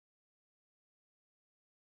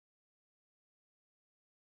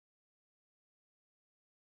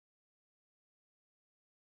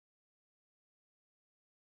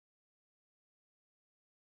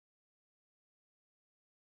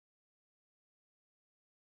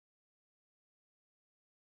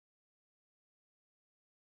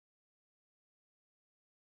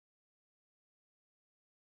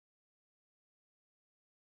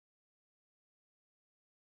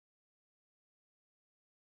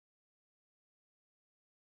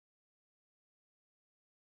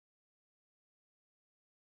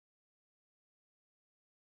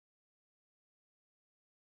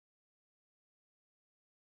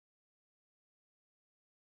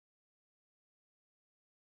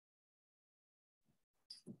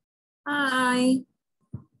Hi.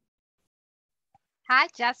 Hi,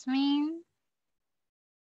 Jasmine.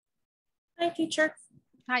 Hi, teacher.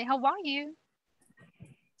 Hi, how are you?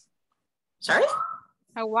 Sorry?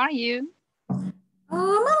 How are you? I'm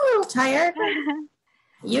a little tired.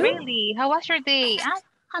 You? Really? How was your day?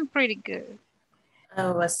 I'm pretty good.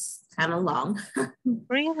 It was kind of long.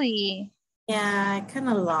 Really? Yeah, kind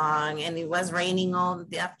of long. And it was raining all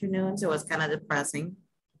the afternoon, so it was kind of depressing.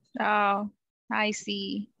 Oh, I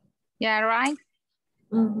see. Yeah, right?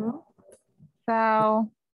 Mm-hmm. So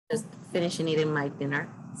Just finishing eating my dinner.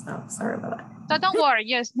 So sorry about that. so don't worry,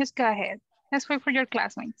 just go ahead. Let's wait for your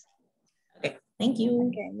classmates. Okay, thank you.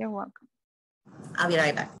 Okay, you're welcome. I'll be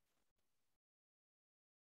right back.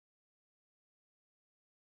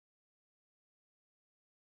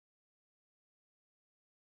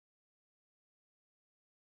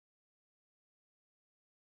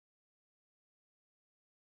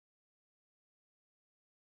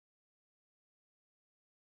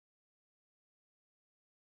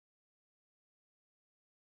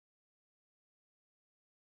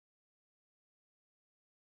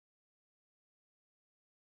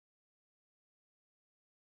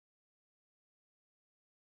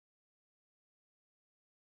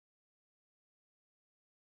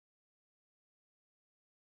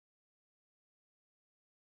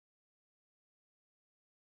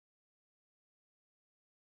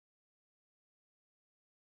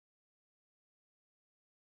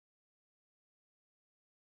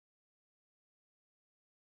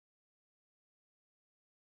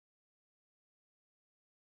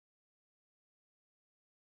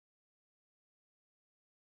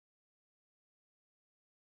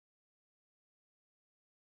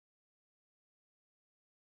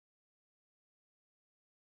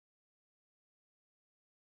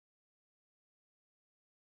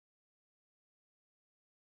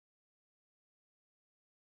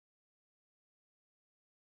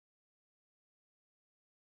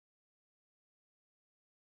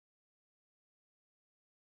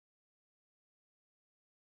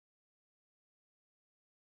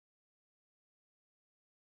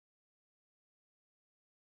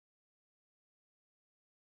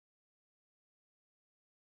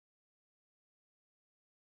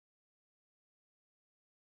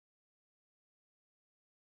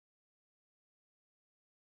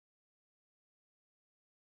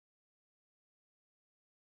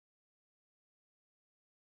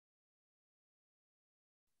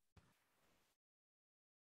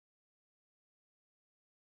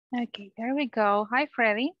 Okay, there we go. Hi,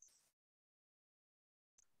 Freddie.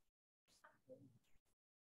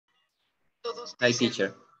 Hi,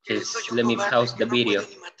 teacher. Just let me pause the video.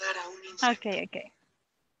 Okay, okay.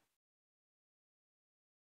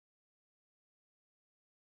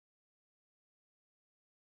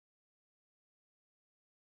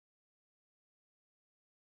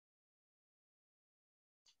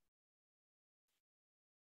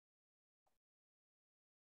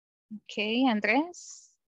 Okay, Andres,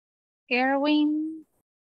 Erwin.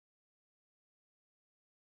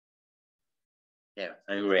 Yeah,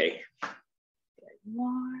 I'm ready.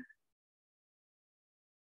 More.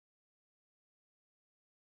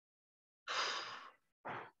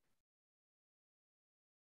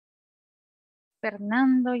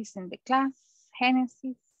 Fernando is in the class.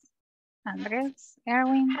 Genesis, Andres,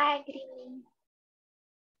 Erwin. Hi, good evening.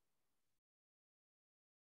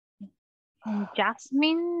 And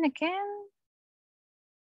Jasmine again.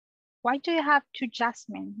 Why do you have two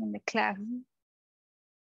Jasmine in the class?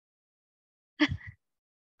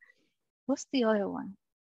 Who's the other one?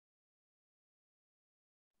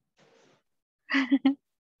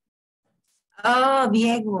 Oh,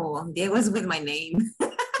 Diego. Diego is with my name.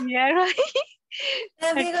 Yeah, right.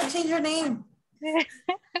 Yeah, Diego, change your name. Okay,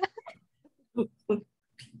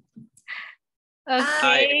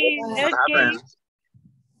 What okay. happened?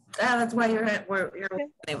 That's why you're at your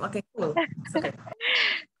name. Okay, cool. It's okay.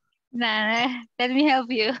 Nah, let me help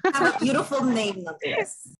you. Have a beautiful name,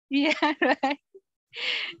 nonetheless. Yeah, right.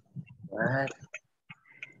 What?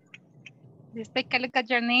 Just take a look at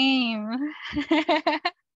your name.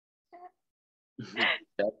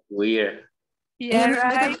 That's weird. Yeah,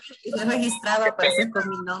 right. Está registrado, aparece con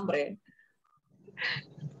mi nombre.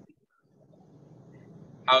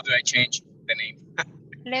 How do I change the name?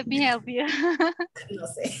 Let me help you. No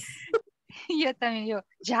sé. Yo también, yo,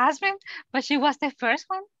 Jasmine, but she was the first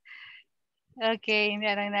one. Okay,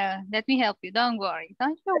 I don't know. Let me help you. Don't worry.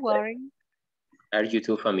 Don't you worry. Are you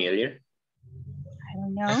too familiar? I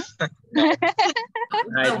don't know. No.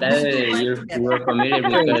 I thought that you were familiar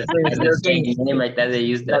because at the same name, I thought they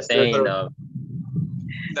used the same.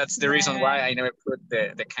 That's the reason why I never put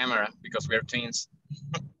the camera, because we're twins.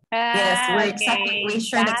 Yes, we're exactly, Okay, we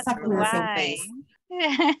shared that's exactly the same face.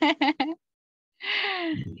 why.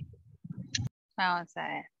 Vamos a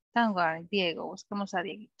ver. Don't worry, Diego, buscamos a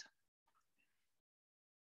Dieguito.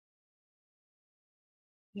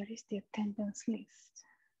 Where is the attendance list?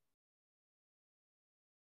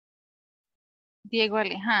 Diego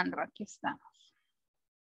Alejandro, aquí estamos.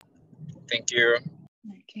 Thank you.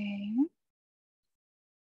 Okay.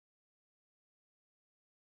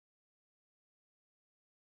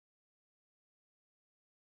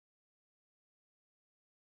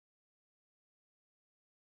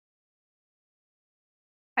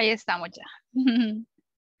 Ahí estamos ya.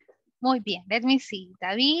 Muy bien, let me see.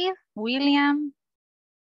 David, William,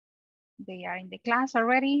 they are in the class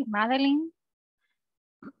already. Madeline.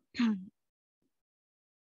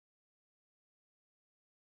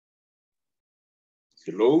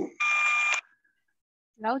 Hello.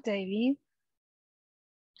 Hello, David.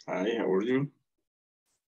 Hi, how are you?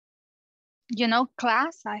 You know,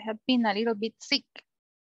 class, I have been a little bit sick.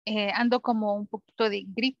 Ando como un poquito de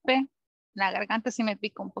gripe. La garganta se me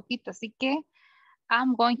pica un poquito, así que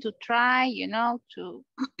I'm going to try, you know, to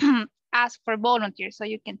ask for volunteers so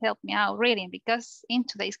you can help me out reading, because in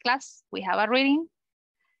today's class we have a reading.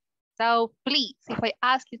 So please, if I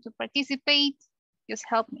ask you to participate, just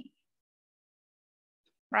help me.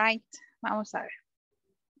 Right? Vamos a ver.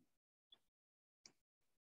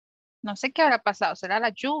 No sé qué habrá pasado. ¿Será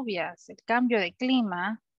las lluvias, el cambio de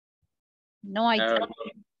clima? No idea.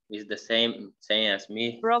 It's the same as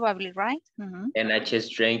me. Probably, right? And I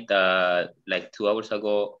just drank like 2 hours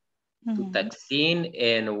ago two taxine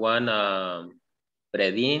and one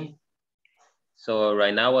Predin. So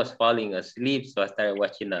right now I was falling asleep, so I started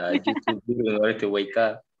watching a YouTube video in order to wake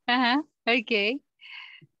up. Okay.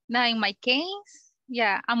 Now in my case,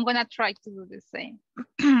 yeah, I'm gonna try to do the same.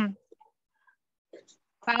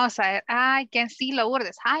 Vamos a ver. I can see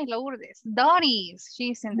Lourdes. Hi, Lourdes. Doris,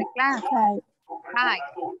 she's in the class. Hi.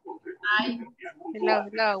 Hi. Hello,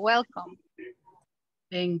 hello, welcome.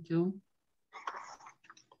 Thank you.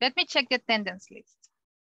 Let me check the attendance list.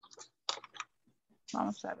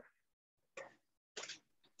 Vamos a ver.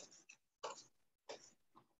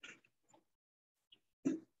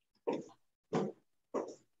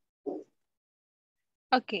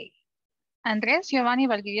 Ok. Andrés Giovanni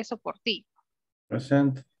Valdivieso Portillo.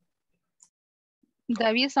 Present.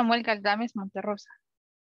 David Samuel Galdames Monterrosa.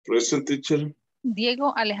 Present, teacher.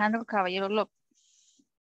 Diego Alejandro Caballero López.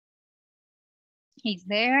 He's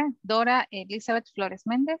there. Dora Elizabeth Flores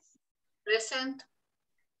Méndez. Present.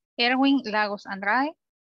 Erwin Lagos Andrade.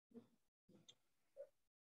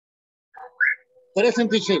 Present,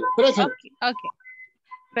 teacher. Present. Okay.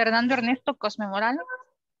 Fernando Ernesto Cosme Morales.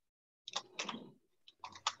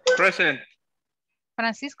 Present.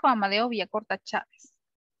 Francisco Amadeo Villacorta Chávez.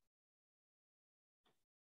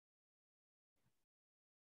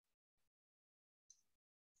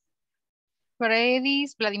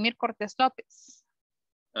 Fredis Vladimir Cortés López.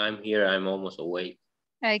 I'm here, I'm almost awake.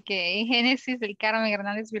 Okay. Génesis del Carmen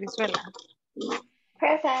Hernández Venezuela.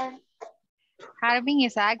 Present. Harvin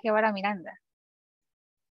Isaac Guevara Miranda.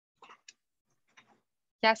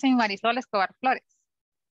 Yacen Marisol Escobar Flores.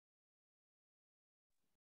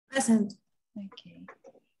 Present. Okay.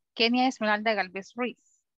 Kenia Esmeralda Galvez Ruiz.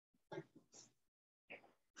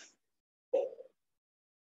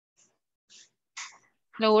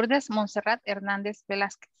 Lourdes Montserrat Hernández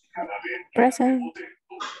Velázquez. Present.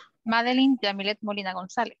 Madeline Yamilet Molina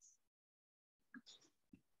González.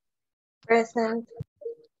 Present.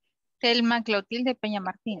 Telma Clotilde Peña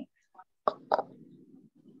Martínez.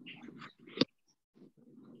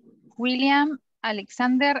 William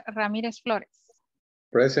Alexander Ramírez Flores.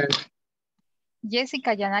 Present.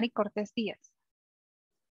 Jessica Yanari Cortés Díaz.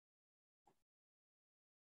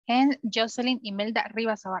 And Jocelyn Imelda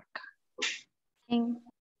Rivas Abarca.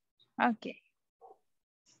 Okay.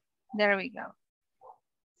 There we go.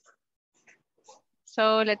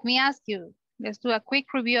 So let me ask you, let's do a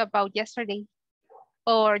quick review about yesterday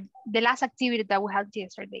or the last activity that we had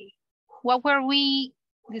yesterday. What were we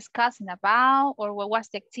discussing about, or what was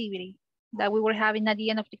the activity that we were having at the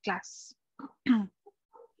end of the class?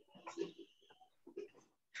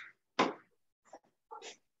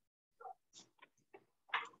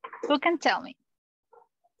 Who can tell me?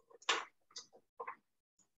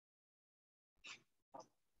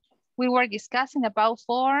 We were discussing about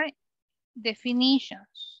 4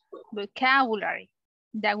 definitions, vocabulary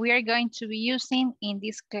that we are going to be using in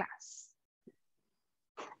this class.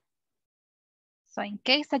 So in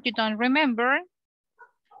case that you don't remember,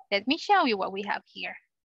 let me show you what we have here.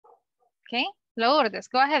 Okay, Lourdes,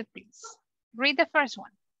 go ahead, please. Read the first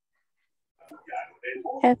one.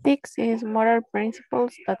 Ethics is moral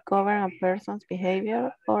principles that govern a person's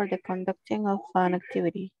behavior or the conducting of an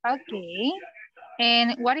activity. Okay.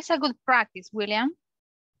 And what is a good practice, William?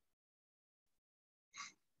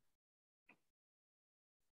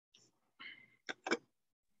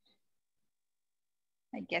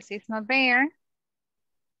 I guess it's not there.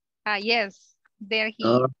 Yes, there he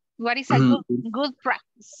is. What is a good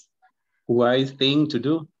practice? Wise thing to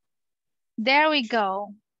do. There we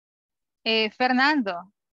go.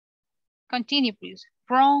 Fernando, continue please.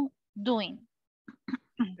 Wrongdoing.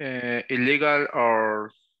 Illegal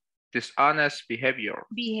or dishonest behavior.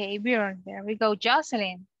 Behavior, there we go.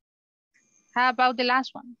 Jocelyn, how about the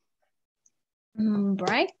last one?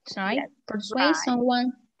 Right. Yes, Persuade right.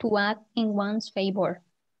 someone to act in one's favor,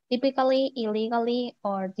 typically illegally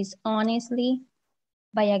or dishonestly,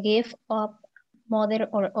 by a gift of money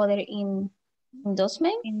or other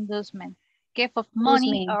inducement. Inducement. Gift of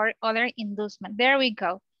money or other inducement. There we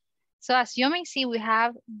go. So as you may see, we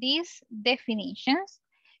have these definitions,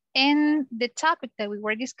 and the topic that we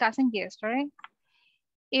were discussing yesterday,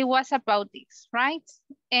 it was about this, right?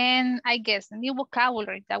 And I guess the new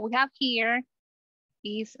vocabulary that we have here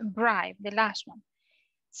is bribe, the last one.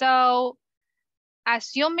 So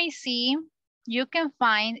as you may see, you can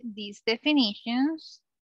find these definitions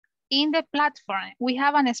in the platform. We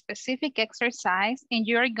have a specific exercise and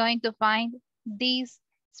you're going to find these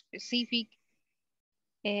specific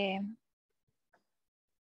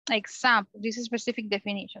example, these specific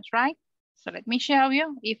definitions, right? So let me show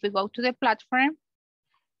you. If we go to the platform,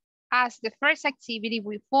 as the first activity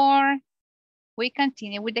before we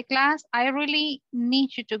continue with the class, I really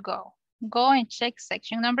need you to go and check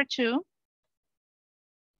section number 2.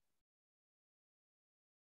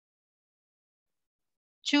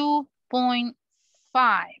 .5.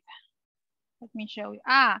 Let me show you.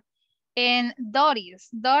 And Doris,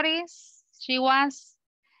 she was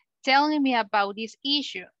telling me about this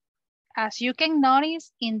issue. As you can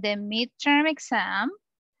notice in the midterm exam,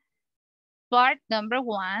 part number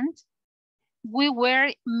 1, we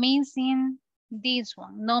were missing this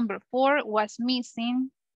one. Number 4 was missing.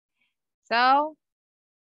 So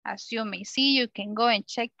as you may see, you can go and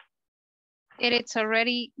check it. It's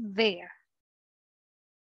already there.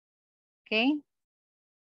 Okay.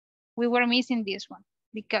 We were missing this one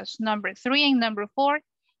because number 3 and number 4,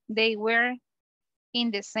 they were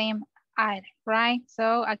in the same item, right?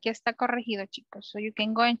 So aquí está corregido, chicos. So you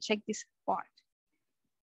can go and check this part.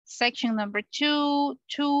 Section number 2,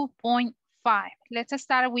 2.5. Let's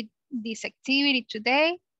start with this activity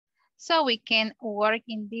today so we can work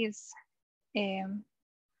in these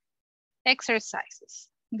exercises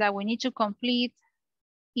that we need to complete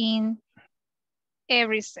in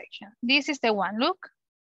every section. This is the one, look.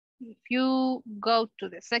 If you go to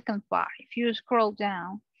the second part, if you scroll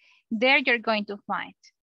down, there you're going to find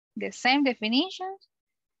the same definitions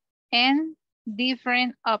and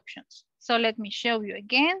different options. So let me show you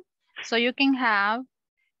again so you can have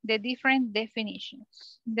the different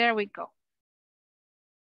definitions. There we go.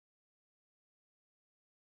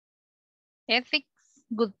 Ethics,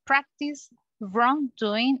 good practice,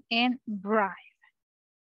 wrongdoing, and bribe.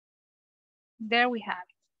 There we have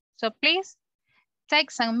it. So please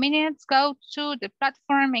take some minutes, go to the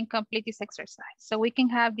platform and complete this exercise so we can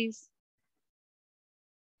have this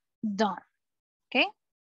done, okay?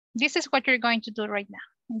 This is what you're going to do right now.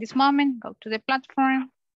 In this moment, go to the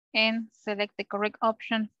platform and select the correct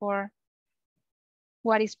option for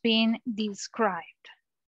what is being described.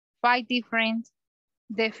 5 different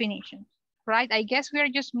definitions, right? I guess we are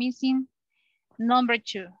just missing number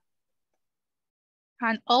 2.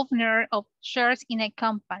 An owner of shares in a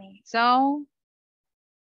company. So,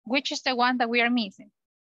 which is the one that we are missing?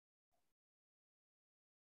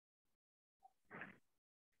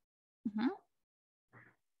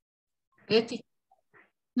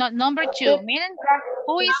 Not number 2, meaning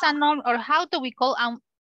who is a norm, or how do we call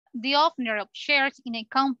the owner of shares in a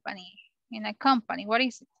company? What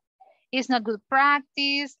is it? It's not good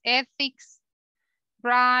practice, ethics,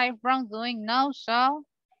 bribe, wrongdoing, no. So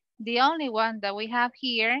the only one that we have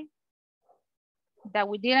here that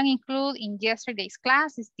we didn't include in yesterday's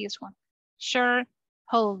class is this one,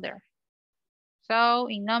 shareholder. So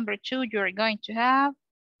in number 2, you're going to have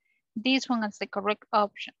this one as the correct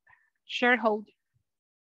option, shareholder.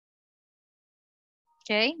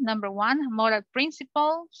 Okay, number 1, moral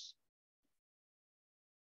principles.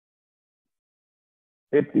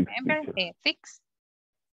 Ethics. Remember, ethics.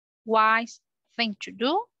 Wise thing to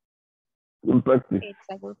do. Good practice. It's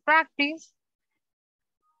a good practice.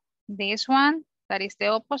 This one, that is the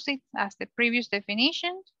opposite as the previous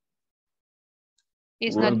definition.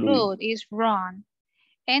 It's not good, it's wrong.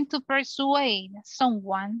 And to persuade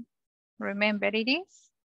someone, remember it is?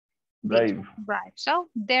 Bribe. Bribe. So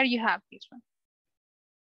there you have this one.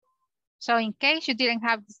 So in case you didn't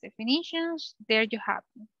have these definitions, there you have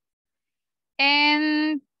them.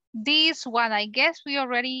 And this one, I guess we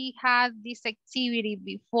already had this activity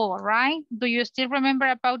before, right? Do you still remember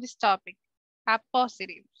about this topic?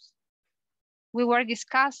 Appositives. We were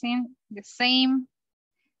discussing the same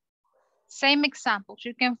examples.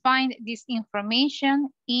 You can find this information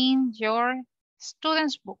in your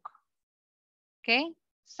student's book. Okay,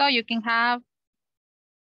 so you can have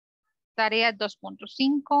tarea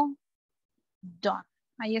 2.5 done.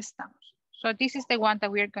 Ahí estamos. So this is the one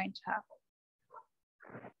that we are going to have.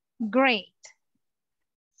 Great.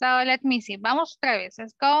 So let me see. Vamos otra vez.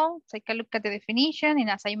 Let's go. Take a look at the definition. And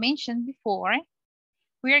as I mentioned before,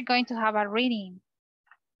 we are going to have a reading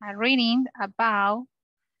about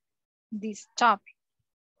this topic.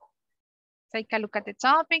 Take a look at the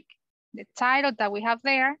topic, the title that we have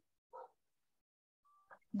there.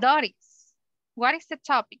 Doris, what is the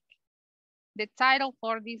topic? The title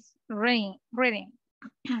for this reading.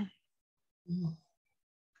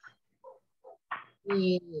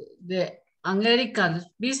 The American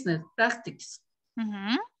business practice.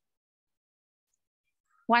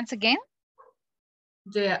 Once again.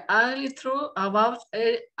 The ugly truth about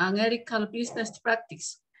American business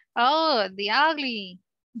practice. Oh, the ugly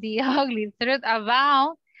truth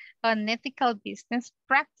about unethical business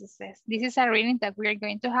practices. This is a reading that we are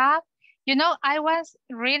going to have. You know, I was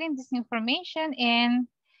reading this information and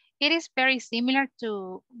it is very similar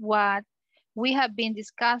to what we have been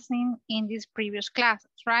discussing in these previous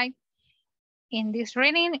classes, right? In this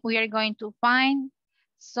reading, we are going to find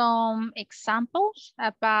some examples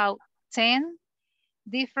about 10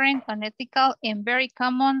 different unethical and very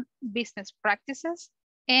common business practices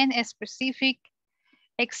and specific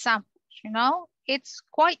examples, you know? It's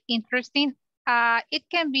quite interesting. It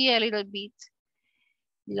can be a little bit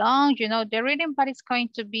long, you know, the reading, but it's going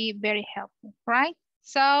to be very helpful, right?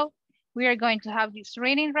 So we are going to have this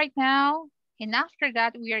reading right now. And after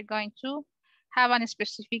that, we are going to have a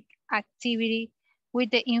specific activity with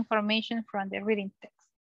the information from the reading text.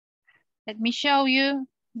 Let me show you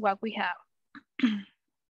what we have.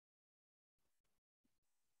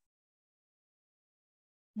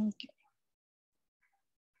 Okay.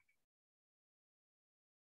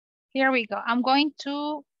 Here we go. I'm going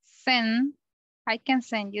to I can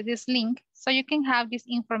send you this link so you can have this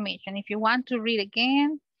information. If you want to read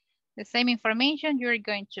again, the same information, you're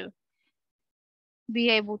going to be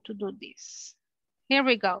able to do this. Here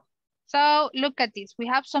we go. So look at this. We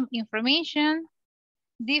have some information,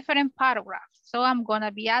 different paragraphs. So I'm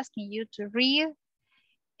gonna be asking you to read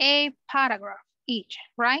a paragraph each,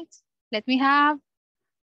 right? Let me have,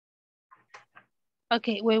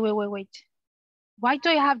 okay, wait. Why do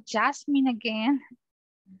I have Jasmine again?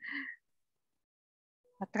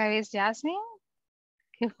 Otra vez Jasmine?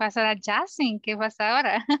 ¿Qué pasa a Jasmine? ¿Qué pasa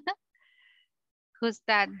ahora? Who's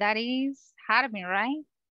that? That is Harvey, right?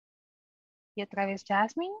 ¿Y otra vez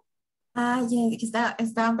Jasmine? Ya,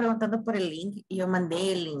 estaban preguntando por el link y yo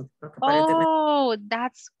mandé el link. Porque oh,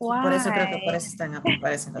 that's why. Por eso creo que por eso están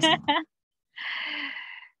aparecen así.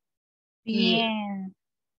 Bien.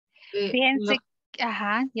 Piense,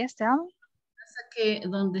 ajá, yes, tell me. Que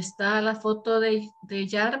donde está la foto de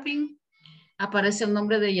Jarvin, aparece el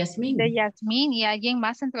nombre de Yasmín. De Yasmín y alguien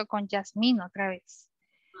más entró con Yasmín otra vez.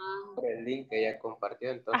 Por el link que ella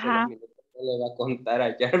compartió, entonces los minutos no le va a contar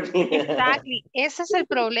a Jarvin. Exactly. Ese es el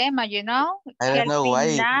problema, you know. I don't know why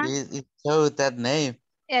it showed that name.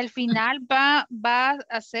 El final va a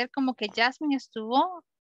hacer como que Jasmine estuvo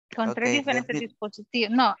con tres diferentes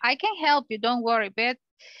dispositivos. No, I can help you, don't worry, but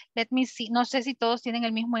let me see. No sé si todos tienen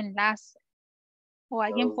el mismo enlace. O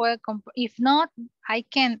alguien puede, if not, I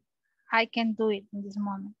can do it in this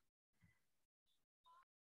moment.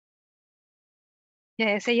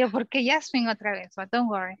 Ya sé yo por qué Jasmine otra vez, but don't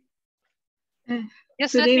worry.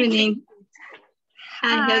 Just good evening.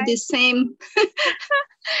 I have the same.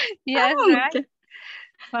 Yes, right?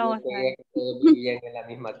 Vamos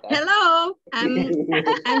Hello,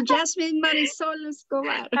 I'm Jasmine Marisol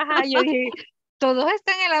Escobar. Ajá, yo dije, todos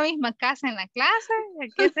están en la misma casa en la clase.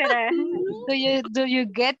 ¿Qué será? Do you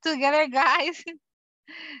get together, guys?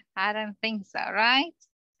 I don't think so, right?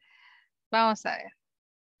 Vamos a ver.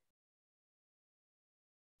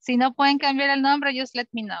 Si no pueden cambiar el nombre, just let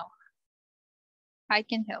me know. I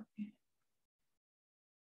can help you.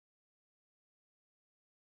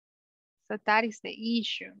 So that is the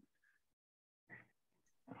issue.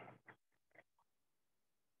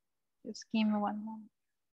 Just give me one moment.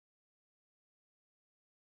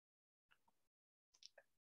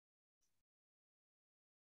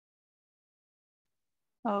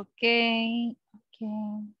 Okay,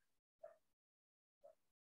 okay.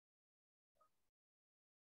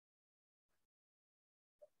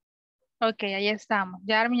 Ok, ahí estamos.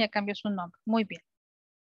 Ya Armin ya cambió su nombre. Muy bien.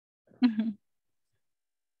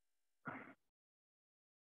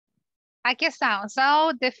 Aquí estamos.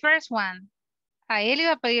 So, the first one. A él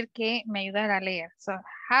iba a pedir que me ayudara a leer. So,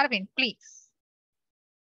 Arvin, please.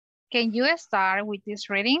 Can you start with this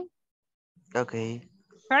reading? Okay.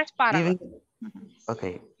 First paragraph.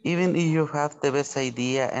 Okay. Even if you have the best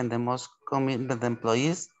idea and the most committed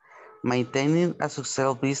employees, maintaining a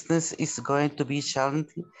successful business is going to be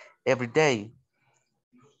challenging every day.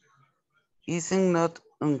 Isn't not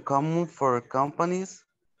uncommon for companies,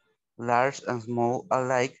 large and small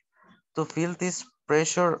alike, to feel this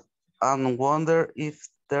pressure and wonder if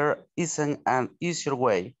there isn't an easier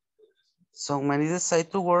way. So many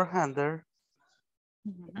decide to work under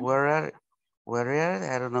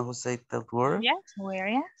I don't know who said that word. Yes,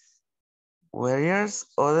 whereas. Whereas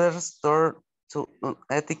others turn to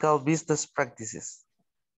unethical business practices.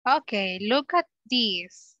 Okay, look at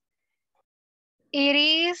this. It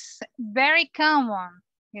is very common,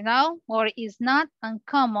 you know, or is not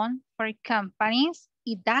uncommon for companies.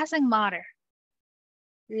 It doesn't matter.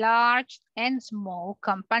 Large and small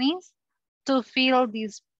companies to feel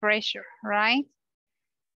this pressure, right?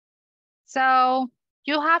 So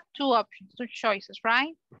you have two options, two choices,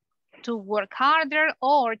 right? To work harder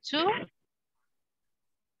or to,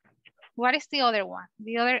 what is the other one?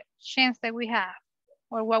 The other chance that we have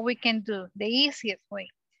or what we can do, the easiest way.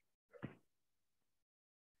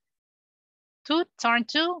 To turn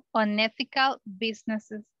to unethical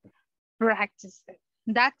businesses practices.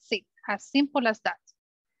 That's it, as simple as that.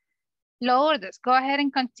 Lourdes, go ahead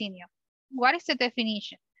and continue. What is the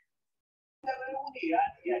definition?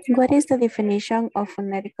 What is the definition of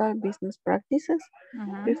unethical business practices?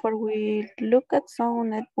 Before we look at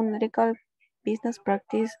some unethical business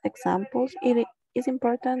practice examples, it is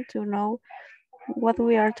important to know what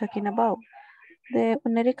we are talking about. The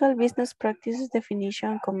unethical business practices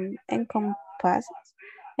definition encompasses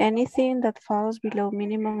anything that falls below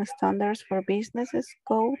minimum standards for businesses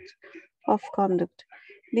codes of conduct.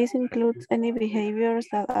 This includes any behaviors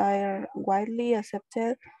that are widely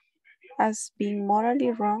accepted as being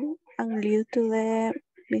morally wrong and lead to the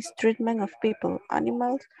mistreatment of people,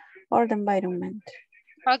 animals, or the environment.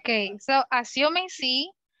 Okay, so as you may see,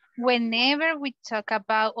 whenever we talk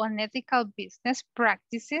about unethical business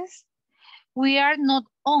practices, we are not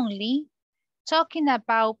only talking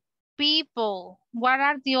about people. What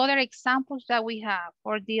are the other examples that we have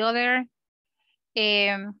or the other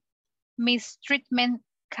mistreatment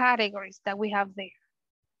categories that we have there?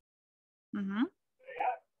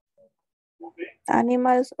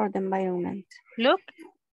 Animals or the environment. Look,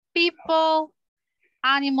 people,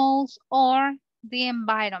 animals, or the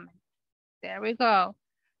environment. There we go.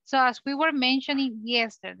 So as we were mentioning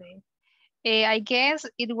yesterday, I guess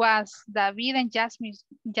it was David and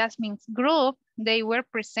Jasmine's group. They were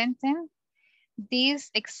presenting this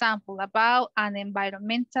example about an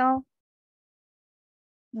environmental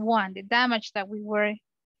one, the damage that we were,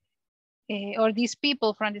 or these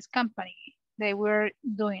people from this company, they were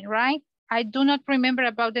doing, right? I do not remember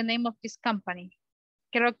about the name of this company.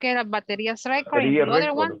 Creo que era Baterías Record. In the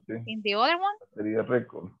other one? Sí. In the other one? Baterías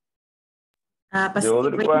Record. The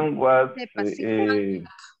other one was...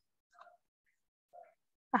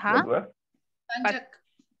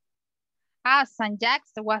 San-Jacques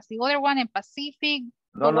was the other one in Pacific.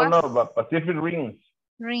 No, Pacific Rings.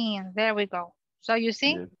 Rings, there we go. So you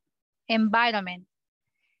see, yes. Environment.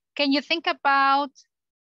 Can you think about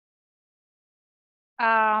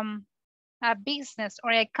a business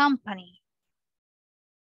or a company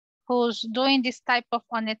who's doing this type of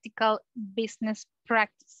unethical business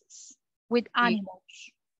practices with animals?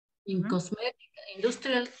 In cosmetic,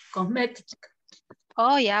 industrial cosmetics.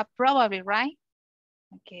 Oh yeah, probably, right?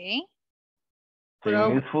 Okay.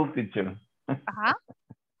 Chinese food teacher.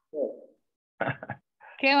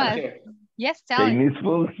 ¿Qué más? Yes, tell Chinese me.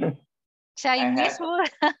 food. Chinese food.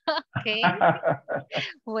 Okay.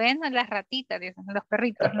 Bueno, las ratitas, los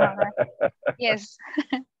perritos, no, right? Yes.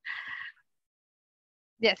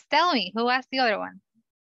 Yes, tell me, who asked the other one?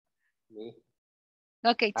 Me.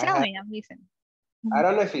 Okay, tell me, I'm listening. I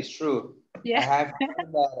don't know if it's true. Yeah. I have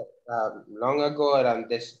heard that long ago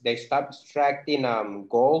they stopped extracting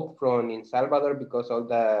gold from in Salvador because of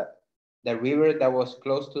the river that was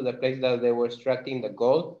close to the place that they were extracting the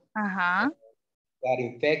gold. Got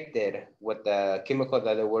infected with the chemical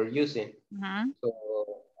that they were using. So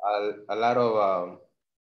a lot of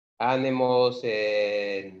animals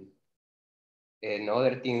and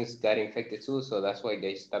other things got infected too. So that's why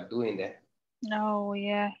they stopped doing that. Oh,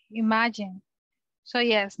 yeah, imagine. So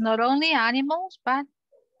yes, not only animals, but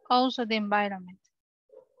also the environment.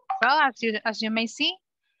 Well, as you may see,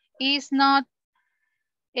 it's not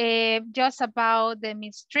just about the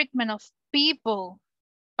mistreatment of people,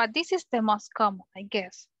 but this is the most common, I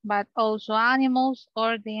guess, but also animals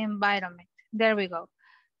or the environment. There we go.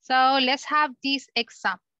 So let's have this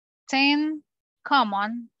example. 10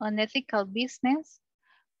 common unethical business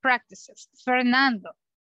practices. Fernando,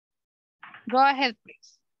 go ahead,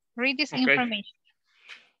 please. Read this information.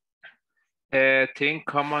 10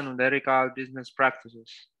 common unethical business practices.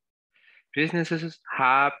 Businesses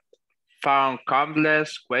have found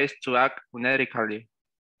countless ways to act unethically,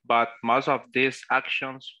 but most of these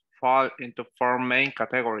actions fall into 4 main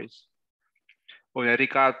categories.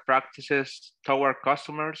 Unethical practices toward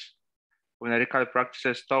customers, unethical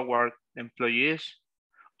practices toward employees,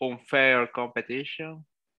 unfair competition,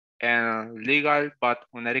 and legal but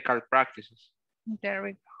unethical practices. There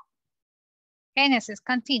we go. Genesis,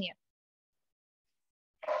 continue.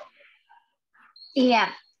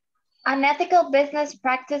 Yeah, unethical business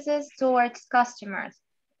practices towards customers.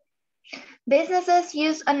 Businesses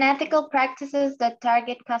use unethical practices that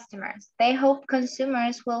target customers. They hope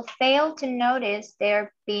consumers will fail to notice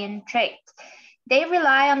they're being tricked. They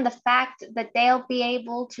rely on the fact that they'll be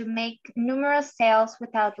able to make numerous sales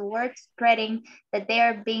without the word spreading that they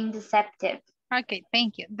are being deceptive. Okay,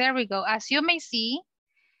 thank you. There we go. As you may see,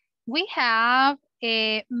 we have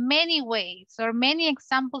many ways or many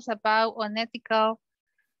examples about unethical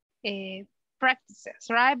practices,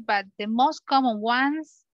 right? But the most common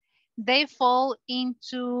ones, they fall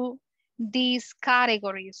into these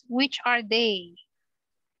categories. Which are they?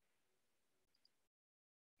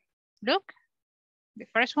 Look, the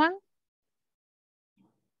first one.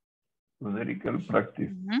 Unethical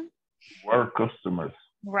practice. Work customers.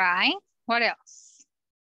 Right. What else?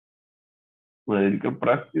 Unethical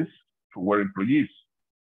practice toward employees.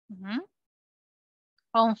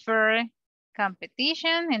 Unfair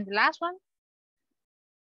competition. And the last one?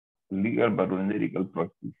 Legal but unethical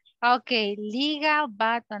practice. Okay, legal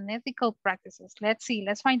but unethical practices. Let's see,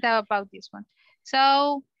 let's find out about this one.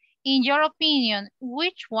 So, in your opinion,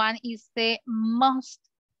 which one is the most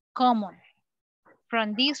common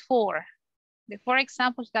from these 4? The 4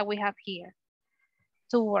 examples that we have here.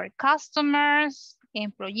 Toward customers,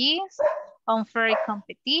 employees, unfair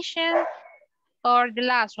competition, or the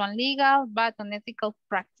last one, legal but unethical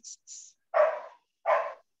practices?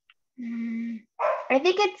 I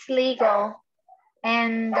think it's legal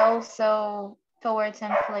and also towards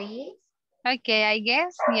employees. Okay, I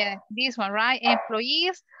guess, yeah, this one, right?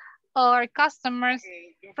 Employees or customers,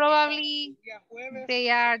 probably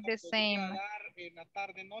they are the same.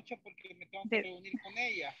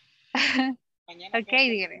 Okay,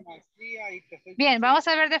 dígale. Bien, vamos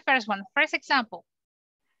a ver the first one. First example.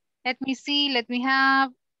 Let me see, let me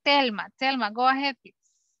have Telma. Telma, go ahead, please.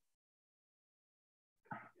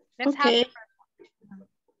 Let's have the first one.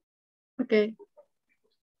 Okay.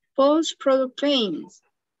 False product claims.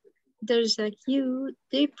 There's a huge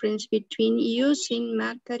difference between using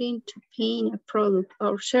marketing to paint a product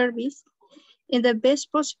or service in the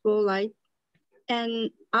best possible light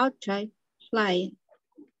and outright lying.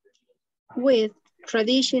 With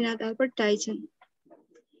traditional advertising,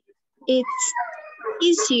 it's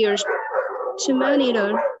easier to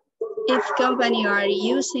monitor if companies are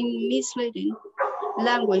using misleading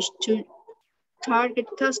language to target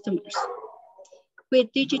customers.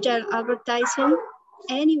 With digital advertising,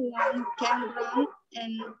 anyone can run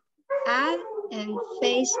an ad and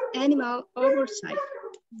face minimal oversight.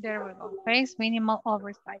 There we go, face minimal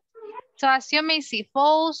oversight. So as you may see,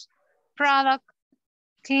 false product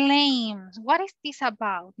claims. What is this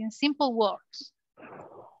about in simple words?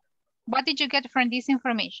 What did you get from this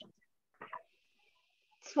information?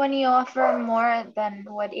 It's when you offer more than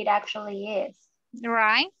what it actually is.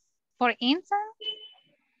 Right. For instance,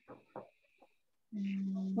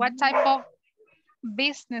 what type of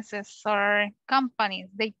businesses or companies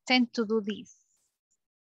they tend to do this?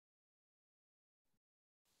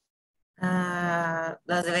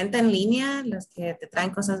 Las de venta en línea, las que te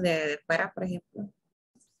traen cosas de fuera, por ejemplo.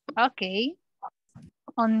 Okay.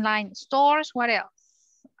 Online stores, what else?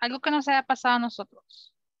 Algo que nos haya pasado a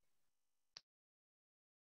nosotros.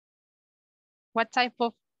 What type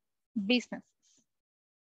of businesses?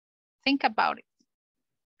 Think about it.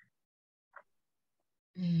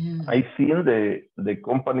 I seen the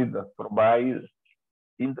companies that provide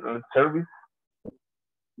internet service.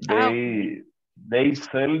 They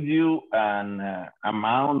sell you an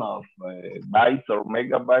amount of bytes or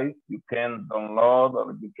megabytes you can download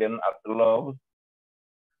or you can upload.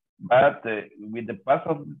 But with the pass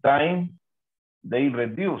of the time, they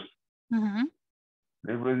reduce.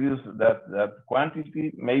 They reduce that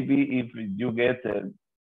quantity. Maybe if you get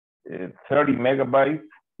 30 megabytes,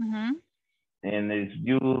 and if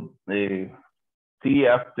you see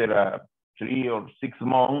after 3 or 6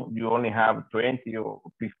 months, you only have 20 or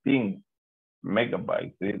 15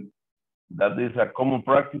 megabytes. That is a common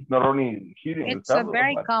practice, not only here in El Salvador,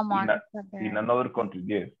 very but common. in another country,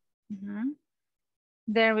 yes.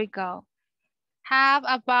 There we go. How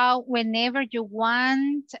about whenever you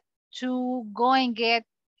want to go and get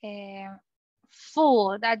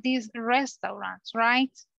food at these restaurants,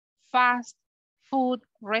 right? Fast food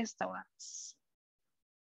restaurants.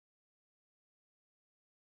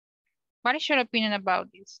 What is your opinion about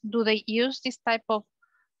this? Do they use this type of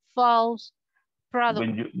false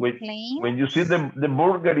product when you see the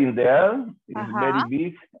burger in there, it's very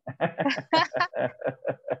big.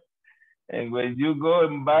 And when you go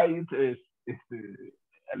and buy it, it's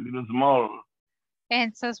a little small.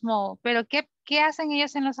 And so small. Pero ¿qué hacen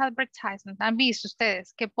ellos en los advertisements? ¿Han visto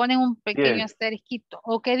ustedes? Que ponen un pequeño asterisquito.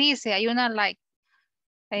 O que dice, hay una like.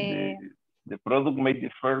 The product may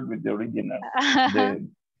differ with the original.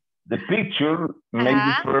 The picture may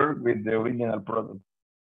differ with the original product.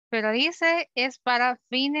 Pero dice, es para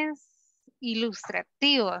fines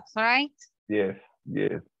ilustrativos, right? Yes,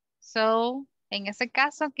 yes. So, en ese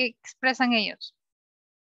caso, ¿qué expresan ellos?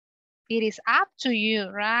 It is up to you,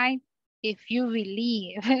 right? If you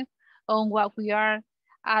believe on what we are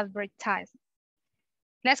advertising.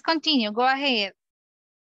 Let's continue. Go ahead.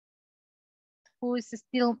 Who is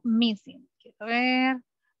still missing? Quiero ver.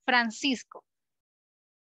 Francisco.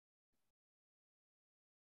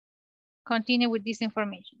 Continue with this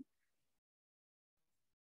information.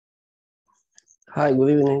 Hi,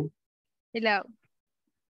 good evening. Hello.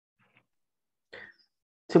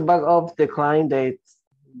 To back up the client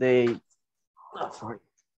sorry.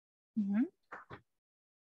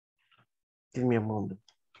 Give me a moment.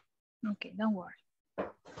 Okay, don't worry.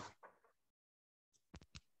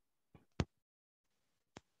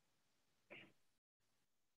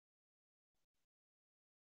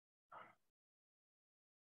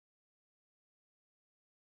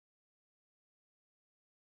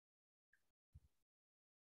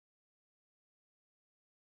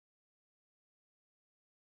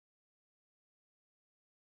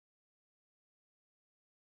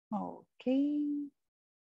 Okay.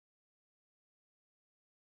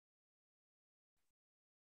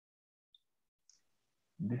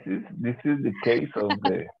 This is the case of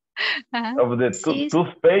the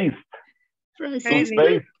toothpaste. Toothpaste.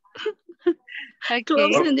 Okay.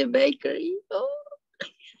 Closing the bakery. Oh,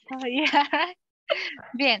 yeah.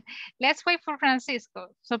 Bien, let's wait for Francisco.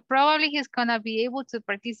 So probably he's gonna be able to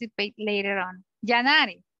participate later on.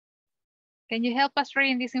 Yanari, can you help us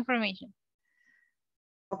reading this information?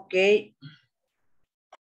 Okay.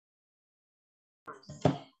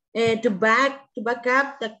 To back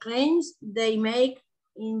up the claims they make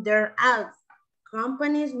in their ads,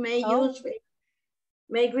 companies may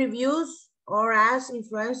make reviews or ask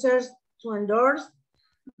influencers to endorse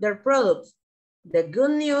their products. The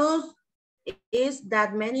good news is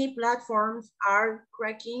that many platforms are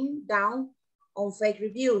cracking down on fake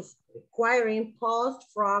reviews, requiring posts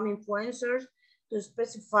from influencers to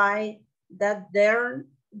specify that their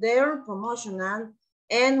promotional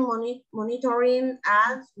and monitoring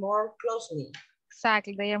ads more closely.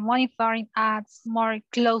 Exactly, they are monitoring ads more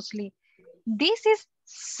closely. This is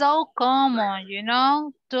so common, you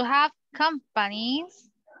know, to have companies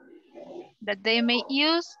that they may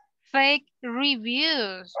use fake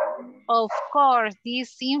reviews. Of course,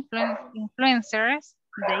 these influencers,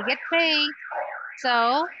 they get paid,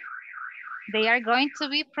 so they are going to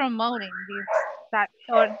be promoting this,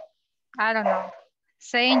 or I don't know,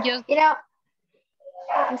 saying just... You know,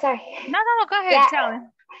 I'm sorry. No, go ahead, yeah, tell me.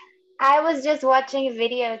 I was just watching a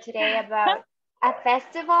video today about a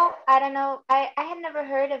festival. I don't know, I had never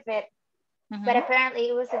heard of it, but apparently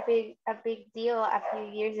it was a big deal a few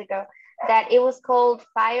years ago, that it was called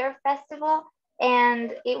Fire Festival,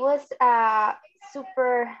 and it was a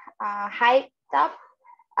super hyped up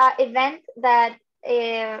event that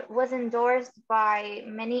was endorsed by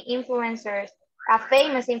many influencers,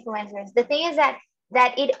 famous influencers. The thing is that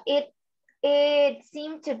it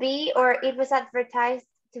seemed to be, or it was advertised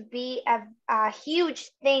to be a huge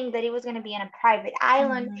thing, that it was going to be on a private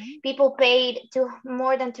island. People paid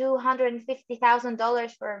more than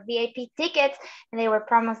 $250,000 for VIP tickets, and they were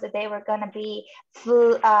promised that they were going to be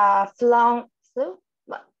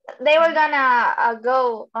they were gonna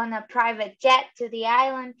go on a private jet to the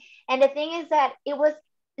island. And the thing is that it was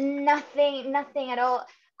nothing at all.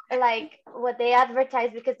 like what they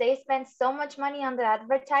advertise, because they spent so much money on the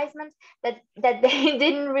advertisements that they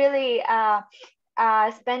didn't really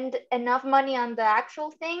spend enough money on the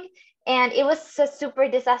actual thing. And it was a super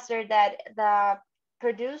disaster that the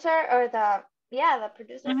producer or the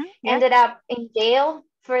producer ended up in jail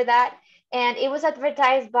for that. And it was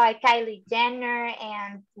advertised by Kylie Jenner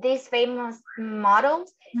and these famous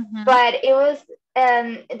models. But it was,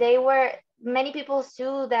 many people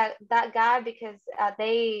sued that guy because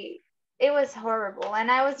it was horrible. And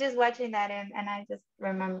I was just watching that and I just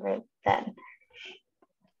remembered that.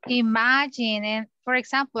 Imagine, and for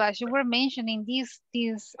example, as you were mentioning, these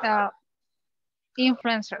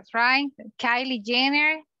influencers, right? Kylie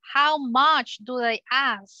Jenner, how much do they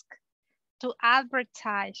ask to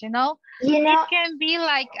advertise? You know, it can be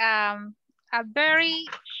like a very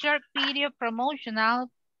short video promotional,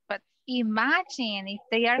 but imagine if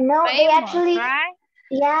they are famous, right?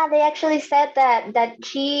 Yeah, they actually said that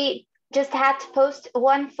she just had to post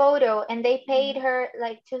one photo and they paid her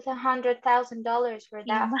like $200,000 for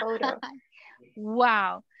that photo.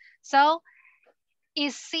 Wow. So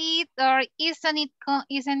is it or isn't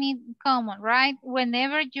it common, right?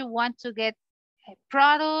 Whenever you want to get a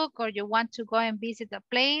product or you want to go and visit a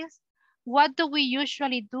place, what do we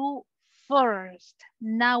usually do first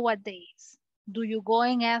nowadays? Do you go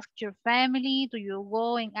and ask your family? Do you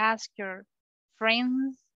go and ask your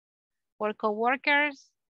friends or coworkers?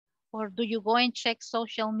 Or do you go and check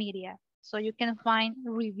social media so you can find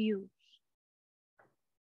reviews?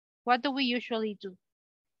 What do we usually do?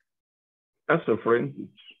 Ask a friend.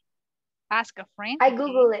 Ask a friend? I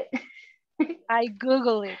Google it. I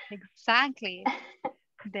Google it, exactly.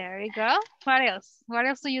 There you go. What else? What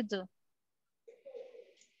else do you do?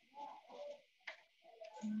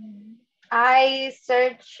 I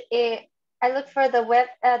search it. I look for the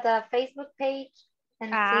the Facebook page and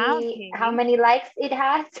see how many likes it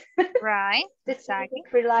has. Right, exactly.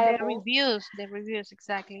 Reliable. The reviews,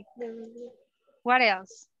 exactly. What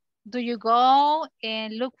else? Do you go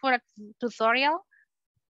and look for a tutorial?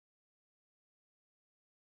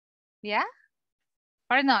 Yeah?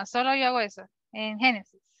 Or no, solo yo hago eso en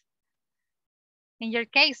Genesis. In your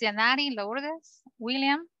case, Yanari, Lourdes,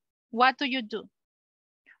 William, what do you do?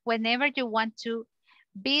 Whenever you want to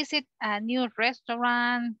visit a new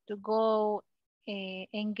restaurant, to go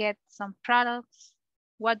and get some products,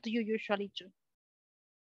 what do you usually do?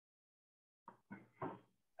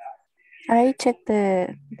 I check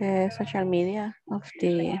the social media of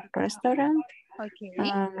the restaurant.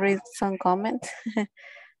 Okay. Read some comments.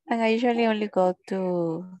 And I usually only go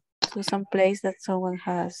to some place that someone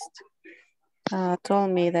has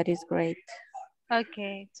told me that is great.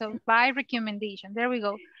 Okay, so by recommendation, there we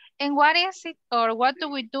go. And what is it, or what do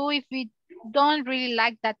we do if we don't really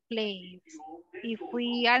like that place? If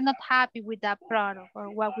we are not happy with that product or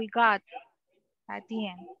what we got at the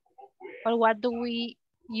end? Or what do we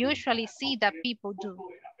usually see that people do?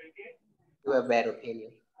 Do a bad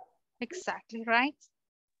opinion. Exactly, right?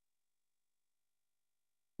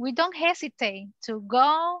 We don't hesitate to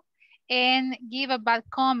go and give a bad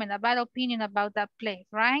comment, a bad opinion about that place,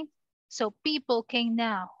 right? So people can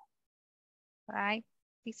know, right?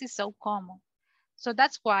 This is so common. So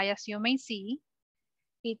that's why, as you may see,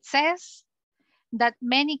 it says that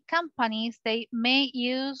many companies, they may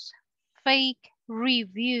use fake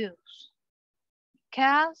reviews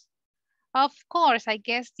because, of course, I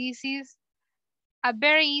guess this is a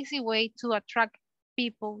very easy way to attract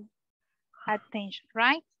people's attention,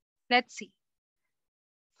 right? Let's see.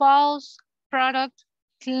 False product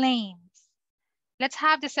claims. Let's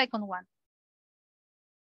have the second one.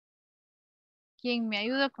 ¿Quién me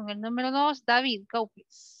ayuda con el número 2? David, go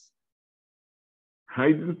please.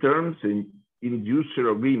 Hidden terms in user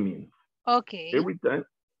agreements. Okay.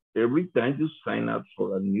 Every time you sign up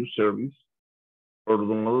for a new service or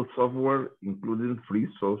download software, including free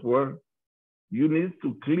software, you need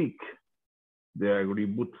to click the agree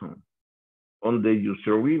button on the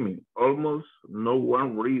user agreement. Almost no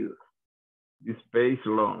one reads this page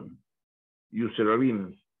long user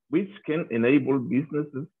agreements, which can enable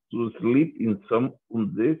businesses to slip in some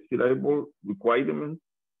undesirable requirements.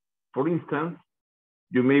 For instance,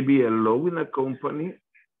 you may be allowing a company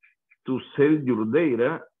to sell your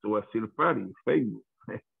data to a third party, Facebook,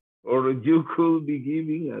 or you could be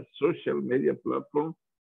giving a social media platform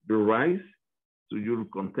the rights to your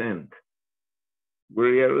content,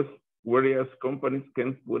 whereas companies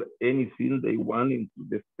can put anything they want into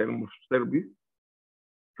the term of service.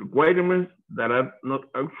 Requirements that are not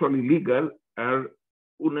actually legal are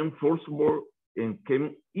unenforceable and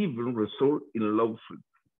can even result in lawsuits.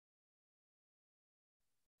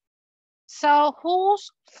 So whose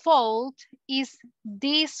fault is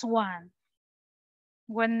this one?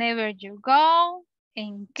 Whenever you go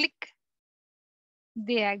and click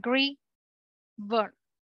the agree verb.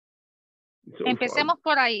 So Empecemos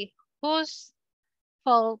por ahí. Whose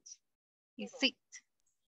fault is it?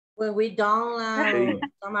 When we download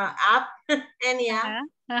some app, any app.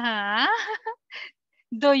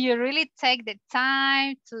 Do you really take the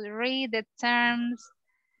time to read the terms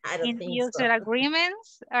in user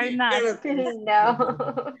agreements or not?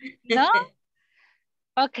 No. No?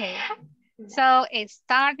 Okay. So it's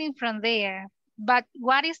starting from there. But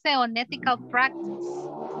what is the unethical practice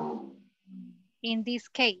in this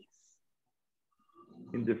case?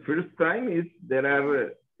 In the first time, is there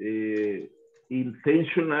are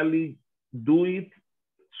intentionally do it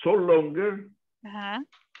so longer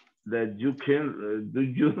that you can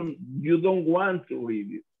you don't want to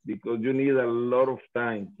read it because you need a lot of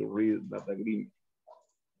time to read that agreement.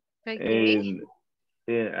 Okay.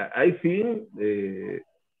 And I think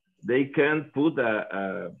they can put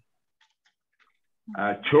a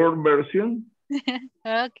short version.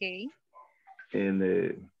 Okay. And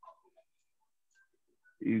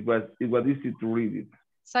it was easy to read it.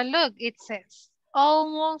 So look, it says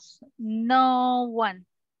almost no one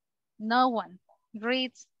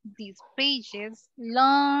reads these pages,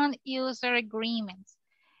 long user agreements,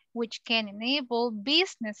 which can enable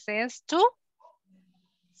businesses to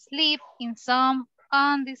slip in some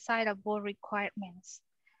undesirable requirements.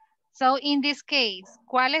 So in this case,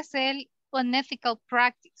 ¿cuál es el unethical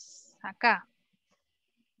practice? Acá.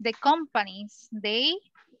 The companies, they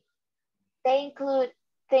include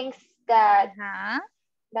things that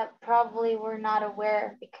that probably we're not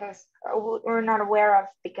aware of because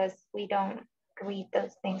we don't read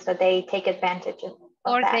those things, so they take advantage of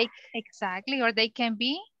or that. Or they can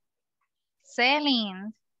be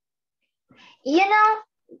selling. You know,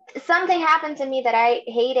 something happened to me that I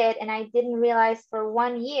hated and I didn't realize for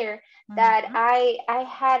 1 year that I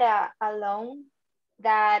had a loan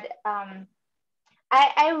that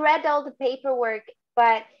I read all the paperwork,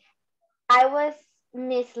 but I was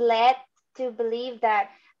misled to believe that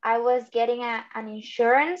I was getting an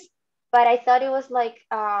insurance, but I thought it was like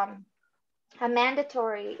a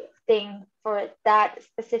mandatory thing for that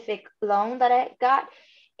specific loan that I got.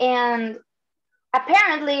 And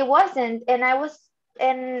apparently it wasn't. And I was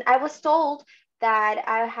told that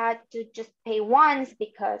I had to just pay once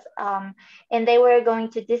because, and they were going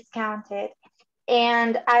to discount it.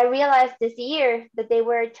 And I realized this year that they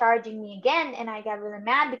were charging me again, and I got really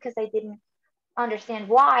mad because I didn't understand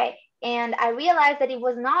why. And I realized that it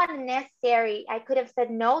was not necessary. I could have said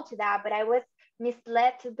no to that, but I was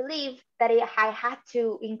misled to believe that I had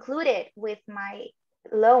to include it with my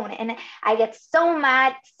loan. And I get so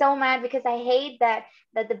mad because I hate that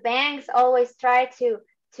the banks always try to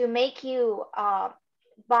make you to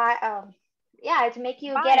make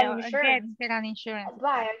you get an insurance. Get an insurance.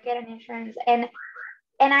 Get an insurance. And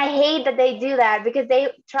I hate that they do that because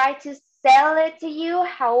they try to sell it to you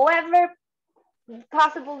however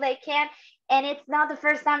possible they can. And it's not the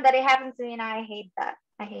first time that it happens to me, and I hate that.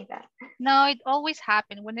 No, it always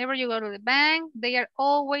happens. Whenever you go to the bank, they are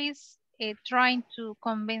always trying to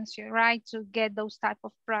convince you, right, to get those type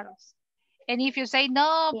of products. And if you say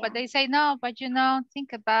no, but they say no, but you know,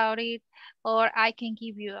 think about it, or I can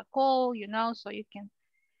give you a call, you know, so you can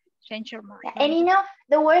change your mind. And you know,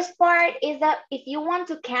 the worst part is that if you want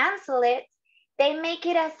to cancel it, they make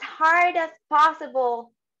it as hard as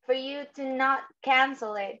possible for you to not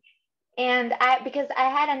cancel it. And because I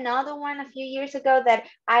had another one a few years ago that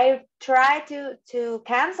I tried to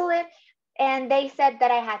cancel it, and they said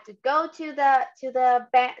that I had to go to the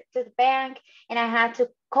bank and I had to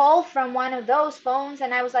call from one of those phones.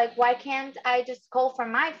 And I was like, why can't I just call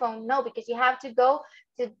from my phone? No, because you have to go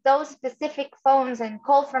to those specific phones and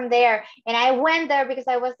call from there. And I went there because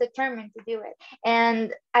I was determined to do it.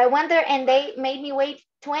 And I went there and they made me wait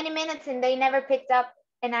 20 minutes and they never picked up,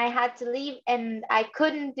 and I had to leave, and I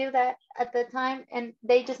couldn't do that at the time. And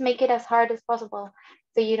they just make it as hard as possible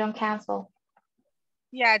so you don't cancel.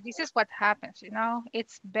 Yeah, this is what happens, you know,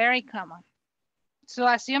 it's very common. So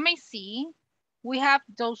as you may see, we have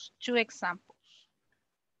those two examples.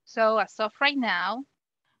 So as of right now,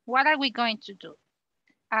 what are we going to do?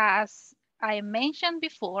 As I mentioned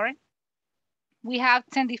before, we have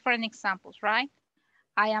 10 different examples, right?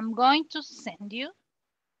 I am going to send you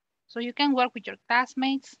so you can work with your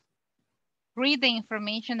classmates, read the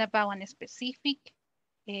information about a specific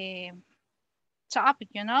topic,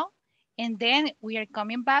 you know, and then we are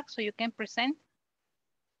coming back so you can present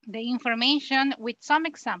the information with some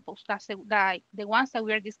examples. That's the ones that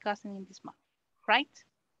we are discussing in this month, right?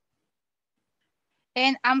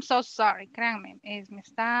 And I'm so sorry, créanme, me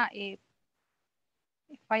está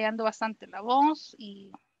fallando bastante la voz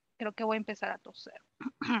y creo que voy a empezar a toser.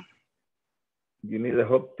 You need a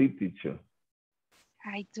hot tea, teacher.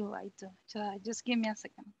 I do. Just give me a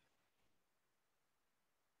second.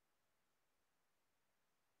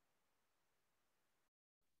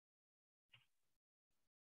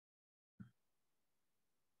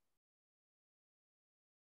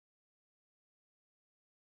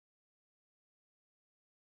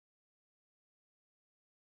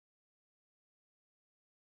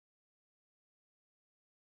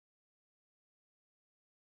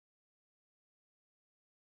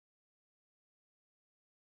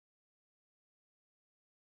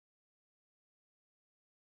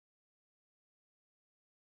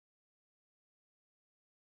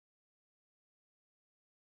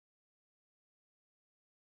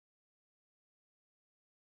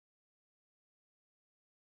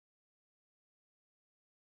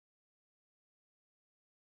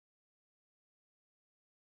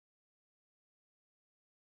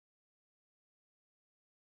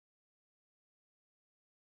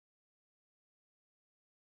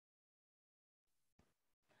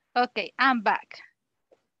 Okay, I'm back.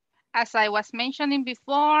 As I was mentioning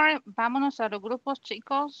before, vámonos a los grupos,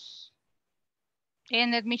 chicos.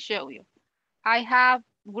 And let me show you. I have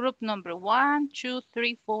group number 1, 2,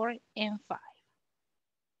 3, 4, and 5.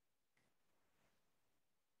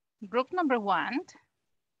 Group number 1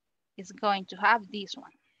 is going to have this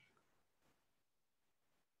one.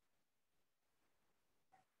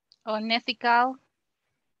 Unethical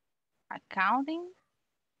accounting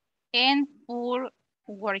and poor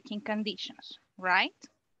working conditions, right?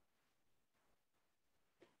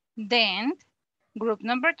 Then group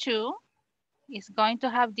number 2 is going to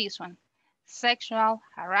have this one, sexual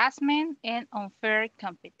harassment and unfair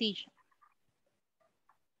competition.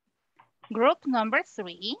 Group number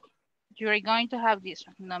 3, you're going to have this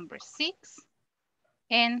one, number 6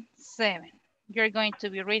 and 7. You're going to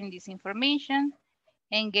be reading this information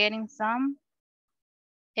and getting some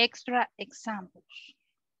extra examples.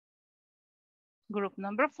 Group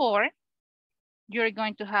number 4, you're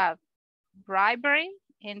going to have bribery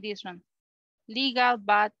and this one, legal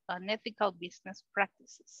but unethical business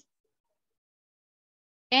practices.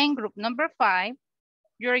 And group number 5,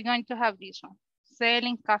 you're going to have this one,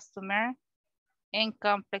 selling customer and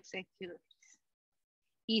complex activities.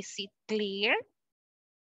 Is it clear?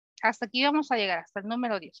 Hasta aquí vamos a llegar, hasta el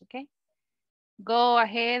número 10, okay? Go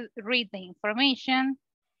ahead, read the information,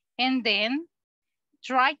 and then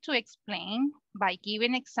try to explain by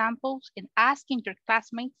giving examples and asking your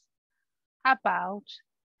classmates about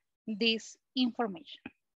this information,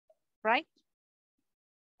 right?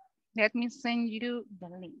 Let me send you the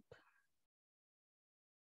link.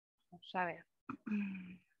 Vamos a ver.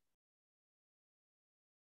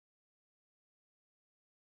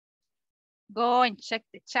 Go and check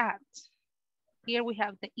the chat. Here we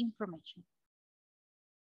have the information.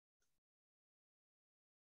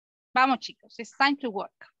 Vamos, chicos, it's time to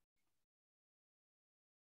work.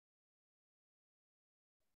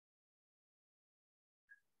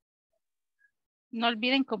 No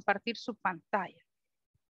olviden compartir su pantalla.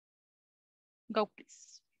 Go,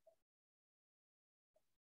 please.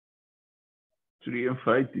 3 and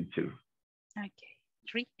 5, teacher. Okay,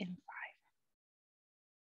 3 and 5.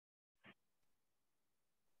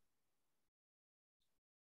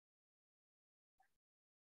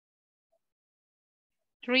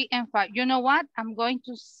 3 and 5. You know what? I'm going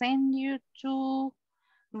to send you to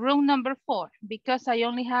room number 4 because I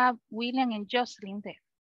only have William and Jocelyn there.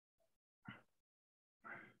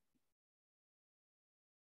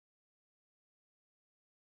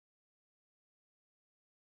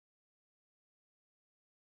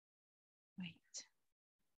 Wait.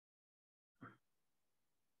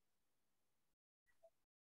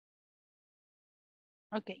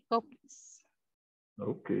 Okay, go please.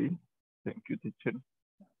 Okay, thank you, teacher.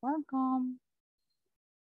 Welcome.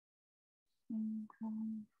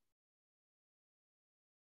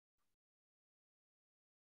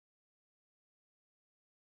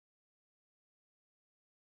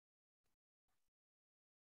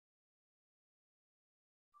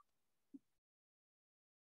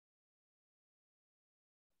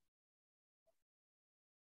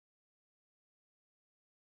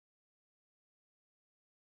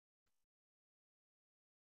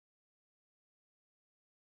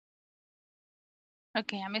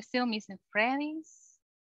 Okay, I'm still missing Freddy's,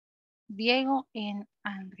 Diego, and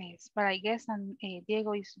Andres. But I guess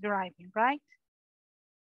Diego is driving, right?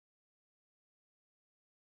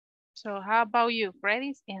 So how about you,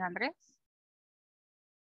 Freddy's and Andres?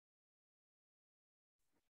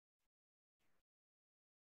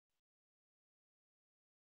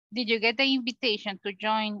 Did you get the invitation to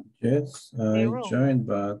join? Yes, I joined,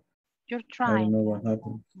 but you're I trying. don't know what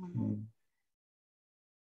happened.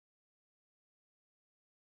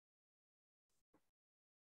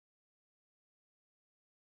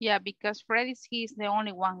 Yeah, because he's the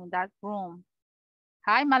only one in that room.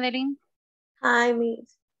 Hi, Madeline. Hi,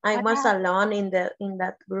 Miss. I was alone in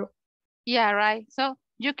that group. Yeah, right. So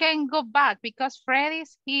you can go back because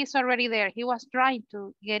he's already there. He was trying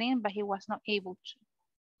to get in, but he was not able to.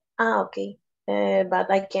 Ah, okay. But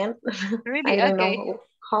I can't. Really? I don't Okay. know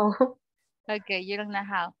how. Okay, you don't know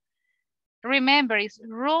how. Remember, it's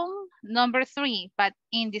room number 3, but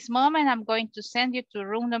in this moment, I'm going to send you to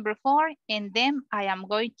room number 4, and then I am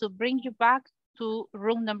going to bring you back to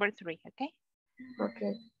room number 3, okay?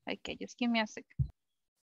 Okay. Okay, just give me a second.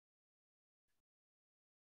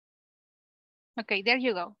 Okay, there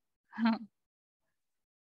you go.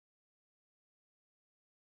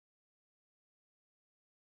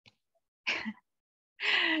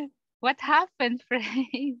 What happened, Fred?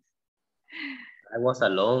 I was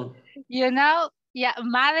alone. You know, yeah,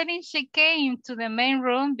 Madeline, she came to the main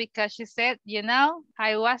room because she said, you know,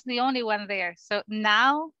 I was the only one there. So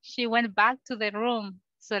now she went back to the room.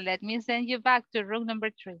 So let me send you back to room number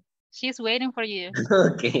 3. She's waiting for you.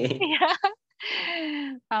 Okay. Yeah.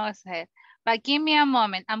 Vamos a ver. But give me a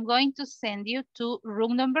moment. I'm going to send you to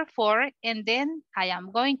room number 4, and then I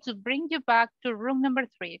am going to bring you back to room number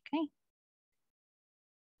 3, okay?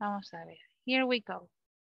 Vamos a ver. Here we go.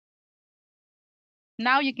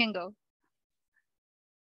 Now you can go.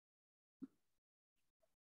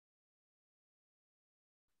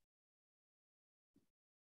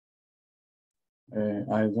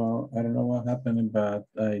 I don't know what happened, but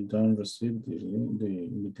I don't receive the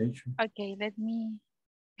invitation. Okay, let me.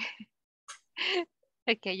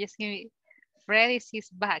 Okay, just give me. Freddy is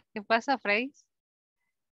back. ¿Qué pasa, Freddy?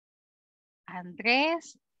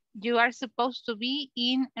 Andrés, you are supposed to be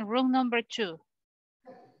in room number 2.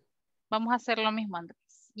 Vamos a hacer lo mismo,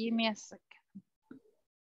 Andrés. Give me a second.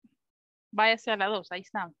 Váyase a la 2, ahí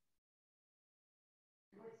está.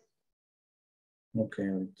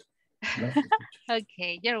 Okay.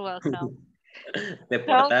 Okay, you're welcome.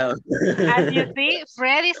 Deportado. So, as you see,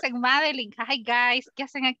 Freddy and Madeline. Hi, guys. ¿Qué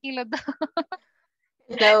hacen aquí los dos?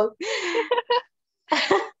 No.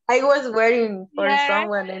 I was waiting for Yeah.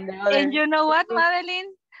 someone in the other. And you know what,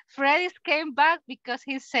 Madeline? Freddy came back because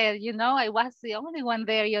he said, you know, I was the only one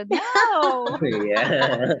there. You know.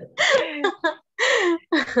 Yeah.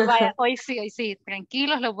 Vaya, hoy sí.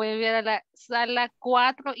 Tranquilos, los voy a enviar a la sala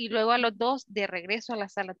 4 y luego a los 2 de regreso a la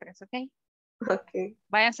sala 3, ¿ok? Ok.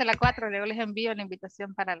 Váyanse a la 4, luego les envío la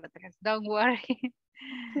invitación para la 3. Don't worry.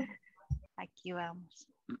 Aquí vamos.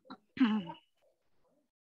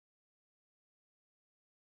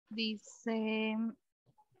 Dice...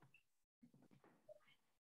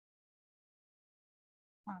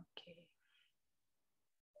 Ok.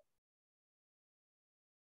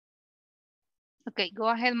 Okay, go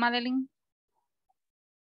ahead, Madeline.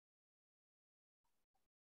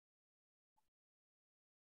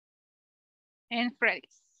 And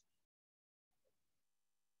Freddy's.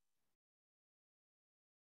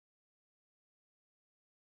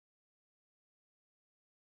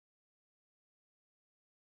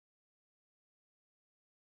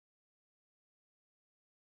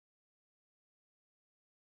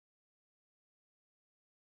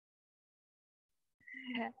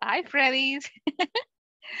 Hi, Freddy's.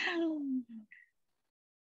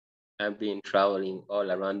 I've been traveling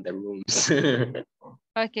all around the rooms.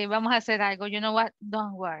 Ok, vamos a hacer algo. You know what?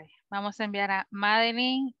 Don't worry. Vamos a enviar a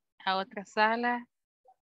Madeline a otra sala.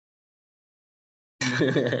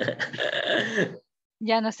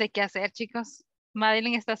 Ya no sé qué hacer, chicos.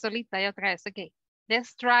 Madeline está solita y otra vez. Ok,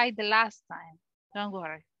 let's try the last time. Don't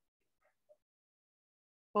worry.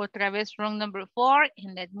 Otra vez room number 4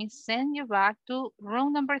 and let me send you back to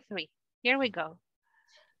room number 3. Here we go.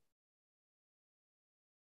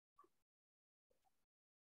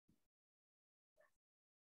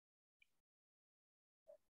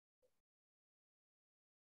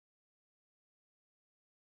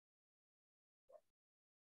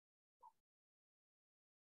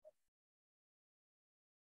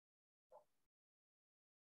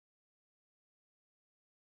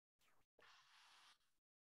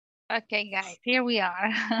 Okay, guys, here we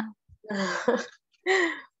are.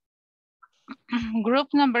 Group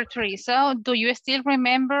number 3. So do you still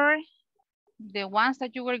remember the ones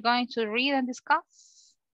that you were going to read and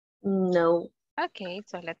discuss? No. Okay,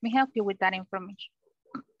 so let me help you with that information.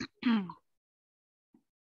 The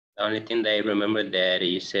only thing that I remember that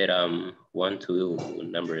you said 1 to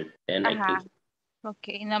number 10, I think.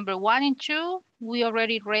 Okay, number 1 and 2, we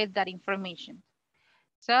already read that information.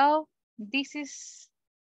 So this is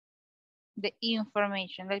the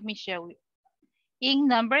information. Let me show you. In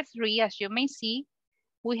number 3, as you may see,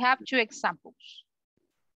 we have 2 examples.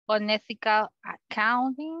 Unethical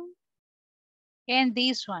accounting and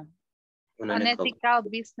this one. Unethical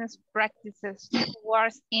business practices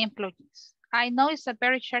towards employees. I know it's a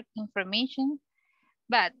very short information,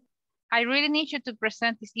 but I really need you to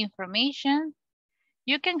present this information.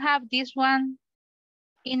 You can have this one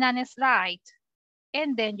in a slide,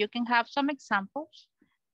 and then you can have some examples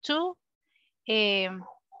to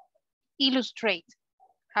illustrate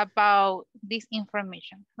about this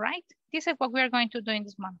information, right? This is what we are going to do in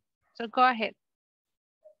this month. So go ahead.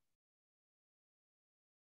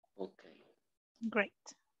 Okay. Great.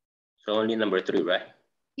 So only number 3, right?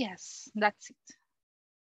 Yes, that's it.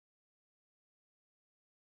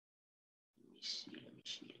 Let me see.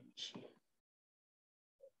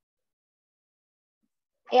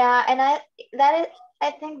 Yeah, and I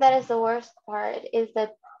think that is the worst part, is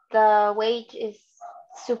that the wage is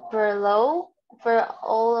super low for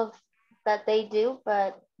all of that they do,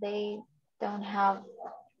 but they don't have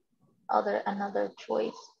another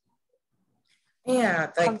choice. Yeah,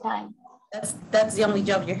 like sometimes. That's the only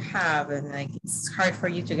job you have, and like it's hard for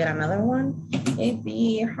you to get another one. It'd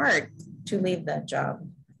be hard to leave that job.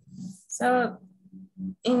 So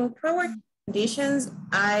in pro-work conditions,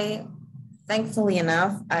 thankfully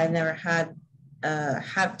enough, I never had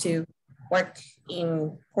to work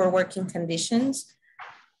in poor working conditions,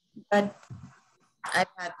 but I've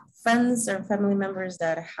had friends or family members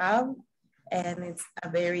that have, and it's a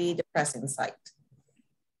very depressing sight.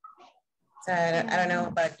 So I don't know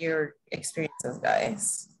about your experiences,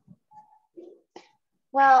 guys.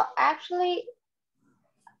 Well, actually,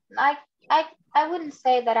 I wouldn't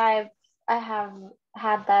say that I have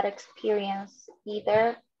had that experience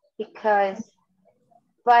either,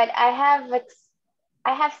 but I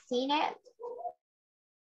have seen it.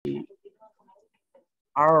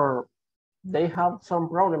 They have some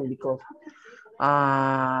problem because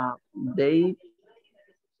they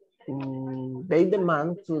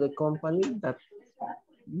demand to the company that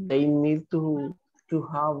they need to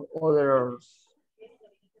have other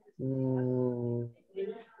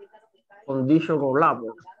conditions of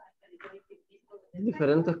labor,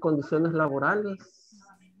 diferentes condiciones laborales.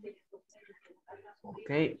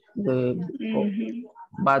 Okay,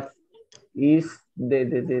 but is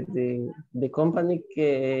the company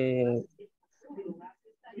que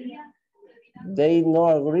they no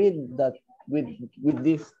agree that with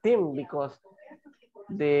this team because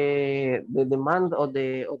the demand of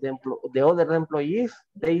the other employees,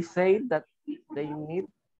 they say that they need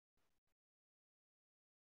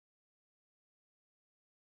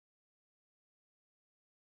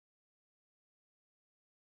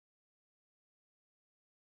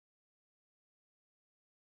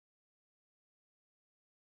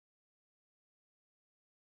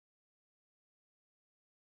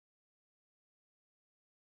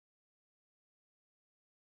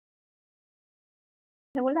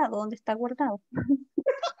regulado, ¿dónde está guardado?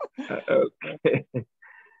 Okay.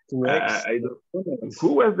 I don't know. Who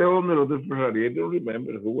was the owner of the Ferrari? I don't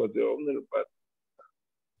remember who was the owner, but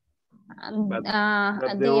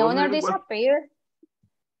the owner disappeared.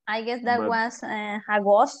 I guess that was a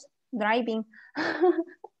ghost driving.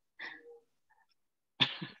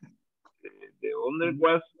 The owner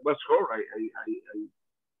was her.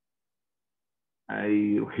 I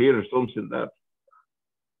hear something that.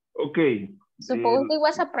 Okay. Supposedly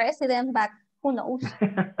was a president, but who knows?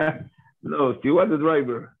 No, he was the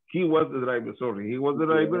driver. He was the driver. Sorry, he was the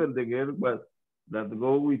driver, and the girl that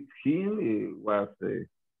go with him was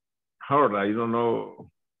her. I don't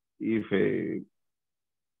know if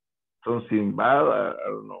something bad. I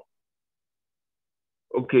don't know.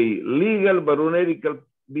 Okay, legal but unethical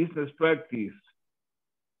business practice.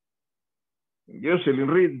 Jocelyn,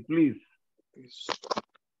 read, please.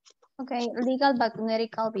 Okay, legal but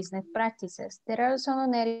unethical business practices. There are some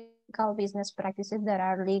unethical business practices that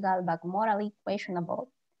are legal but morally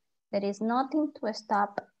questionable. There is nothing to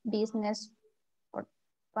stop business from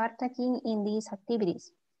partaking in these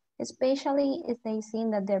activities, especially if they see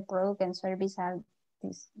that their product and service are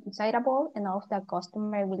desirable enough that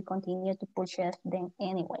customer will continue to purchase them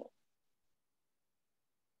anyway.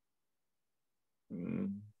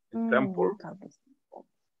 Example.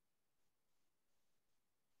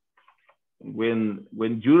 When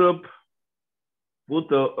Europe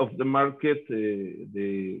put off the market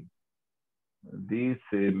this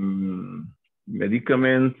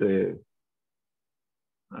medicament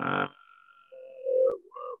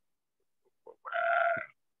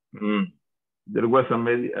there was a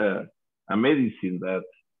medicine that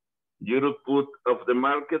Europe put off the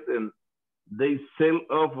market and they sell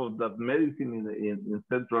off of that medicine in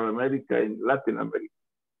Central America, in Latin America.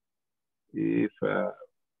 If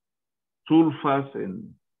sulfas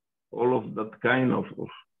and all of that kind of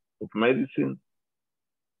medicine,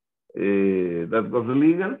 that was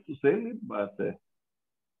illegal to sell it, but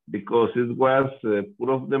because it was put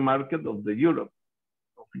off the market of Europe,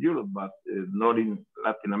 but not in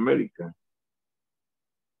Latin America.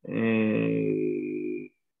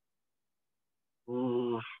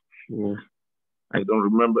 I don't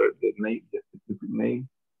remember the name, the specific name.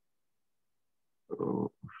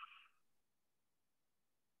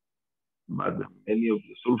 But many of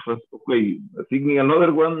the sulfurs. Okay, thinking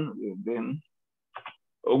another one, then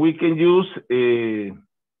we can use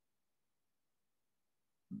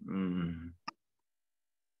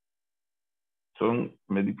some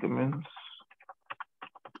medicaments.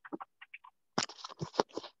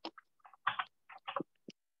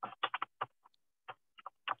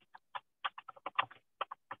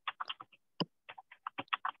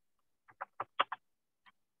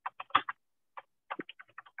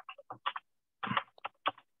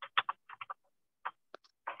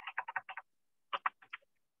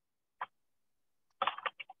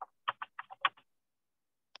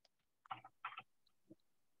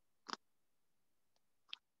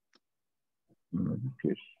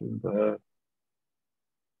 That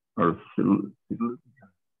are Latin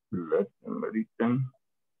American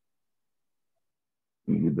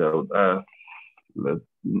without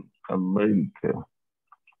Latin America.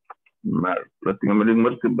 Latin American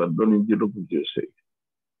market, but not in Europe, USA.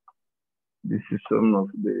 This is some of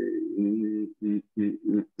the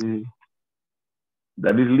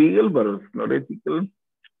that is legal, but it's not ethical.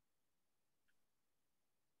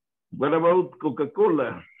 What about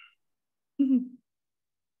Coca-Cola?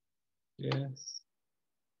 Yes.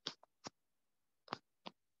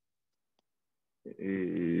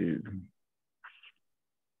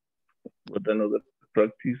 What another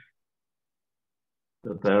practice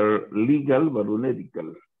that are legal but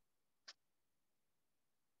unethical?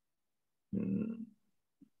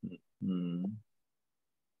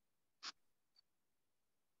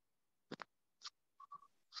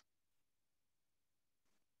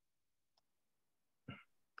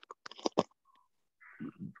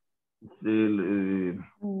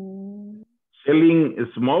 Selling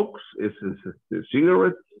smokes is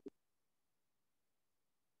cigarettes.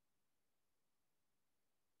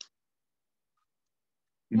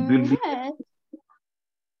 It will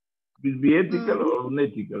be ethical or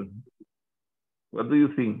unethical? What do you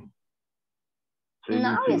think?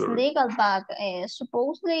 No, it's legal, but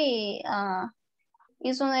supposedly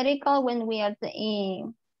it's unethical when we are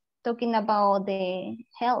talking about the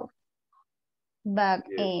health. But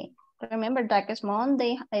remember that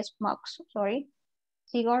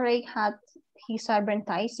cigarette had his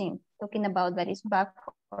advertising talking about that it's bad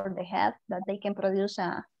for the health, that they can produce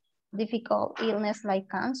a difficult illness like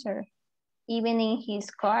cancer. Even in his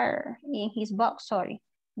car, in his box,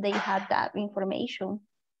 they had that information.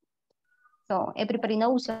 So everybody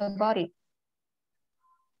knows about it.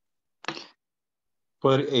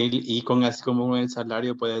 Y con así como el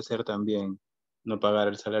salario puede ser también no pagar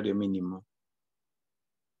el salario mínimo.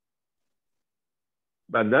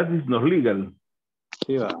 But that is not legal.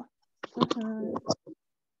 Sí, va.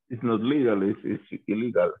 It's not legal, it's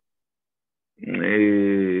illegal.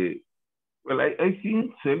 Well, I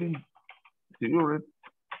think selling cigarettes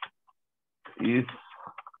is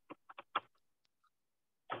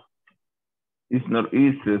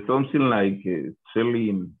something like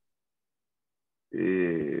selling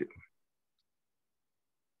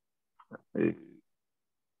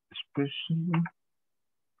especially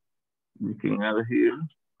we can add here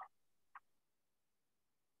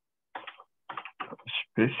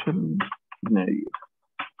special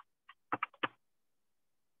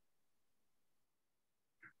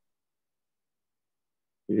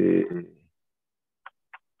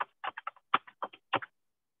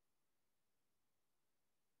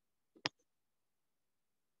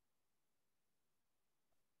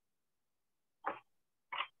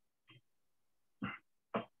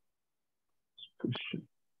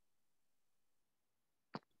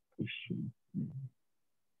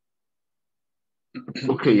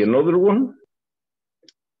Okay, another one.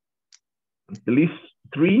 At least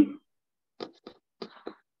 3.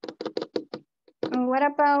 What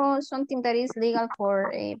about something that is legal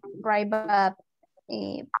for private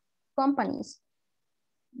companies?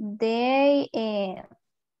 They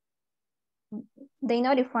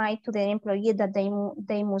notify to their employee that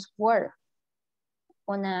they must work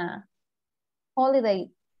on a holiday.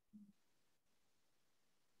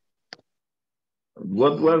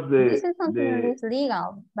 What was This is something that is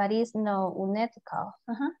legal, but it's no unethical.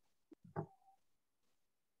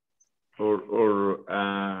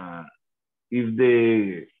 If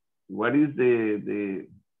the, what is the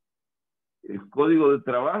el código de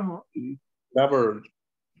trabajo? Labor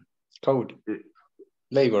code.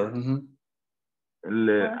 Labor.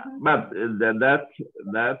 But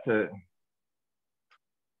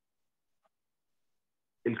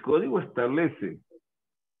el código establece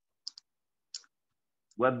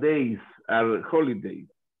what days are holidays.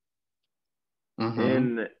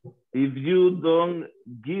 And if you don't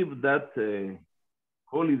give that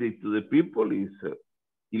holiday to the people, it's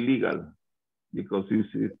illegal because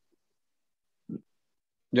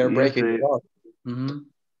you're breaking the law.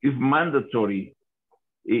 It's mandatory.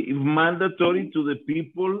 It's mandatory to the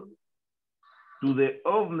people, to the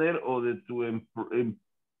owner or to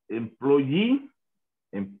employer,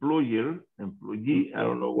 I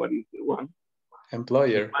don't know what is the one.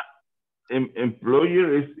 Employer.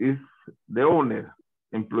 Employer is the owner.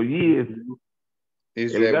 Employee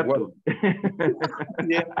is el gato.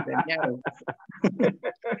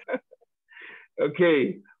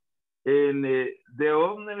 Okay. And the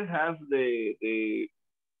owner has the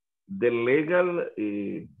legal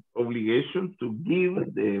obligation to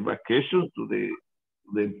give the vacations to the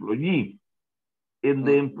employee. And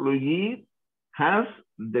the employee has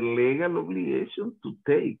the legal obligation to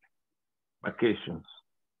take vacations.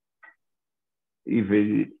 If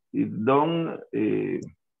don't,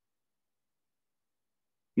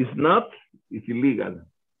 it's not, it's illegal.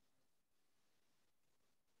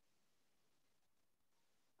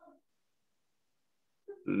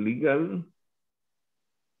 Legal,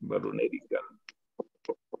 but unethical.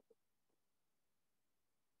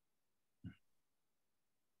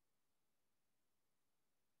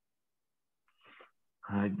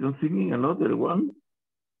 I don't think another one.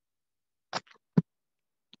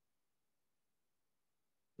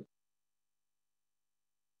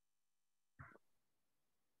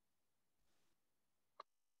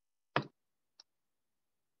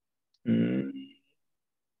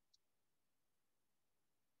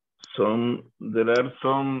 There are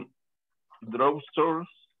some drugstores.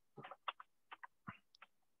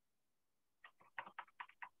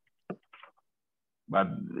 But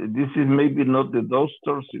this is maybe not the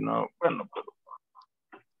drugstores, you know. Bueno, pero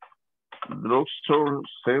drugstore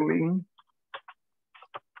selling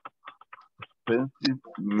expensive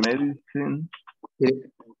medicine.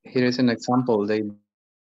 Here is an example.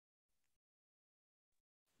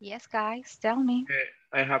 Yes, guys, tell me.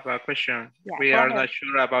 I have a question. Yeah, we are not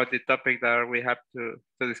sure about the topic that we have to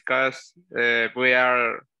discuss. We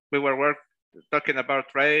were talking about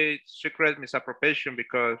trade secret misappropriation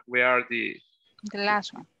because we are the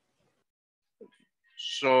last one.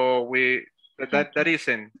 So that is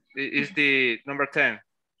the number 10.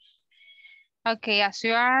 Okay, as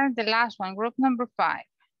you are the last one, group number 5.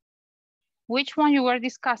 Which one you were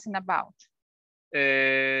discussing about?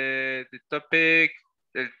 The topic,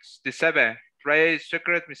 it's the 7, trade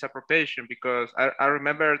secret misappropriation, because I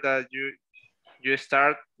remember that you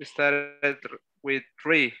started with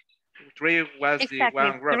 3. 3 was exactly. the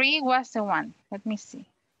one group. 3 was the one. Let me see.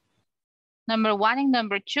 Number 1 and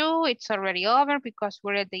number 2, it's already over because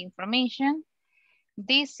we read the information.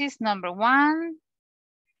 This is number 1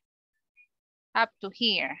 up to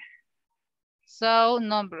here. So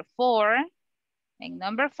number 4 and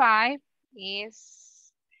number 5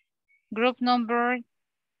 is group number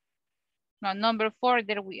 4,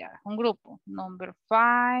 there we are, un grupo. Number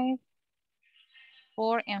 5,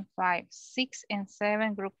 4 and 5, 6 and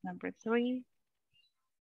 7, group number 3.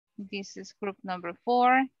 This is group number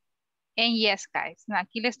 4. And yes, guys, now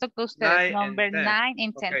aquí les toca a ustedes, number 9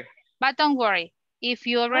 and 10. Okay. But don't worry, if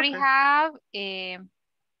you already have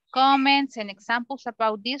comments and examples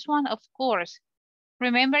about this one, of course,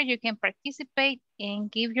 remember you can participate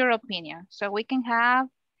and give your opinion. So we can have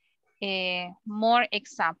more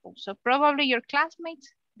examples. So probably your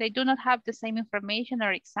classmates, they do not have the same information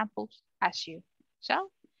or examples as you.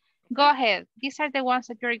 So go ahead. These are the ones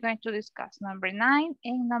that you're going to discuss, number 9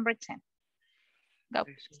 and number 10. Go.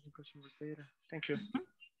 Thank you.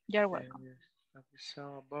 You're welcome.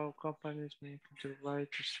 So about companies may contribute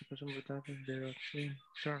to consumer data in their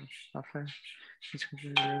terms. Often it's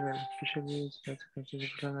considered legal, especially that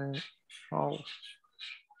considered all.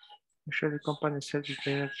 Usually companies sell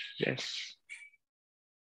the yes.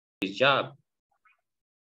 His job.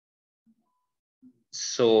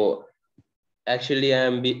 So actually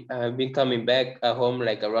I've been coming back at home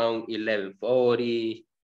like around 11:40.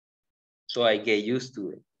 So I get used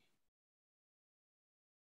to it.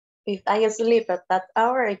 If I sleep at that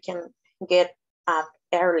hour, I can get up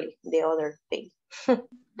early the other day.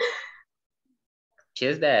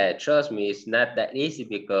 Just that, trust me, it's not that easy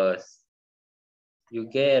because you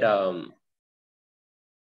get, I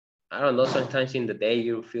don't know, sometimes in the day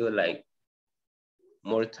you feel like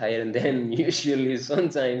more tired than usually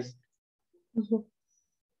sometimes.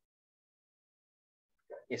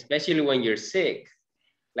 Especially when you're sick.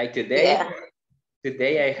 Like today,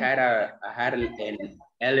 today I had an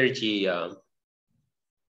allergy.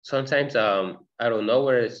 Sometimes I don't know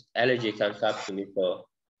where allergy comes up to me, so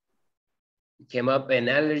it came up an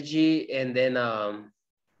allergy, and then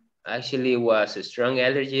actually was a strong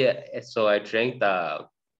allergy, so I drank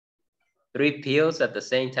 3 pills at the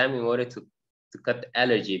same time in order to cut the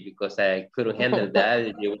allergy because I couldn't handle the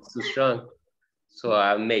allergy, it was too strong. So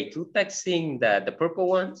I made 2 taxing, the purple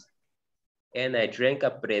ones, and I drank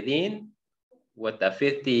a Predin with a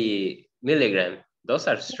 50 milligram. Those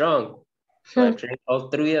are strong. So I drank all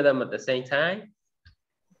 3 of them at the same time.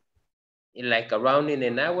 In like around in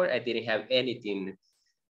an hour, I didn't have anything.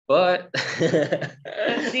 But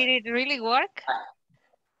did it really work?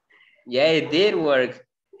 Yeah, it did work.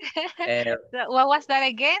 So what was that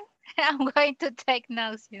again? I'm going to take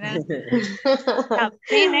notes, you know.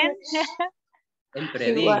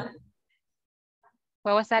 Empredin.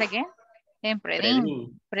 What was that again?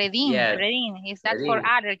 Empredin. Predin. Yeah. Predin. Is that for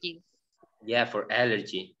allergies? Yeah, for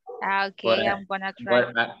allergy. Okay, I'm gonna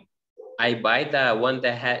try. But I buy the one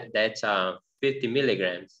that's 50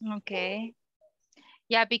 milligrams. Okay.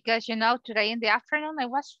 Yeah, because you know, today in the afternoon I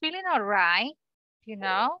was feeling all right. You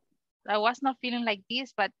know, I was not feeling like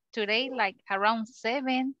this, but today, like around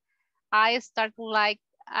 7, I start like,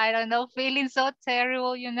 I don't know, feeling so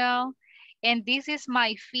terrible, you know. And this is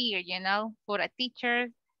my fear, you know, for a teacher,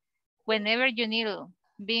 whenever you need to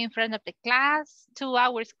be in front of the class, 2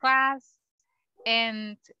 hours class,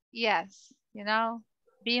 and yes, you know,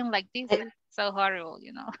 being like this is so horrible,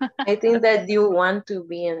 you know. I think that you want to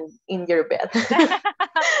be in your bed.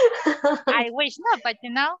 I wish not, but you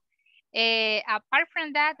know, apart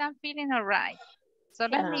from that, I'm feeling all right.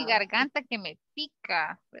 Solo es mi garganta que me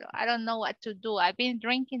pica, pero I don't know what to do. I've been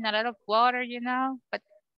drinking a lot of water, you know, but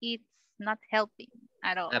it's not helping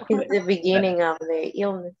at all. It's the beginning of the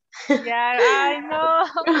illness. Yeah, I know.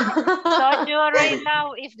 So you already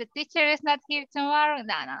know if the teacher is not here tomorrow,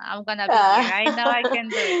 no, I'm gonna be here. I know I can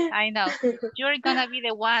do it. I know. You're gonna be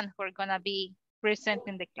the one who's gonna be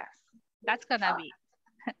presenting the class. That's gonna be.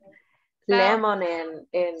 So, lemon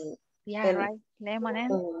and right. Lemon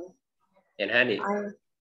and honey.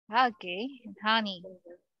 Okay, and honey.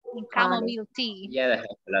 And chamomile tea. Yeah, that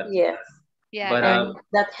helps a lot. Yes. Yeah, but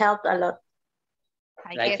that helped a lot.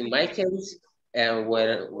 Like in my case, and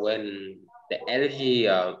when the allergy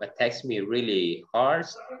attacks me really hard,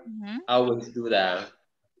 I always do the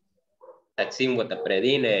vaccine with the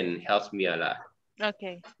Predin and helps me a lot.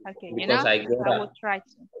 Okay. Because you know, I will try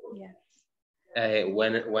to. Yes.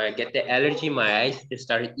 When I get the allergy, my eyes just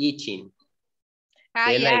start itching.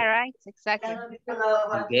 Then right, exactly.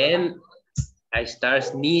 Then I start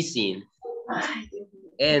sneezing,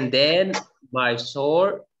 and then my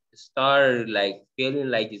sore start like feeling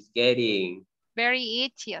like it's getting very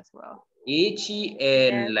itchy as well. Itchy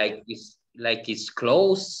and like it's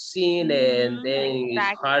closing, and then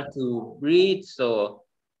it's hard to breathe. So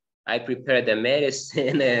I prepare the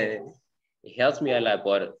medicine and it helps me a lot,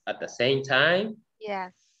 but at the same time,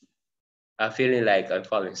 yes, I'm feeling like I'm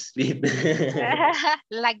falling asleep.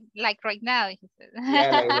 like right now. Yeah,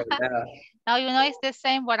 like right now. Now you know it's the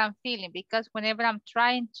same what I'm feeling, because whenever I'm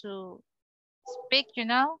trying to speak, you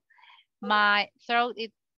know, my throat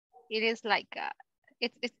it is like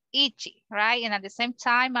it's itchy, right? And at the same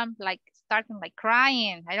time, I'm like starting like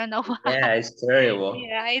crying. I don't know why. Yeah, it's terrible.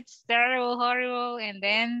 Yeah, it's terrible, horrible. And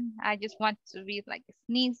then I just want to be like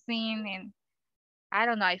sneezing, and I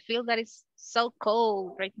don't know. I feel that it's so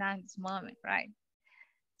cold right now in this moment, right?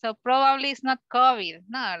 So probably it's not COVID,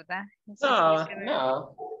 no, ¿verdad?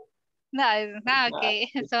 No, it's not okay.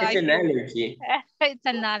 So it's an allergy. It's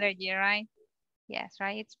an allergy, right? Yes,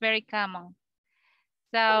 right. It's very common.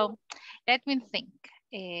 So let me think.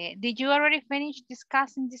 Did you already finish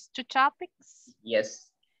discussing these 2 topics?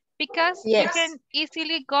 Yes. Because you can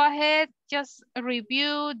easily go ahead, just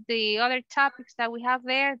review the other topics that we have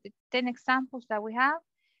there, the 10 examples that we have.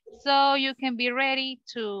 So you can be ready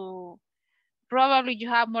to, probably you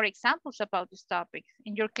have more examples about this topic,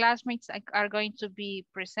 and your classmates are going to be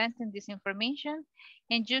presenting this information,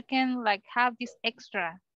 and you can like have this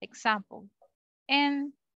extra example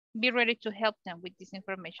and be ready to help them with this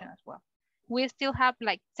information as well. We still have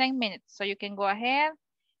like 10 minutes, so you can go ahead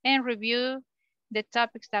and review the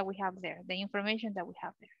topics that we have there, the information that we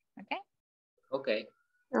have there, okay? Okay.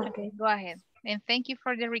 Okay, go ahead. And thank you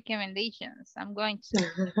for the recommendations. I'm going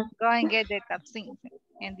to go and get the captions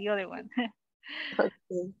and the other one. Okay.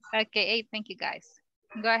 Okay, 8, thank you guys.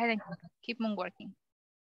 Go ahead and keep on working.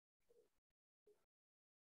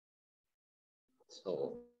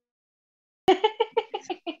 So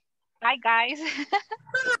Bye, guys.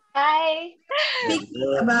 Bye.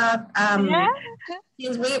 About Yeah.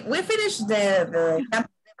 since we finished the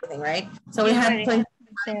campus and everything, right? So we You had already plenty have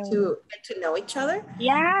of time to get to know each other.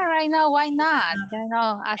 Yeah, right now, why not? You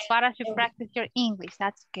know, as far as you practice your English,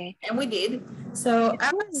 that's okay. And we did. So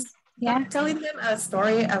I was telling them a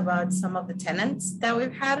story about some of the tenants that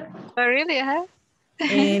we've had. Oh, really? Huh?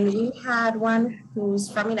 And we had one who's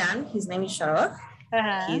from Iran. His name is Sharoch.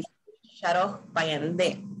 He's Sharoch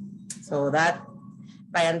Bayande. So that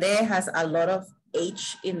Bayande has a lot of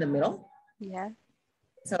H in the middle. Yeah.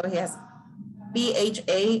 So he has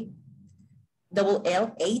BHA double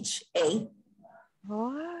LHA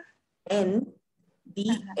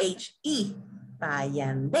NDHE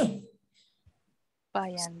Bayande.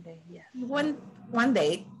 Bayande, yeah. He went one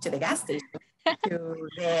day to the gas station to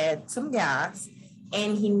get some gas,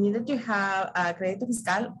 and he needed to have a crédito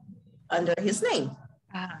fiscal under his name.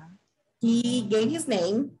 He gave his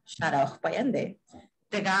name, Sharoch Bayande.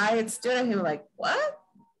 The guy stood at him like, what?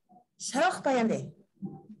 Sharoch Bayande.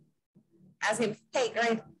 Asked him,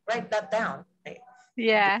 hey, write that down.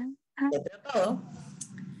 Yeah.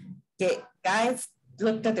 The guys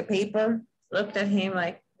looked at the paper, looked at him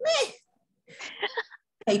like, meh.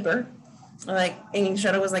 Paper. Like, and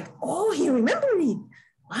Shadow was like, oh, he remembered it.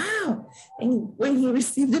 Wow. And when he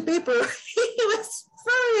received the paper, he was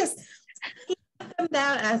furious. He put them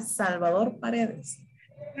down as Salvador Paredes.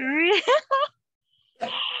 Really? So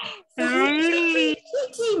he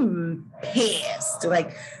became pissed.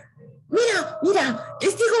 Like, mira,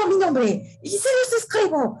 les digo mi nombre. Y se los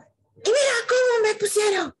escribo. Y mira cómo me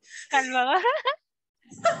pusieron. Salvador.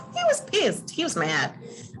 He was pissed. He was mad.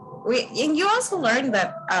 And you also learn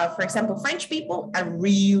that, for example, French people are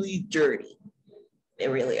really dirty. They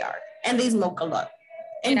really are. And they smoke a lot.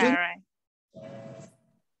 And yeah, right.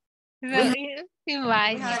 we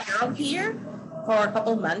had a girl here for a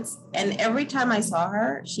couple months, and every time I saw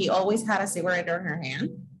her, she always had a cigarette in her hand.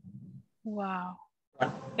 Wow.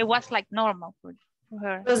 It was like normal for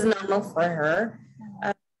her. It was normal for her.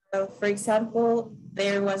 For example,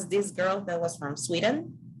 there was this girl that was from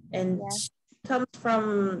Sweden, and she comes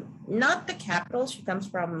from not the capital. She comes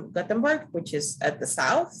from Gothenburg, which is at the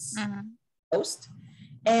south coast.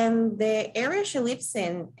 And the area she lives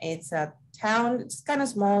in, it's a town. It's kind of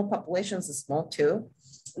small. Populations is small too,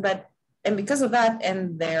 and because of that,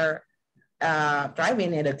 and their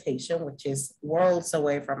driving education, which is worlds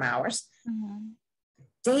away from ours,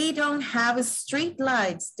 they don't have street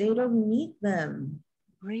lights. They don't need them.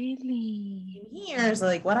 Really? Here's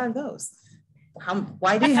like, what are those?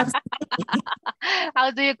 Why do you have?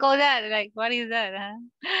 How do you call that? Like, what is that?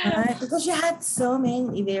 Huh? Because she had so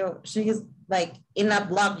many. She is like in a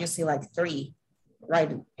block, you see like 3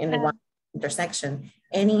 right in the one intersection,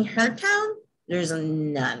 and in her town, there's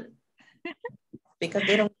none because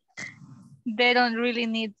they don't really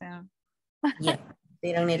need them. Yeah,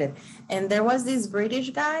 they don't need it. And there was this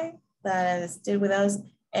British guy that stayed with us,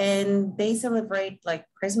 and they celebrate like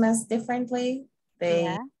Christmas differently.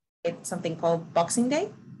 They get something called Boxing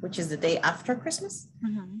Day, which is the day after Christmas.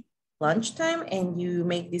 Lunchtime, and you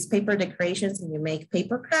make these paper decorations, and you make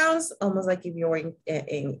paper crowns, almost like if you were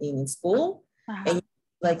in school, and you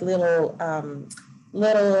like little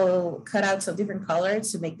cutouts of different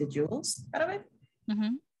colors to make the jewels out of it.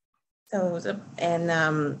 So,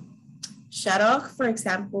 and Sharoch, for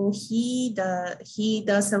example, he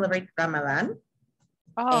does celebrate Ramadan.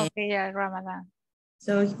 Oh, okay, yeah, Ramadan.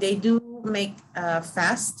 So they do make a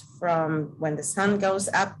fast from when the sun goes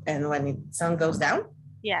up and when the sun goes down.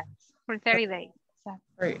 Yes, for 30 days.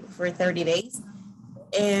 For 30 days.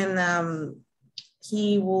 And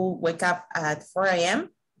he will wake up at 4 a.m.,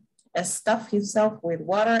 stuff himself with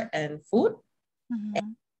water and food,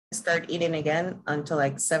 and start eating again until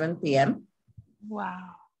like 7 p.m.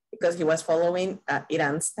 Wow. Because he was following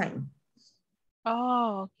Iran's time.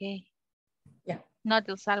 Oh, okay. Yeah. Not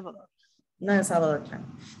El Salvador. Not El Salvador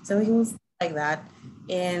time. So he was like that.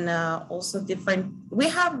 And also different. We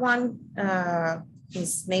have one,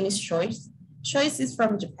 his name is Choice. Choice is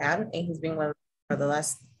from Japan, and he's been with for the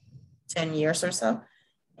last 10 years or so.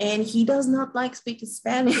 And he does not like speaking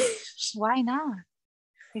Spanish. Why not?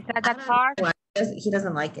 Is that hard? He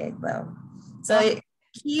doesn't like it though. So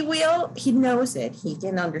he knows it. He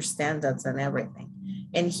can understand that and everything.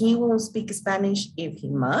 And he will speak Spanish if he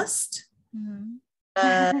must.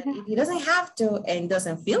 If he doesn't have to and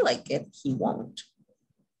doesn't feel like it, he won't.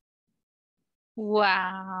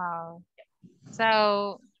 Wow.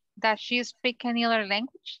 So does she speak any other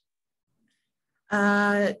language?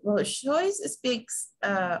 Well, Joyce speaks,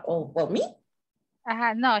 well, me?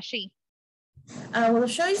 No, she. Well,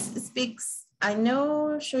 Joyce speaks, I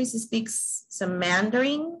know Joyce speaks some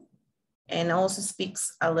Mandarin and also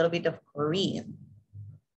speaks a little bit of Korean.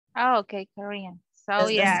 Oh, okay, Korean. So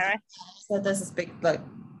yeah, right. So does speak like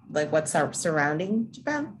what's surrounding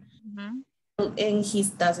Japan. And he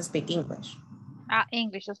does speak English.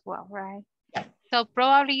 English as well, right? Yeah. So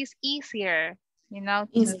probably it's easier, you know,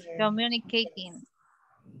 to communicate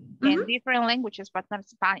in different languages, but not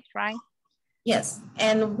Spanish, right? Yes,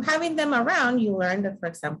 and having them around, you learn that, for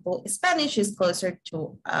example, Spanish is closer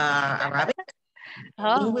to Arabic,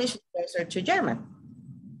 English is closer to German.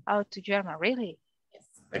 Oh, to German, really?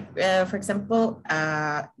 Yes. For example,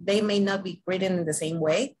 they may not be written in the same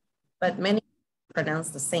way, but many pronounce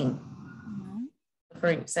the same. For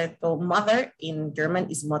example, mother in German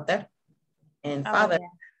is Mutter, and father,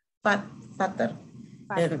 Vater,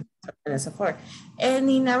 and so forth. And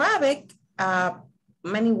in Arabic,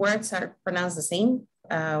 many words are pronounced the same.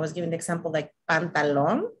 I was given the example like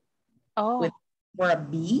pantalon for a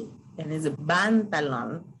B, and it's a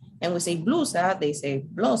pantalon. And we say blusa, they say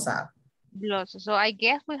blusa. Blusa. So I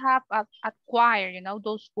guess we have acquired, you know,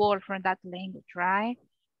 those words from that language, right?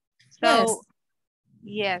 So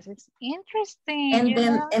yes, it's interesting.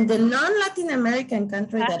 And the non-Latin American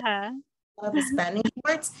country that have Spanish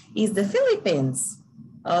words is the Philippines.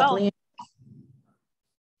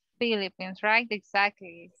 Philippines, right?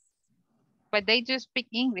 Exactly. But they just speak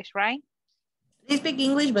English, right? They speak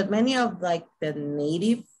English, but many of like the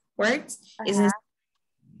native words is in.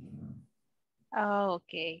 Oh,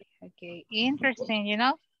 okay. Okay. Interesting, you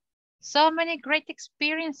know? So many great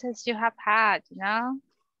experiences you have had, you know?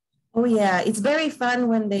 Oh yeah, it's very fun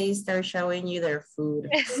when they start showing you their food.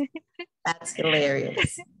 That's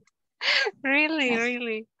hilarious. Really,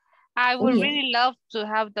 really. I would really love to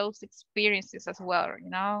have those experiences as well, you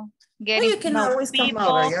know? Getting to know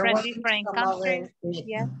people from different countries.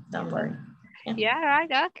 Yeah. Don't worry. Yeah, right.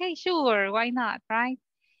 Okay, sure. Why not, right?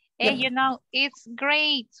 And you know, it's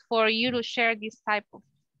great for you to share this type of,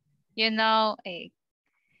 you know,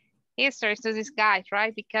 histories to these guys,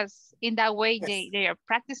 right? Because in that way they are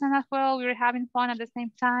practicing as well. We're having fun at the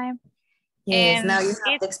same time. Yes, and now you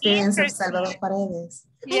have the experience of Salvador Paredes.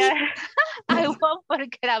 Yeah, I won't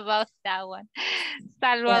forget about that one.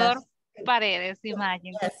 Salvador Paredes,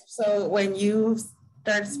 imagine. Yes, so when you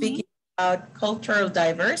start speaking about cultural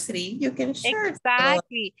diversity, you can share.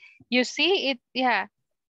 Exactly. You see it, yeah.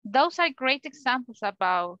 Those are great examples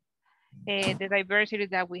about the diversity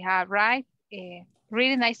that we have, right?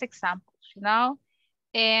 Really nice examples, you know?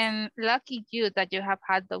 And lucky you that you have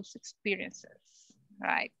had those experiences,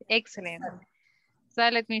 right? Excellent. So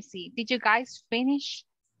let me see. Did you guys finish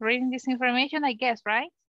reading this information? I guess, right?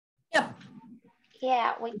 Yep.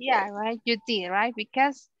 Yeah, we did. Yeah, right. You did, right?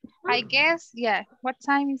 Because I guess, yeah. What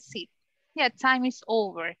time is it? Yeah, time is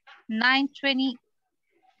over. 9:25.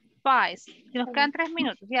 Nos quedan 3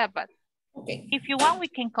 minutos. Yeah, but if you want, we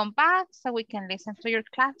can come back so we can listen to your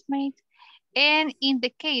classmates. And in the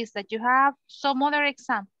case that you have some other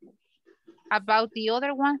examples about the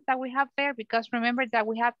other ones that we have there, because remember that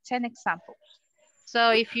we have 10 examples.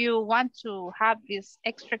 So if you want to have these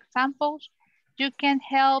extra examples, you can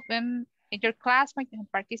help them in your classmates and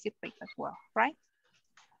participate as well, right?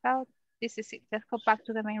 So this is it. Let's go back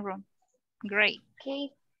to the main room. Great.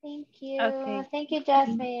 Okay, thank you. Okay. Thank you,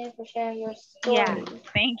 Jasmine, for sharing your story. Yeah,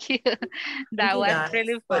 thank you. That was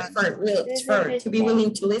really fun. To be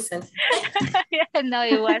willing to listen. Yeah, no,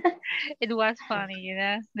 it was funny, you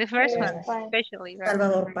know. The first one, especially. Right?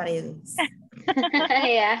 Salvador Paredes.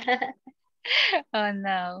 Yeah. Oh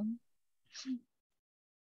no.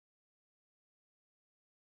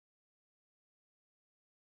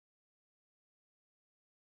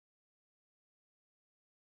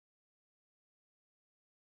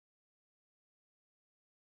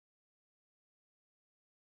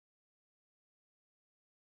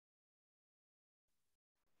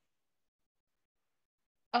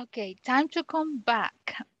 Okay, time to come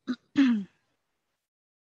back.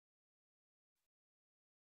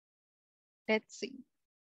 Let's see.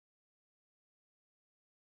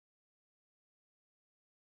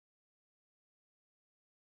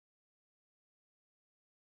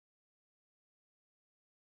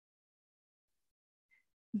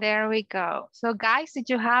 There we go. So guys, did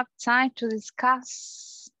you have time to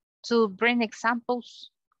discuss, to bring examples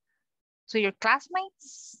to your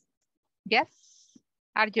classmates? Yes?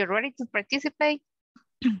 Are you ready to participate?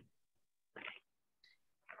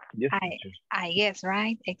 Yes, I guess,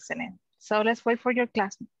 right? Excellent. So let's wait for your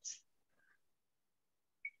classmates.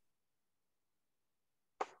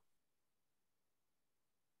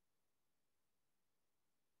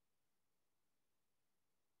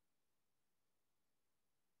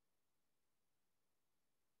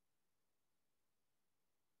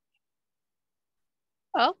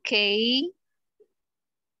 Okay.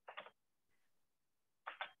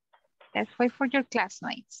 Let's wait for your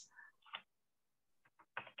classmates.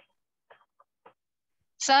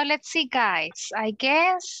 So let's see, guys. I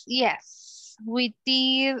guess, yes, we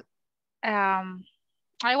did.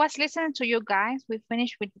 I was listening to you guys. We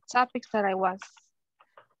finished with the topics that I was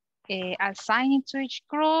assigning to each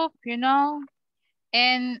group, you know,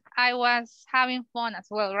 and I was having fun as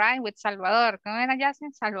well, right? With Salvador. ¿Cómo era,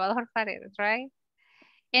 Jasmine? Salvador Paredes, right?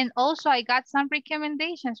 And also I got some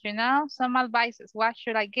recommendations, you know, some advices. What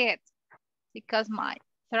should I get? Because my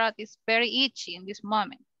throat is very itchy in this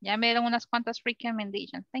moment. Ya me dieron unas cuantas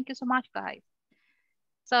recommendations. Thank you so much, guys.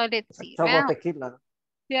 So let's see. Somos tequila.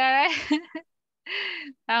 Yeah, right?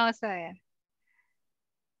 Vamos a ver.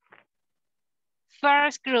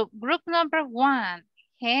 First group, group number 1,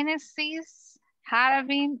 Genesis,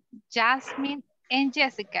 Harvin, Jasmine, and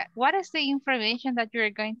Jessica. What is the information that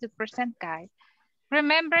you're going to present, guys?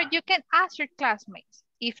 Remember, you can ask your classmates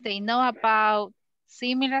if they know about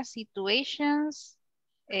similar situations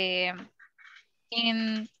or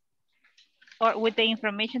with the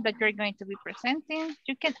information that you're going to be presenting.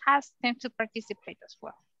 You can ask them to participate as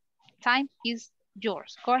well. Time is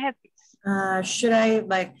yours. Go ahead, please. Should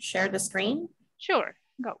I share the screen? Sure,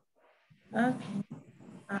 go. Okay.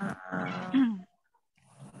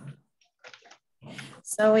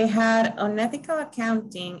 So we had unethical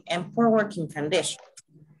accounting and poor working conditions.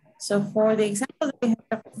 So for the example that we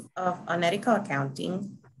have of unethical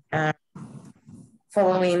accounting,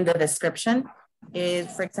 following the description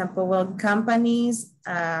is, for example, will companies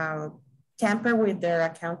tamper with their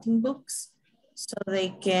accounting books so they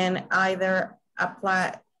can either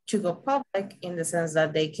apply to go public in the sense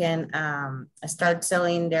that they can start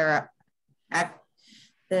selling their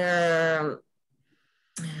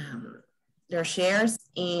shares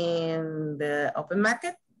in the open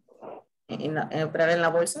market, operar en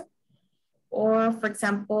la bolsa, or for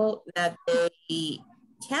example that they're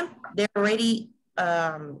already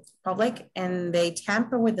public and they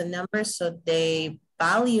tamper with the numbers so the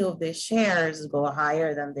value of the shares go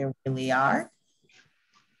higher than they really are.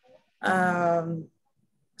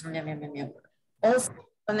 Also,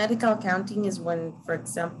 unethical accounting is when, for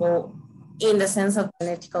example, in the sense of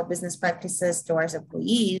unethical business practices towards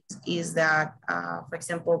employees, is that, for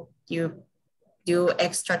example, you do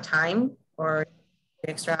extra time or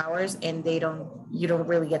extra hours and you don't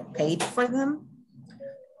really get paid for them,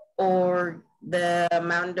 or the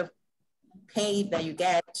amount of pay that you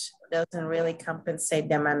get doesn't really compensate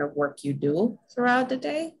the amount of work you do throughout the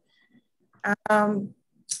day.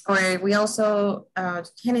 Or we also,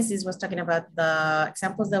 Genesis was talking about the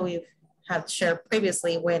examples that we've had shared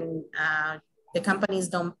previously when the companies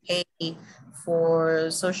don't pay for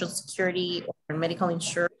Social Security or medical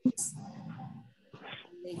insurance.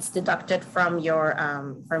 It's deducted from your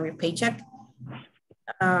paycheck.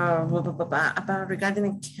 About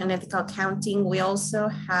regarding unethical accounting, we also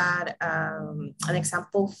had an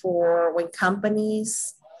example for when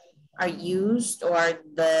companies are used or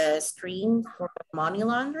the screen for money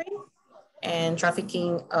laundering and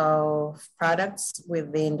trafficking of products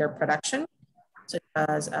within their production, such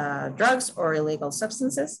as drugs or illegal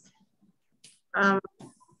substances.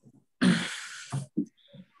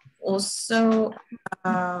 Also,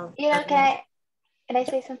 yeah, can I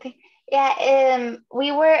say something? Yeah,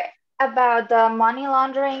 we were about the money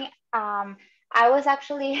laundering. I was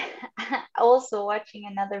actually also watching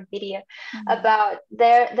another video about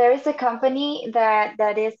there is a company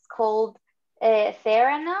that is called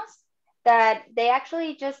Theranos, that they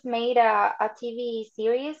actually just made a TV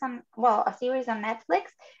series a series on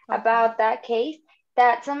Netflix about that case,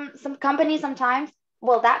 that some companies sometimes,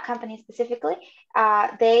 well, that company specifically,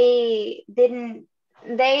 they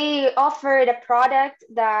offered a product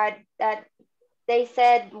that they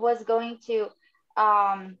said was going to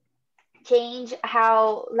change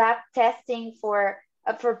how lab testing for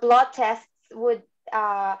blood tests would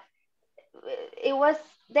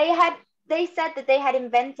they said that they had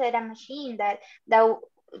invented a machine that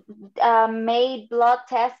made blood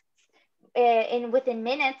tests within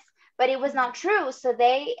minutes, but it was not true. So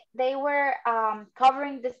they were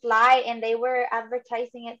covering this lie and they were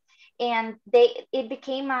advertising it, and it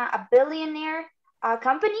became a billionaire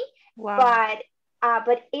company. Wow.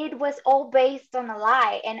 But it was all based on a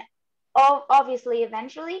lie, and obviously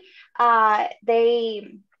eventually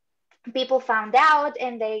people found out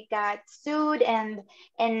and they got sued, and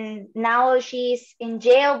now she's in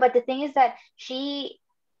jail. But the thing is that she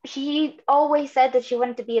always said that she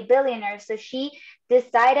wanted to be a billionaire, so she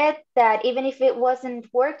decided that even if it wasn't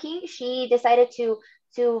working, she decided to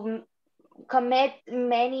commit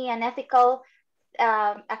many unethical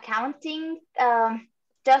accounting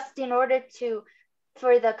just in order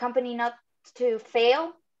for the company not to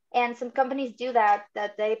fail. And some companies do that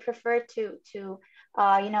they prefer to to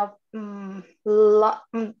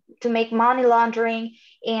make money laundering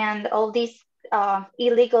and all these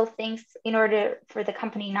illegal things in order for the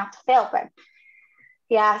company not to fail. But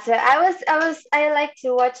yeah, so I like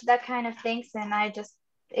to watch that kind of things, and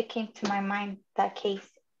it came to my mind, that case.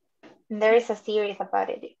 And there is a series about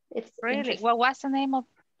it. It's really. What was the name of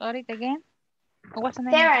it again? What's the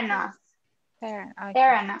name? Theranos. Okay.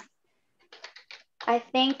 Theranos. I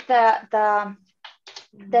think the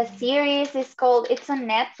series is called, it's on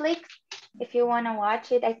Netflix if you want to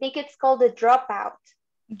watch it. I think it's called The Dropout.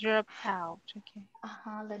 Dropout, okay.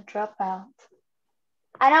 The Dropout.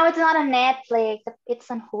 I know it's not on Netflix,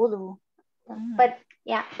 it's on Hulu. But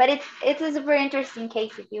yeah, but it's a super interesting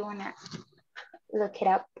case if you want to look it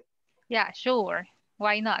up. Yeah, sure.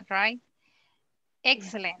 Why not, right?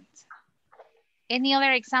 Excellent. Any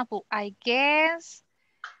other example? I guess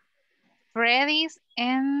Freddy's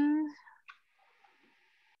and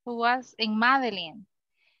who was in Madeline.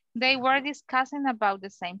 They were discussing about the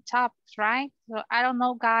same topics, right? So I don't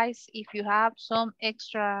know, guys, if you have some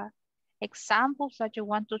extra examples that you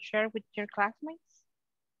want to share with your classmates.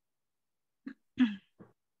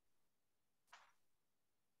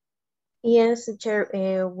 Yes, teacher.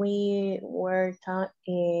 We were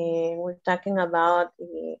talking about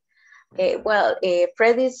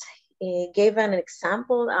Freddy's gave an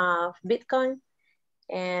example of Bitcoin,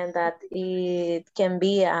 and that it can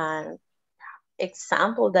be an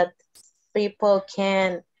example that people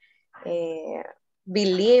can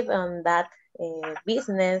believe on that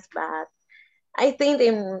business, but I think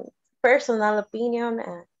in personal opinion,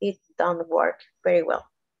 it don't work very well,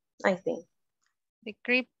 I think. The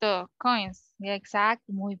crypto coins, yeah,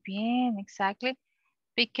 exactly, muy bien, exactly.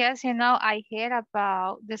 Because, you know, I heard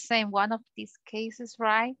about the same one of these cases,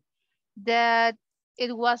 right? That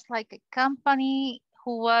it was like a company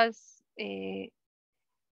who was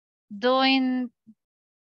doing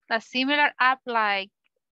a similar app like,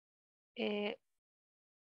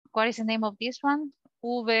 what is the name of this one?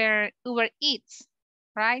 Uber Eats,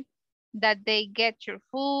 right? That they get your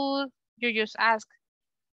food, you just ask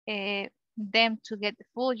them to get the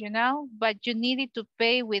food, you know, but you needed to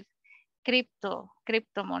pay with crypto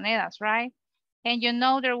monedas, right? And you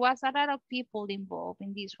know, there was a lot of people involved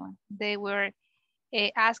in this one. They were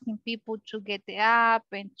asking people to get the app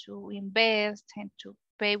and to invest and to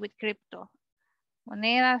pay with crypto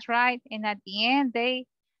monedas, right? And at the end, they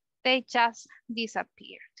just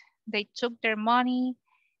disappeared. They took their money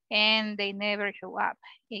and they never show up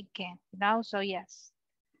again, you know? So yes,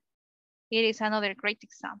 it is another great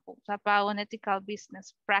example about unethical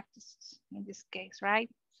business practices in this case, right?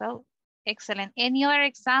 So excellent. Any other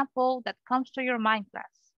example that comes to your mind, class?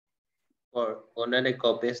 For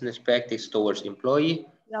unethical business practice towards employee,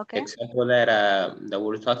 okay. Example that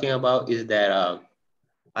we're talking about is that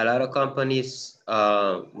a lot of companies,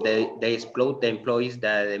 they exploit the employees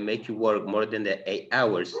that they make you work more than the 8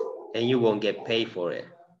 hours and you won't get paid for it.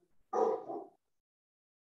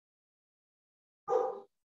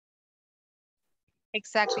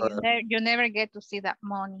 Exactly, you never get to see that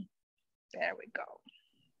money. There we go.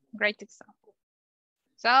 Great example.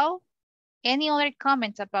 So, any other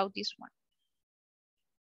comments about this one?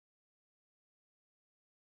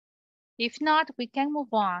 If not, we can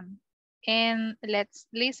move on and let's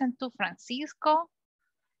listen to Francisco,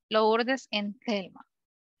 Lourdes, and Thelma.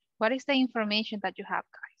 What is the information that you have,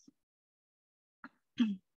 guys?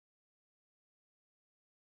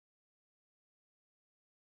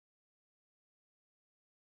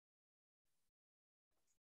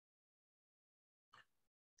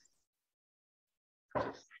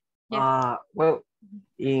 Well,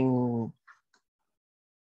 in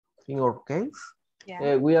our case,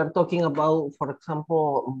 yeah. We are talking about, for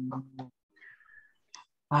example,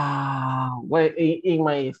 well, in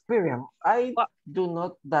my experience, I do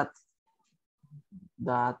not that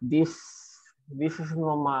this is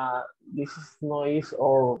not is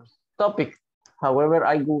our topic. However,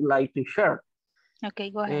 I would like to share. Okay,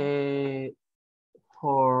 go ahead.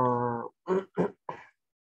 For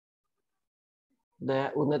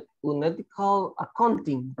the unethical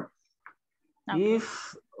accounting is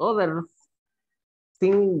other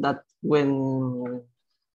thing that when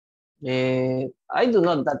I do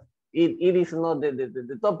not that it is not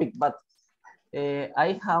the topic, but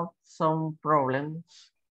I have some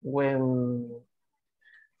problems when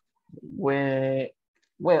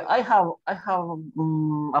well I have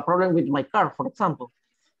a problem with my car, for example,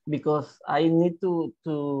 because I need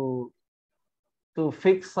to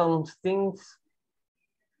fix some things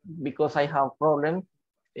because I have problem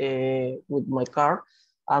with my car,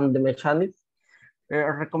 and the mechanic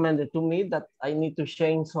recommended to me that I need to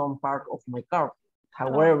change some part of my car.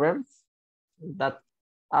 However, that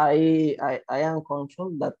I am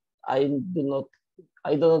conscious that I do not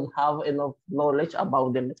have enough knowledge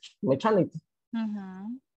about the mechanics.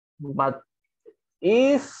 But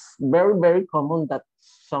it's very, very common that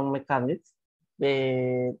some mechanics,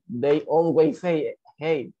 they always say,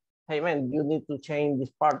 hey man, you need to change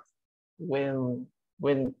this part when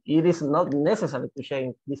it is not necessary to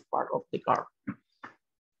change this part of the car.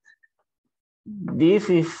 This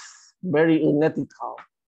is very unethical.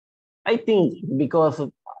 I think because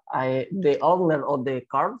the owner of the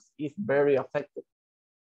cars is very affected.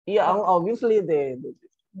 Yeah, and obviously the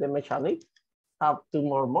mechanic have to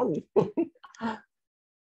more money.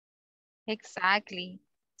 Exactly.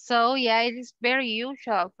 So yeah, it is very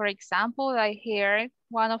usual. For example, I hear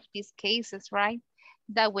one of these cases, right?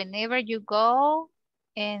 That whenever you go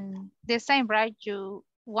and the same, right? You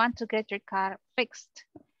want to get your car fixed.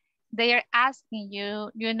 They are asking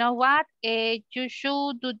you, you know what? You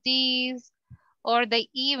should do this, or they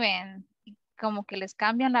even como que les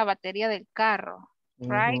cambian la batería del carro,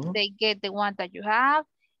 right? They get the one that you have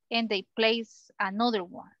and they place another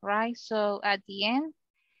one, right? So at the end,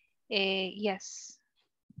 yes.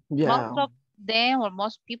 Yeah. Most of them or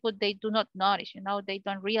most people, they do not notice, you know, they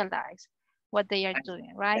don't realize what they are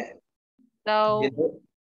doing, right? So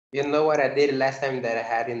you know what I did last time that I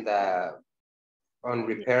had on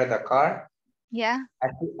repair the car? Yeah.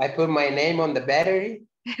 I put my name on the battery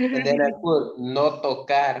and then I put no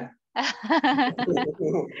tocar. No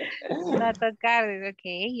tocar,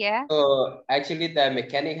 okay, yeah. So actually the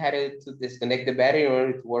mechanic had to disconnect the battery in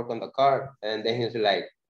order to work on the car. And then he's like,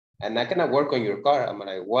 I'm not gonna work on your car. I'm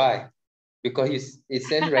like, why? Because it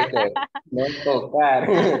says right there, no tocar.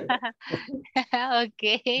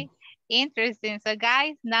 Okay, interesting. So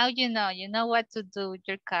guys, now you know what to do with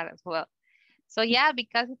your car as well. So yeah,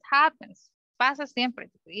 because it happens. Pasa siempre.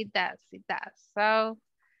 It does. So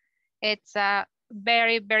it's a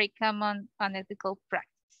very, very common unethical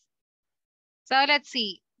practice. So let's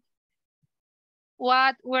see.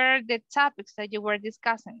 What were the topics that you were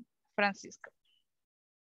discussing, Francisco?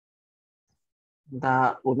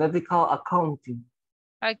 The unethical accounting.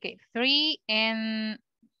 Okay, 3 and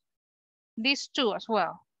these 2 as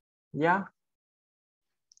well. Yeah.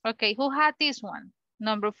 Okay, who had this one?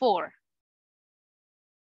 Number 4.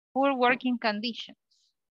 Poor working conditions.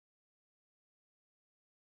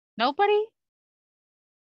 Nobody?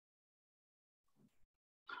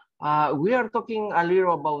 We are talking a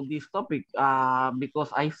little about this topic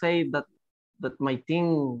because I say that my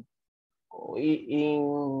team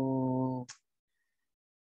in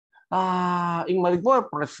my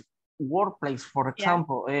workplace, for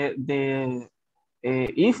example, it's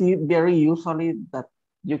very usually that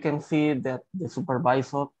you can see that the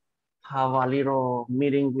supervisor have a little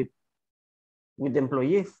meeting with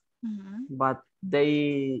employees, but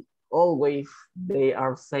they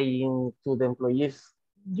are saying to the employees,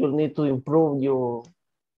 you need to improve your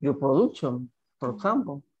production, for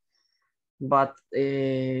example. But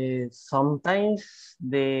sometimes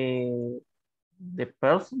the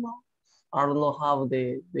personnel are not have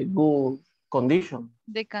the good condition.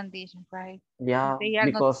 The conditions, right? Yeah, they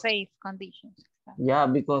are not safe conditions. Yeah,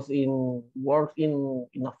 because in work in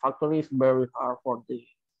a factory is very hard for the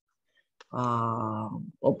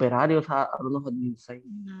operarios. I don't know how you say.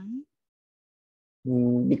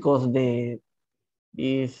 Because the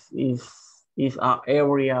is an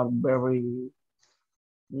area very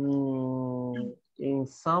in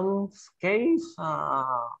some case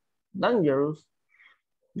dangerous,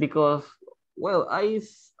 because well I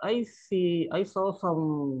saw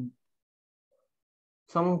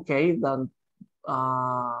some case that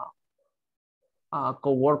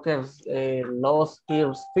co-workers lost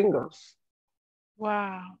his fingers.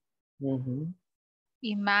 Wow.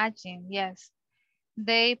 Imagine, yes.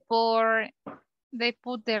 They put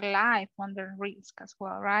their life under risk as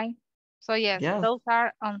well, right? So yes, those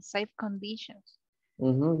are unsafe conditions.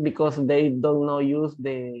 Because they don't know use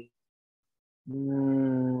the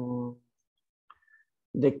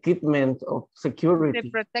equipment of security. The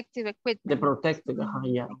protective equipment. The protective,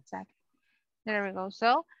 yeah. Exactly. There we go.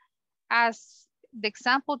 So as the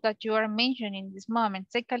example that you are mentioning this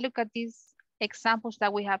moment, take a look at these examples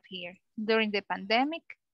that we have here. During the pandemic,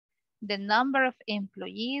 the number of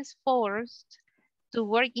employees forced to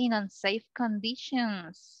work in unsafe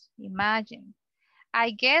conditions. Imagine.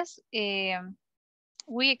 I guess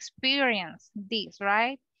we experienced this,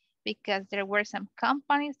 right? Because there were some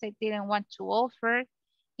companies that didn't want to offer,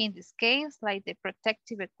 in this case, like the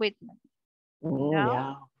protective equipment.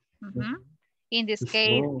 Yeah. In this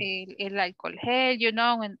case, Oh. el alcohol gel, you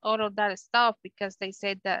know, and all of that stuff, because they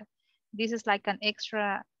said that this is like an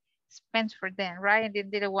extra expense for them, right? And they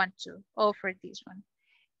didn't want to offer this one.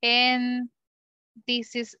 And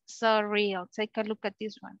this is so real. Take a look at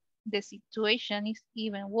this one. The situation is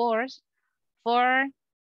even worse for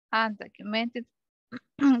undocumented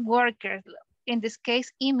workers, in this case,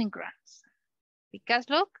 immigrants. Because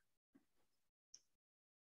look,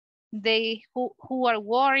 they who are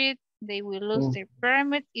worried they will lose their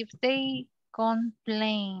permit if they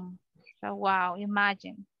complain. So wow,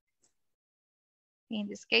 imagine. In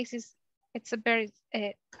this case, it's a very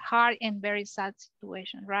hard and very sad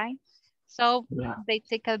situation, right? So they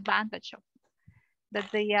take advantage of that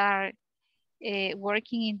they are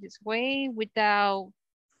working in this way without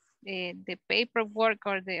the paperwork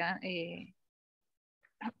or the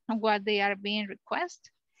what they are being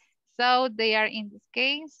requested. So they are in this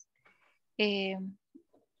case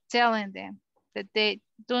telling them that they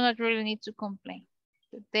do not really need to complain.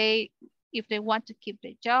 That if they want to keep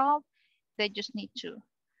the job, they just need to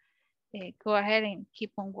go ahead and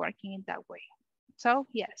keep on working in that way. So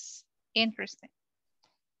yes, interesting.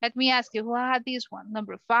 Let me ask you, who had this one?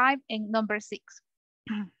 Number 5 and number 6.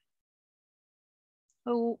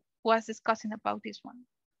 Who was discussing about this one?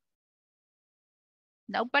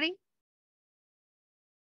 Nobody?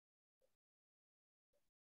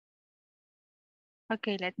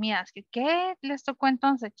 Okay, let me ask you. ¿Qué les tocó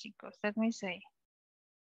entonces, chicos? Let me say.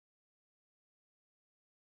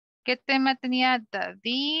 ¿Qué tema tenía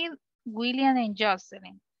David, William, and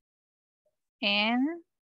Jocelyn? And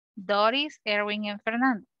Doris, Erwin, and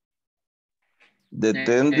Fernando. The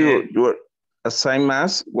 10 you assigned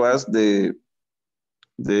us was the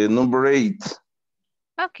number 8.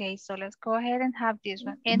 Okay, so let's go ahead and have this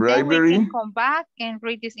one. And Bribery. then we can come back and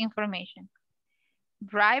read this information.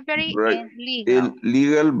 Bribery and legal.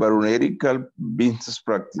 Legal baronerical business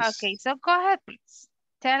practice. Okay, so go ahead, please.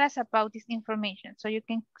 Tell us about this information so your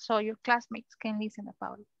classmates can listen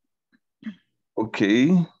about it.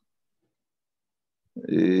 Okay.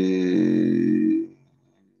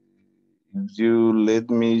 You let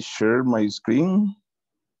me share my screen.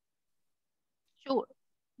 Sure,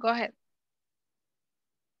 go ahead.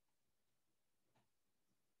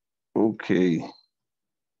 Okay.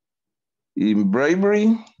 In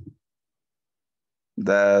bribery,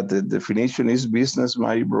 the definition is business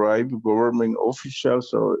might bribe government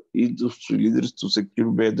officials or industry leaders to secure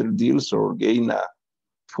better deals or gain a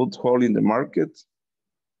foothold in the market.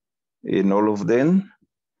 In all of them.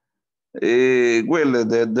 Well,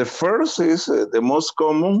 the first is the most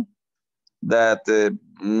common, that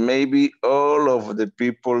maybe all of the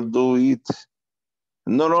people do it,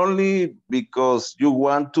 not only because you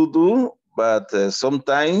want to do, but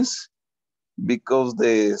sometimes because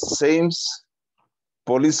the same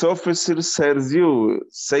police officer says you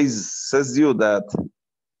that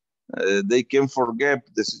they can forget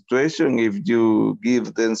the situation if you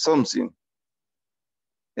give them something.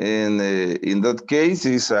 And in that case,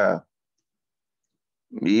 it's a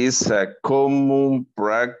common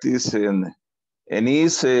practice, and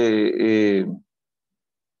it's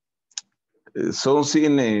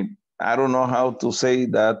something, I don't know how to say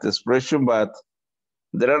that expression, but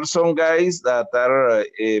there are some guys that are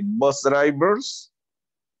bus drivers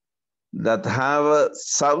that have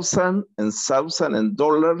thousands and thousands of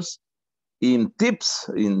dollars in tips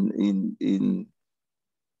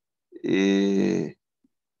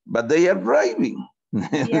but they are driving.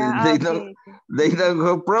 Yeah, they don't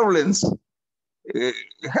have problems.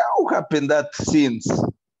 How happened that since?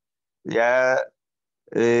 Yeah,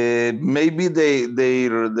 maybe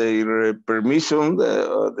their permission,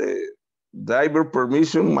 the driver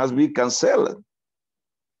permission must be canceled,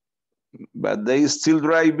 but they still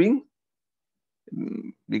driving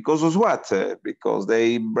because of what? Because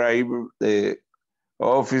they bribe the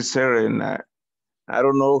officer, and I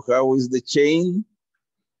don't know how is the chain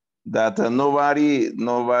that nobody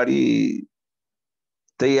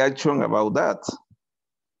take action about that.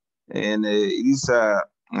 And it is a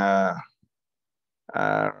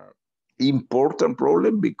important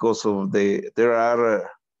problem because of there are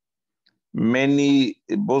many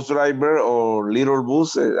bus driver or little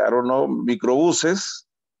buses, I don't know, microbuses.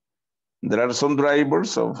 There are some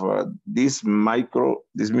drivers of these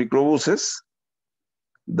microbuses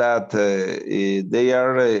that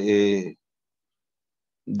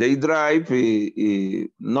they drive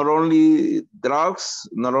not only drugs,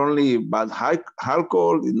 not only but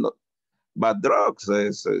alcohol, but drugs.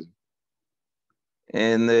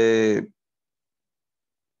 And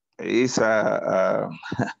it's a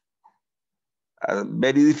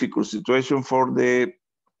very difficult situation for the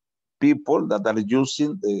people that are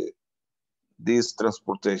using this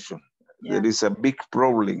transportation. Yeah. There is a big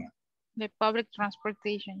problem. The public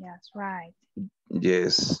transportation, yes, right.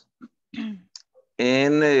 Yes.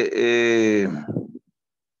 And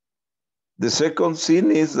the second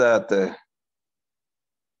thing is that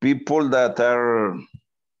people that are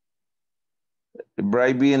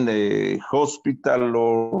bribing a hospital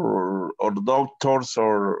or doctors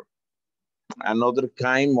or another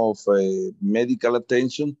kind of medical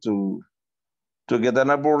attention to get an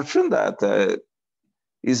abortion, that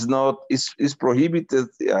is prohibited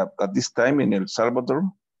at this time in El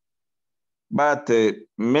Salvador. But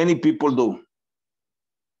many people do.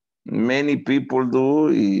 Many people do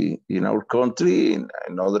in our country, in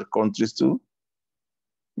other countries too.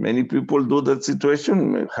 Many people do that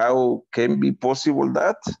situation. How can be possible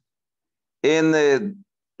that? And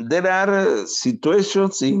there are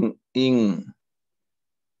situations in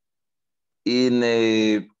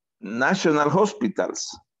national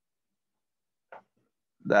hospitals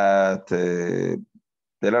that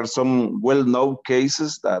there are some well-known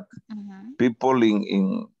cases that people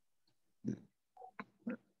in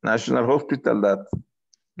national hospital that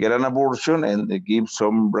get an abortion and they give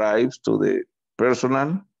some bribes to the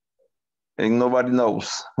personnel and nobody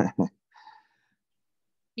knows.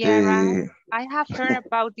 Yeah, right. I have heard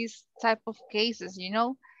about this type of cases, you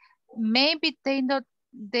know. Maybe they don't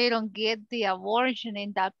get the abortion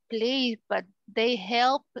in that place, but they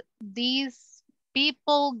help these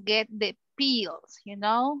people get the pills, you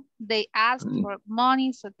know. They ask for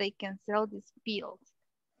money so they can sell these pills.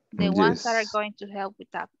 The ones that are going to help with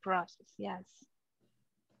that process, yes.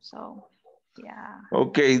 So, yeah.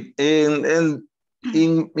 Okay, and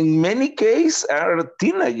in many cases, our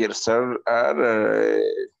teenagers are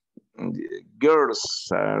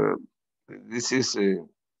girls. This is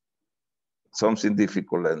something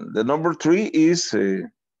difficult. And the number 3 is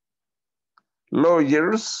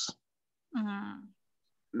lawyers.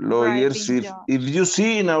 Lawyers. If you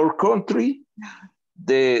see in our country,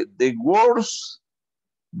 the worst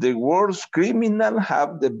criminal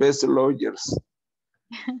have the best lawyers.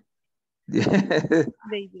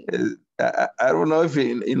 They do. I don't know if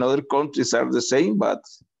in other countries are the same, but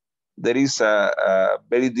there is a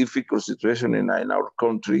very difficult situation in our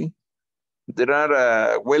country. There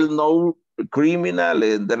are well-known criminal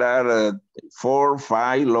and there are 4 or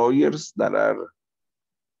 5 lawyers that are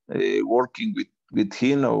working with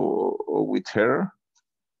him or with her.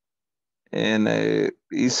 And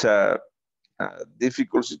it's a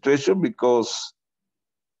difficult situation because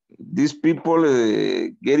these people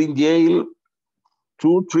get in jail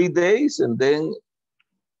 2-3 days and then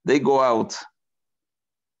they go out.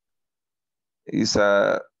 It's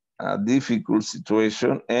a difficult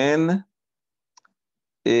situation. And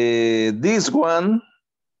this one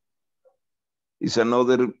is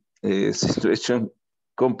another situation,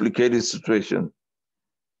 complicated situation,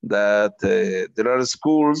 that there are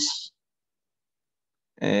schools,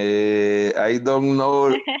 I don't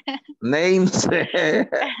know names.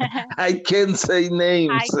 I can't say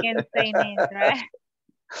names. I can't say names, right?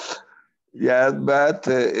 Yeah, but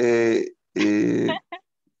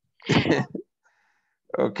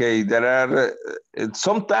okay, there are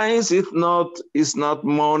sometimes it's not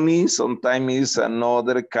money, sometimes it's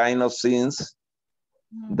another kind of things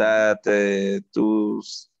that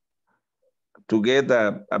to get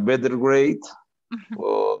a better grade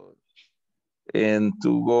and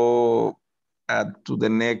to go to the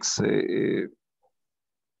next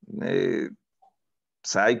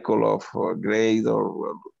cycle of grade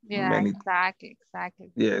or many. Exactly.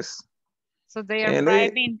 Yes. So they are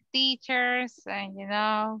bribing teachers and, you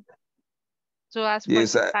know, to ask for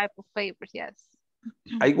this type of favors, yes.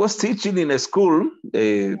 I was teaching in a school,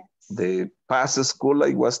 the past school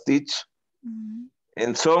I was teaching,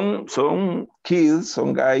 and some kids,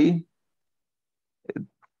 some guy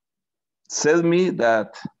said me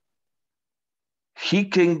that he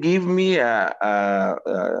can give me I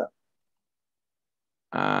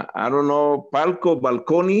don't know, palco,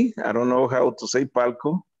 balcony. I don't know how to say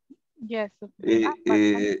palco. Yes. Yeah,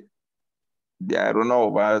 I don't know,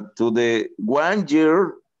 but to the 1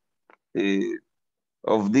 year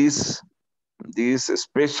of this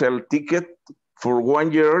special ticket for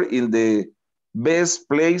 1 year in the best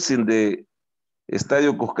place in the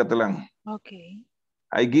Estadio Cuscatlán. Okay.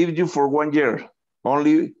 I give you for 1 year.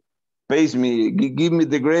 Only pays me, give me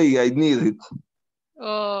the grade I need it.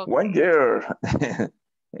 Okay. 1 year.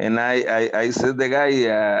 And I said the guy,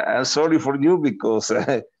 I'm sorry for you because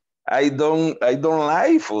I don't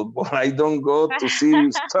like football. I don't go to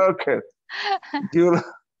see soccer. You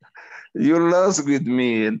lost with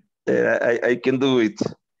me. And I can do it.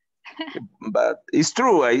 But it's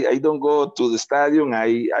true. I don't go to the stadium.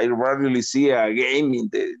 I rarely see a game in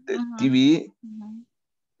the TV.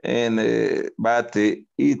 And but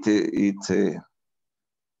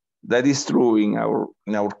that is true in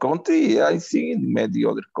our country. I think in many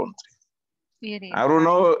other countries. It is, I don't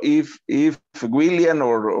know if William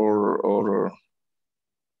or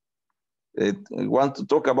want to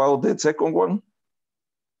talk about the second one.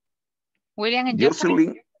 William and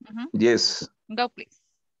Jocelyn. Jocelyn? Yes. Go please.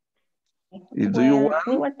 Do you want?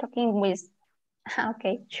 We were talking with,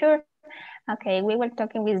 okay, sure. Okay, we were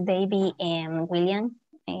talking with Davey and William.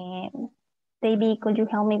 Davey, could you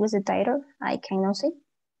help me with the title? I cannot see.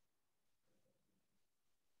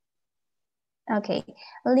 Okay,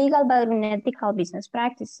 legal but unethical business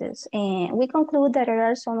practices. And we conclude that there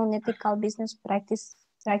are some unethical business practices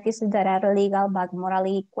that are legal but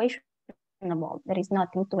morally questionable. There is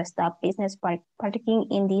nothing to stop business partaking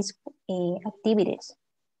in these activities.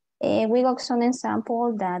 We got some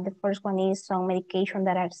example that the first one is some medication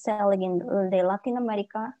that are selling in the Latin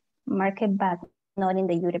America market, but not in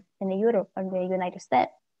the Europe or the United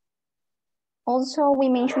States. Also, we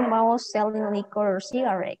mentioned about selling liquor or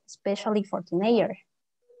cigarettes, especially for teenagers.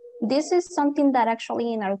 This is something that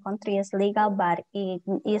actually in our country is legal, but it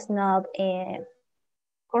is not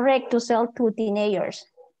correct to sell to teenagers.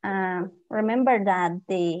 Remember that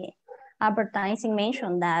the advertising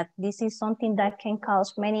mentioned that this is something that can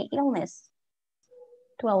cause many illness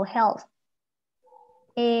to our health.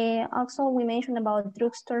 Also, we mentioned about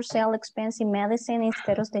drugstores sell expensive medicine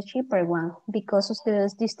instead of the cheaper one because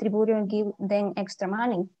the distributor give them extra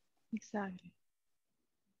money. Exactly.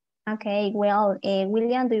 Okay, well,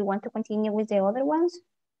 William, do you want to continue with the other ones?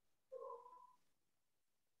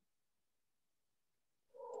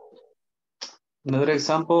 Another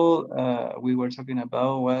example we were talking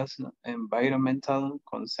about was environmental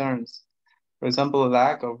concerns. For example,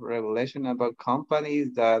 lack of regulation about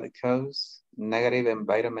companies that cause negative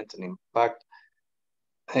environmental impact.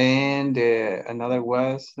 And another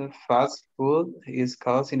was fast food is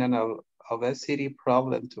causing an obesity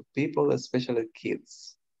problem to people, especially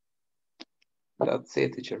kids. That's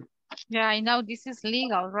it, teacher. Yeah, I know this is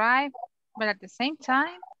legal, right? But at the same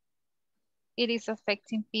time, it is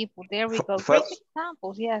affecting people. There we go. Great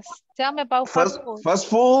examples, yes. Tell me about fast food.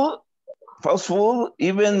 Fast food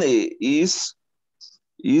even is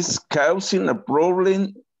causing a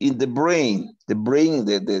problem in the brain,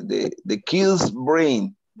 the kid's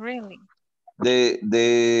brain. Really?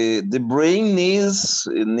 The brain needs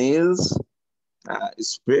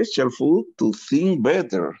special food to think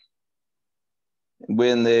better.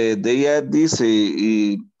 When they add this,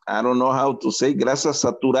 I don't know how to say, grasas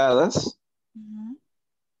saturadas,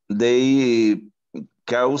 they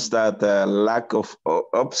cause that lack of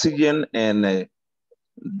oxygen, and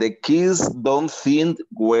the kids don't think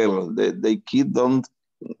well. The kid don't,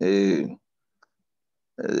 the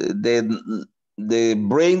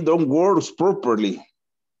brain don't work properly,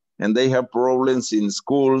 and they have problems in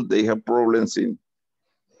school. They have problems in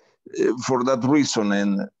for that reason,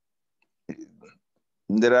 and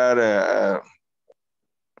there are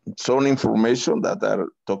some information that are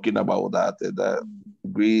talking about that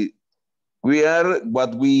we are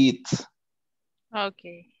what we eat.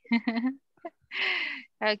 Okay.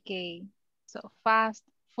 Okay. So fast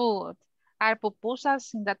food. Are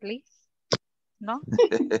pupusas in that list? No?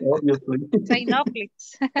 Obviously. Say no,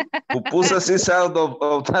 please. Pupusas is out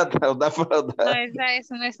of that. No,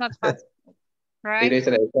 it's not fast food, right? It is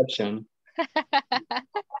an exception.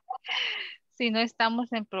 Si no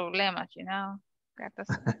estamos en problemas, you know.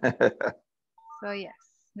 So yes,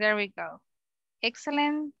 there we go.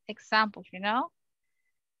 Excellent examples, you know.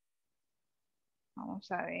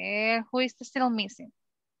 Vamos a ver, who is still missing?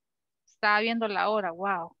 Estaba viendo la hora,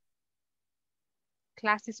 wow.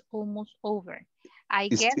 Class is almost over.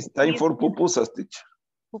 It's time for pupusas, teacher.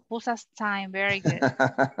 Pupusas time, very good.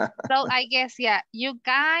 So I guess, yeah, you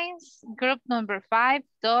guys, group number 5,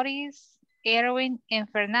 Doris, Erwin, and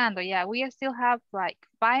Fernando. Yeah, we still have like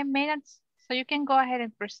 5 minutes, so you can go ahead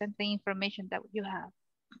and present the information that you have.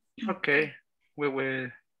 Okay, we will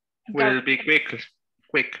be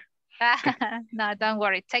quick. No, don't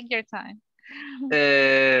worry, take your time.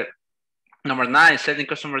 Number 9, setting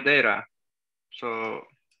customer data. So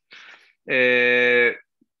is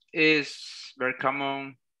very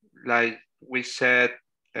common, like we said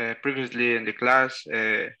previously in the class.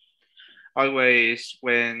 Always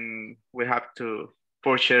when we have to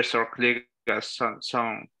purchase or click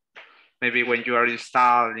some, maybe when you are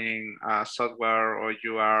installing software or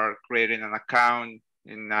you are creating an account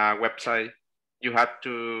in a website, you have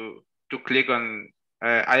to click on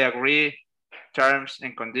I agree terms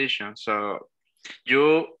and conditions. So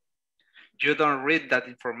you you don't read that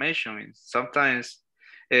information. Sometimes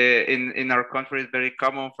in our country, it's very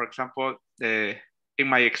common, for example, in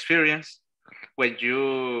my experience, when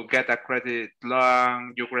you get a credit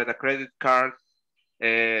loan, you get a credit card,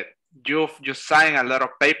 you sign a lot of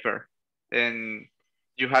paper, and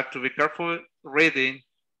you have to be careful reading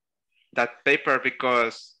that paper,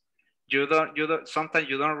 because sometimes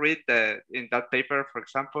you don't read in that paper, for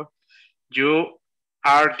example, you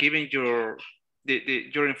are giving your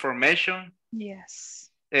information, yes,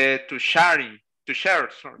 to share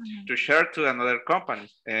to another company.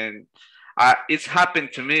 And it's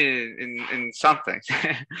happened to me in sometimes.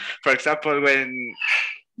 For example, when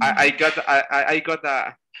I got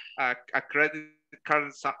a credit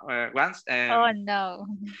card once, and oh no,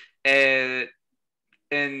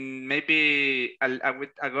 and maybe a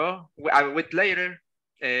week later,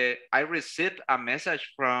 I received a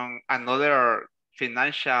message from another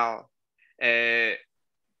financial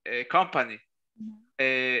company,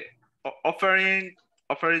 offering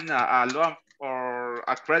a loan or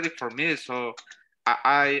a credit for me. So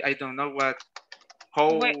I don't know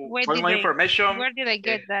how my information. Where did I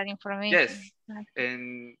get that information? Yes,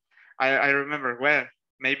 and I remember where,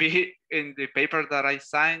 maybe in the paper that I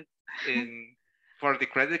signed for the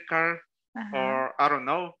credit card, or I don't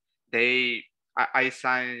know. I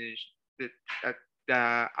signed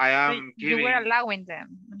that I am giving. You were allowing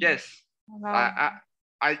them. Yes, I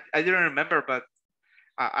didn't remember, but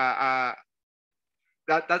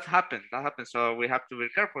that happened. That happened. So we have to be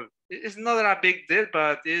careful. It's not a big deal,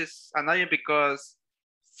 but it's annoying because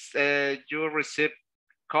you receive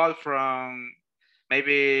call from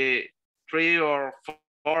maybe 3 or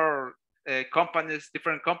 4 companies,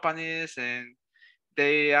 different companies, and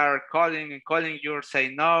they are calling you, say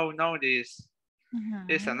no, this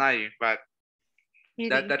is annoying. But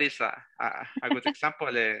that is a good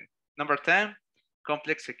example. Number 10,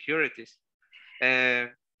 complex securities.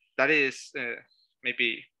 That is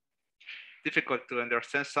maybe difficult to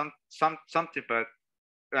understand something, but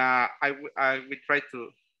I will try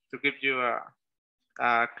to give you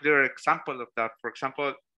a clear example of that. For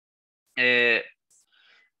example,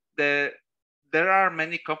 there are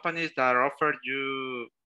many companies that offer you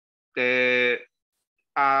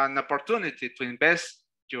an opportunity to invest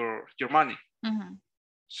your money.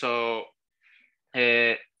 So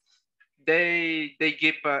they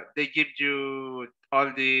give you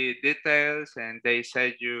all the details, and they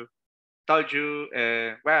say told you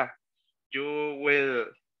well, you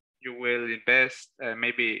will invest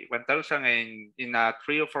maybe 1,000, and in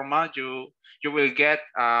 3 or 4 months you will get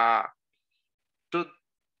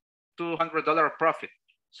 $200 profit.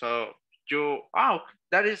 So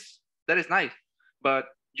that is nice, but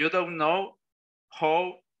you don't know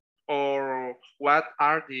how or what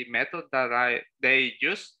are the methods that they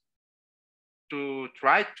use to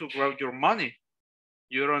try to grow your money.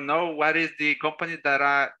 You don't know what is the company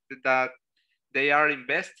that they are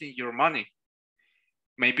investing your money.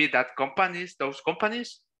 Maybe those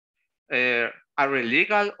companies are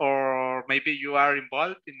illegal, or maybe you are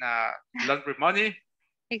involved in laundering money.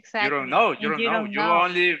 Exactly. You don't know. You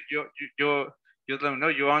don't know.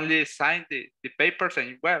 You only sign the papers,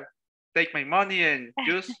 and well, take my money and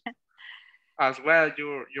use as well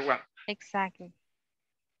you want. Exactly.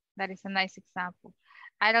 That is a nice example.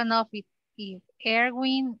 I don't know if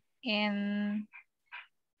Erwin and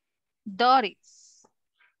Doris,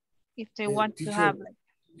 if they want to have like.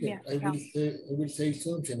 Yeah, I will say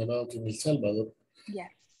something about in El Salvador.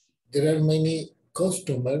 Yes. There are many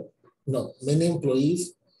many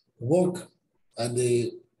employees work at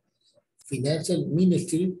the financial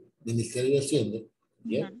ministry, Ministerio de Hacienda.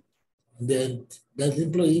 Yeah. Then that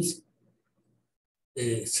employees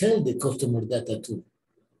sell the customer data too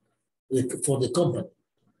for the company.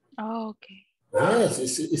 Oh, okay. Yes,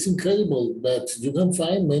 it's incredible that you can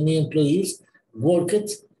find many employees work it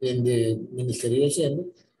in the Ministerio de Hacienda,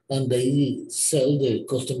 and they sell the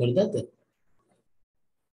customer data.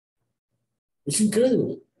 It's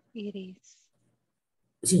incredible. It is.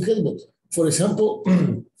 It's incredible. For example,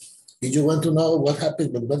 if you want to know what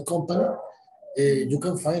happened with that company, you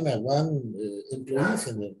can find one employee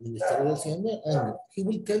in the Ministerio de Hacienda, and he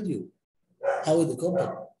will tell you how is the company.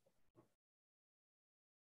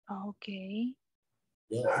 Okay.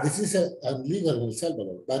 Yeah, this is illegal in El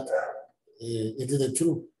Salvador, but it is the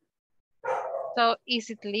truth. So is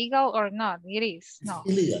it legal or not? It is. No.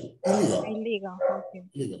 Illegal. Illegal. Okay.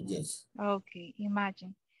 Illegal, yes. Okay,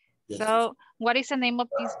 imagine. Yes. So what is the name of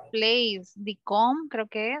this place? DICOM, creo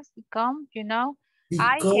que es. DICOM, you know?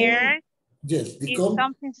 I heard it's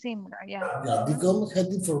something similar, yeah. Yeah, DICOM had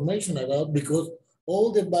information about, because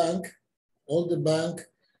all the bank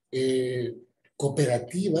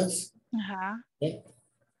cooperativas Okay?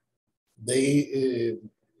 They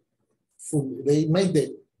make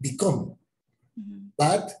the become,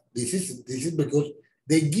 but this is because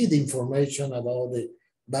they give the information about the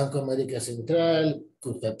Banco America Central,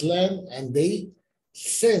 Cuscatlán, and they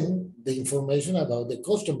send the information about the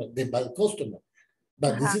customer, the bank customer.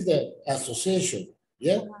 But this is the association,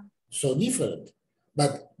 yeah? So different.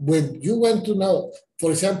 But when you want to know,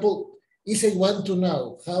 for example, if I want to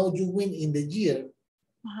know how you win in the year,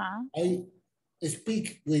 I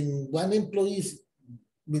speak with one employee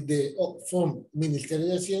with the from Ministerio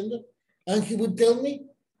de Hacienda, and he would tell me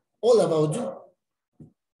all about you.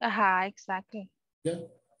 Exactly. Yeah.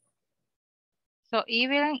 So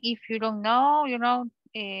even if you don't know, you know,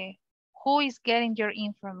 who is getting your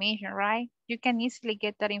information, right? You can easily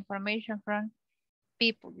get that information from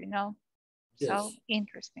people, you know. Yes. So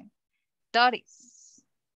interesting. Doris,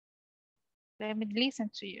 let me listen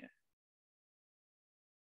to you.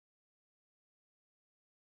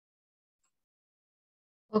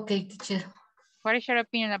 Okay, teacher. What is your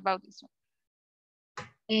opinion about this one?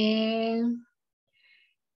 In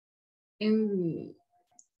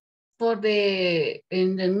the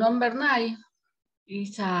number 9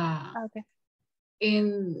 is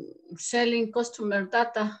in selling customer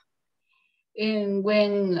data, and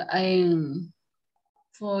when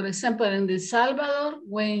for example in El Salvador,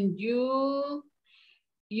 when you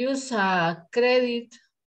use a credit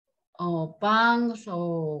or banks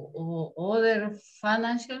or other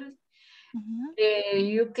financial,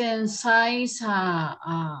 you can sign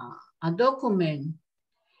a document.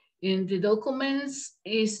 In the documents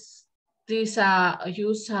is this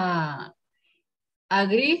use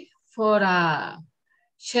agree for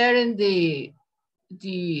sharing the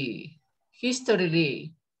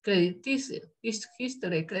history crediticio,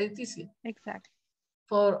 history crediticio. Exactly.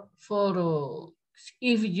 For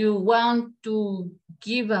if you want to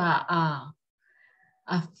give a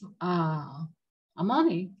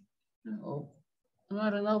money, or I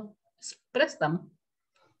don't know, préstamo.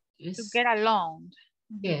 Yes. To get a loan.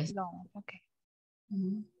 Yes. Loan. Okay.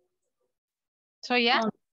 So yeah,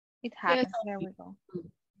 it happens. Yes. There we go.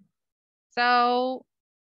 So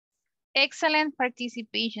excellent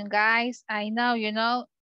participation, guys. I know, you know,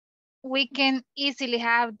 we can easily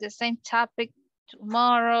have the same topic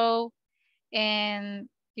tomorrow and,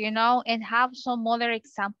 you know, and have some other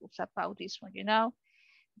examples about this one, you know.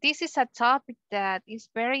 This is a topic that is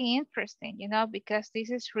very interesting, you know, because this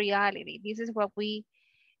is reality. This is what we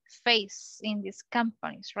face in these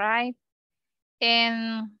companies, right?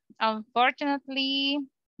 And unfortunately,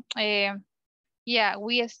 yeah,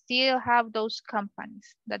 we still have those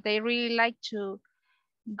companies that they really like to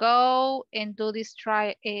go and do this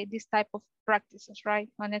type of practices, right?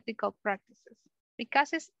 Unethical practices,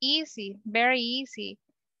 because it's easy, very easy.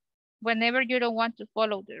 Whenever you don't want to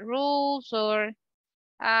follow the rules or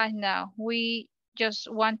no, we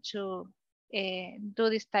just want to do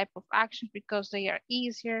this type of actions because they are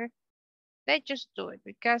easier. They just do it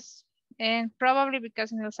because, and probably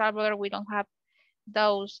because in El Salvador we don't have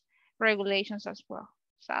those regulations as well.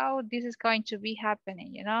 So this is going to be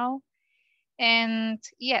happening, you know. And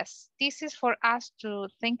yes, this is for us to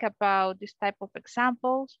think about this type of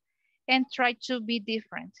examples and try to be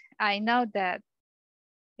different. I know that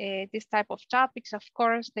this type of topics, of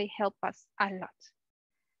course, they help us a lot.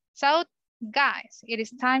 So guys, it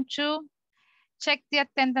is time to check the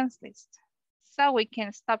attendance list. So we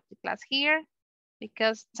can stop the class here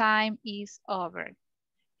because time is over.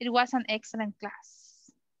 It was an excellent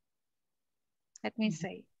class. Let me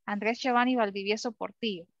say, Andrés Giovanni Valdivieso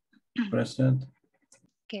Portillo. Present.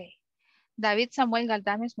 Okay. David Samuel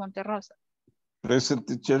Galdames Monterrosa. Present,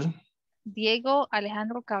 teacher. Diego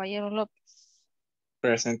Alejandro Caballero López.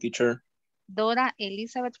 Present, teacher. Dora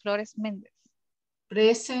Elizabeth Flores Méndez.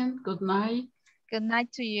 Present. Good night. Good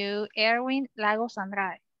night to you. Erwin Lagos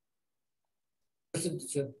Andrade. Present,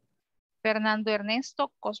 teacher. Fernando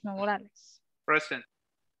Ernesto Cosme Morales. Present.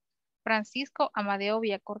 Francisco Amadeo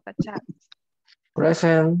Villacorta Chávez.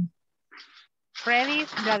 Present. Freddy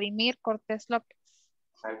Vladimir Cortés López.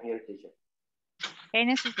 I'm here, teacher.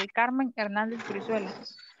 Génesis del Carmen Hernández Brizuela.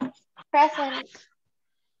 Present.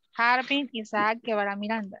 Harbin Isaac Guevara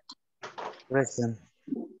Miranda. Present.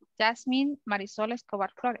 Jasmine Marisol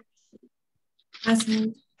Escobar Flores.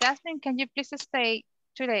 Present. Jasmine, can you please stay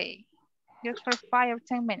today? Just for 5 or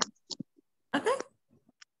 10 minutes. Okay.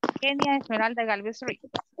 Kenia Esmeralda Galvez Ruiz.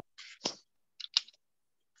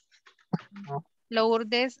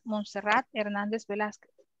 Lourdes Montserrat Hernández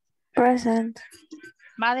Velázquez. Present.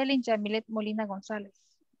 Madeline Yamilet Molina González.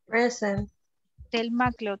 Present.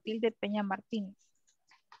 Telma Cleotilde Peña Martínez.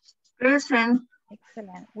 Present.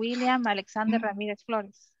 Excellent. William Alexander Ramírez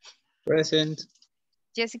Flores. Present.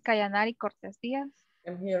 Jessica Yanari Cortés Díaz.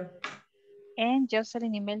 I'm here. And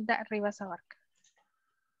Jocelyn Imelda Rivas Abarca.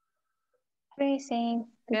 Present.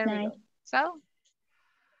 Good There we night. go. So,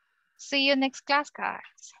 see you next class,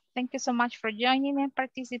 guys. Thank you so much for joining and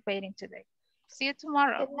participating today. See you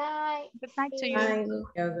tomorrow. Good night. Good night to you. Bye.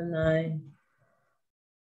 Good night.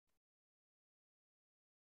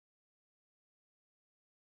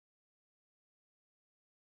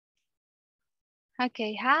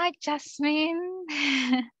 Okay, hi, Jasmine.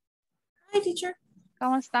 Hi, teacher.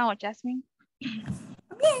 ¿Cómo estamos, Jasmine?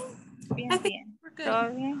 Bien. Bien, bien. We're good.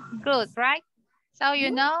 ¿Todo bien? Good, right? So,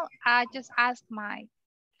 you know, I just asked my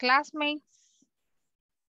classmates,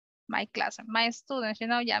 my students, you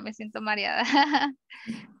know, ya me siento mareada,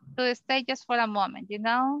 to stay just for a moment, you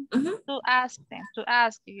know, to ask them, to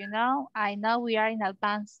ask you, you know, I know we are in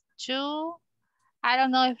advanced 2. I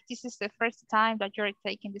don't know if this is the first time that you're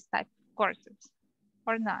taking this type of courses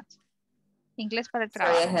or not. Inglés para el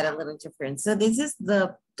trabajo. Sorry, I had a little interference. So this is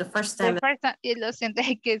the first time. The first time, y lo siento,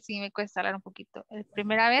 es que sí me cuesta hablar un poquito. La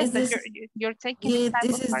primera vez that you're taking Yeah, this type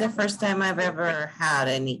this of is the courses? first time I've ever had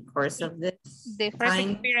any course of this. The first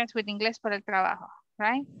experience with Inglés para el trabajo,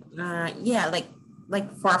 right? Yeah,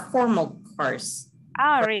 like for a formal course.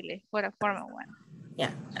 Oh, really? For a formal one.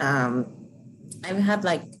 Yeah. I've had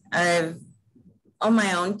I've on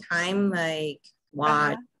my own time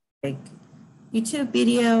watch like YouTube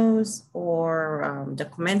videos or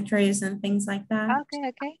documentaries and things like that.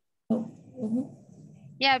 Okay.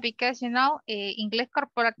 Yeah, because you know, Inglés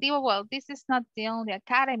Corporativo, well, this is not the only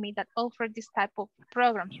academy that offers this type of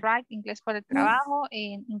programs, right? Inglés para el trabajo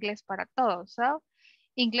and Inglés para todos. So,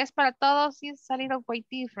 Inglés para todos is a little way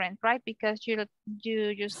different, right? Because you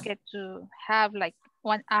just get to have like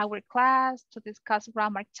 1 hour class to discuss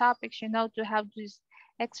grammar topics, you know, to have these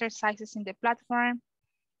exercises in the platform,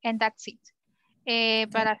 and that's it.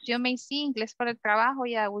 But as you may see, Inglés para el trabajo,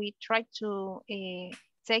 yeah, we try to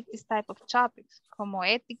take this type of topics, como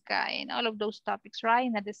ética and all of those topics, right?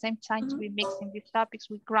 And at the same time, to be mixing these topics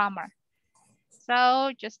with grammar.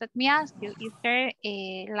 So just let me ask you, is there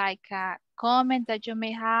a comment that you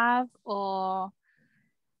may have or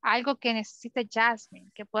algo que necesite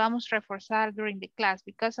Jasmine que podamos reforzar during the class?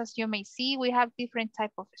 Because as you may see, we have different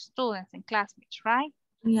type of students and classmates, right?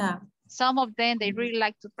 Yeah. Some of them, they really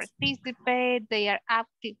like to participate. They are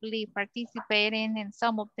actively participating, and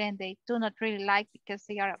some of them they do not really like because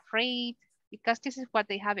they are afraid, because this is what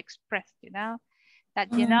they have expressed, you know,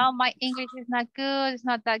 that, you know, my English is not good, it's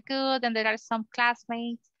not that good. And there are some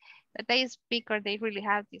classmates that they speak or they really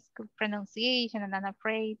have this good pronunciation and I'm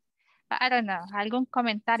afraid. But I don't know, algún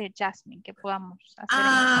comentario, Jasmine, que podamos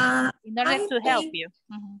hacer in order to help you.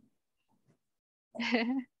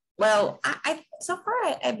 Well, I so far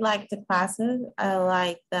I like the classes. I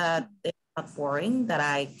like that they're not boring, that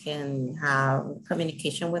I can have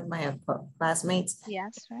communication with my classmates.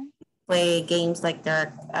 Yes, right. Play games like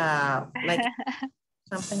they're like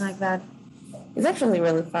something like that. It's actually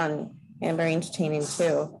really fun and very entertaining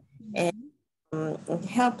too. And it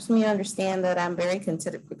helps me understand that I'm very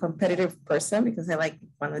competitive person because I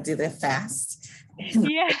want to do it fast.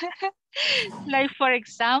 Yeah. Like for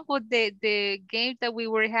example, the game that we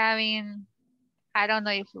were having, I don't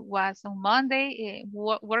know if it was on Monday,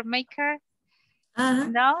 Word Maker.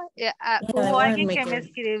 No, hubo alguien que me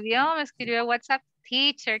escribió WhatsApp,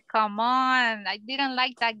 teacher, come on, I didn't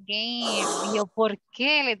like that game. Y yo, ¿por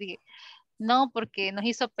qué? Le dije, no, porque nos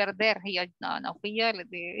hizo perder. Y yo, no fui yo, le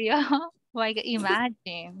dije, yo, like,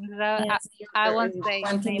 imagine. So yes, I won't say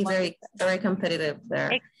one can be very competitive there.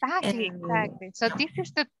 Exactly. So this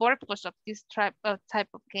is the purpose of this type of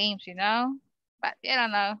games, you know. But I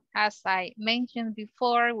don't know, as I mentioned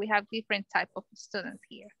before, we have different type of students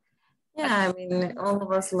here. Yeah, I mean, all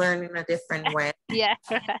of us learn in a different way. Yeah,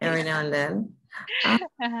 right. Every now and then.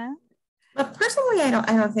 But personally, I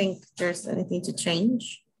don't think there's anything to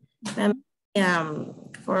change.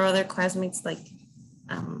 For other classmates,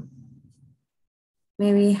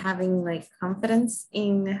 maybe having confidence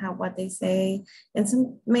in what they say, and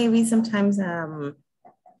sometimes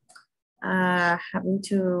having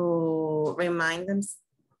to remind them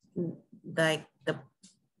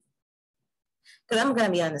because I'm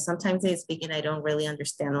gonna be honest, sometimes they speak and I don't really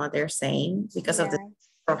understand what they're saying because of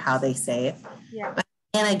how they say it. Yeah. But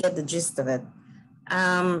then I get the gist of it.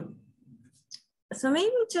 So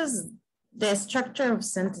maybe just the structure of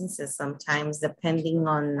sentences sometimes, depending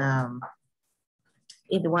on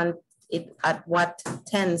at what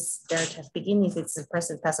tense they're speaking, if it's the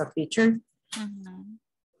present, past, or future.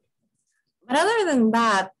 But other than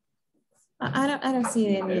that, I don't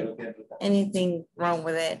see anything wrong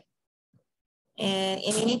with it. And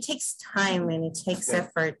it takes time and it takes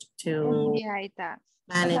effort to it does.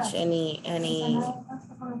 manage any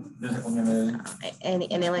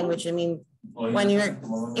language. I mean, when you're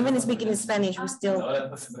even speaking in Spanish, we still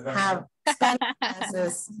have Spanish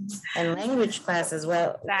classes and language classes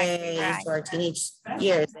into our teenage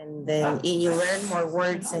years, and then you learn more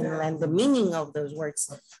words and the meaning of those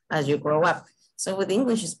words as you grow up. So with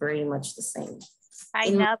English, it's pretty much the same. I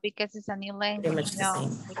know, because it's a new language. Pretty much the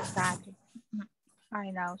same. Exactly. I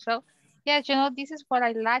know. So, yes, you know, this is what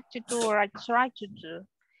I like to do, or I try to do,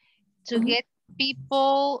 to get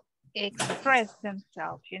people express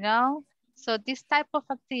themselves, you know? So this type of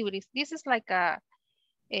activities, this is like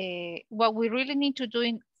what we really need to do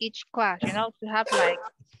in each class, you know, to have like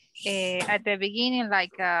at the beginning,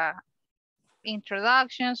 like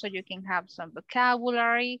introduction, so you can have some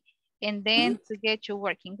vocabulary, and then to get your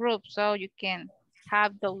working group, so you can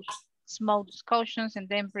have those small discussions and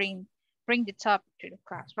then bring the topic to the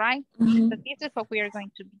class, right? So this is what we are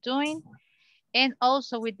going to be doing. And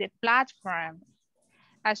also with the platform,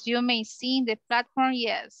 as you may see in the platform,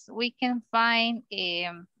 yes, we can find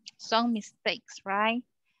some mistakes, right?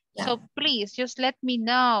 Yeah. So please just let me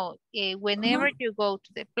know whenever you go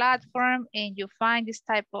to the platform and you find this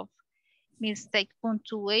type of mistake,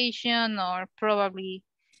 punctuation, or probably,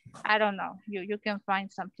 I don't know, you can find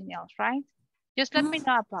something else, right? Just let me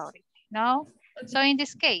know about it, no? So in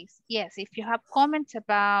this case, yes, if you have comments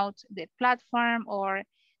about the platform or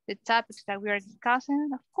the topics that we are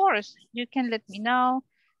discussing, of course, you can let me know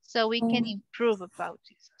so we can improve about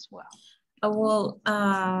this as well. Well,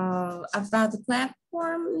 about the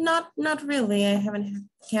platform, not really. I haven't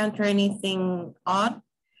encountered anything odd.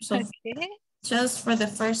 So okay. Just for the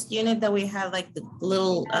first unit that we had, like the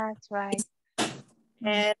little. That's right.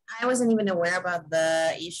 And I wasn't even aware about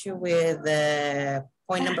the issue with the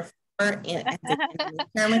point number 4 in the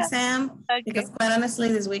term exam. Okay. Because quite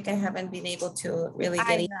honestly, this week I haven't been able to really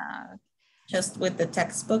get it just with the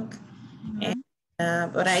textbook. And,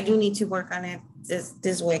 but I do need to work on it.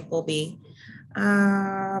 This week will be.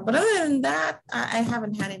 But other than that, I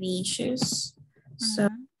haven't had any issues. So,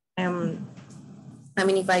 I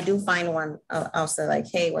mean, if I do find one, I'll say like,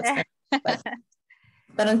 hey, what's going on?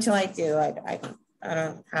 But until I do, I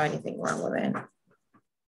don't have anything wrong with it.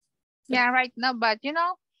 Yeah, right. No, but you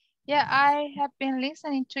know, yeah, I have been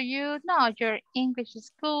listening to you. No, your English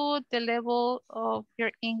is good. The level of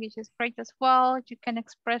your English is great as well. You can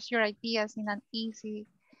express your ideas in an easy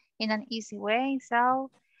way.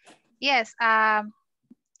 So yes, I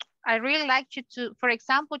really like you to, for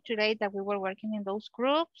example, today that we were working in those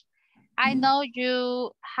groups, I know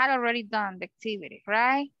you had already done the activity,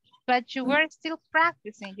 right? But you were still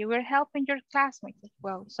practicing. You were helping your classmates as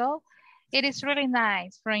well. So it is really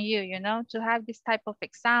nice from you, you know, to have this type of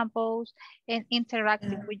examples and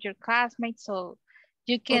interacting with your classmates so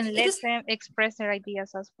you can let them express their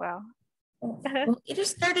ideas as well. Well, it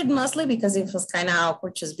just started mostly because it was kind of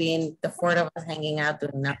awkward just being the 4 of us hanging out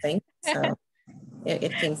doing nothing. So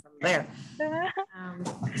it came from there.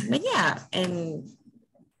 But yeah, and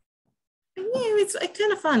yeah, it's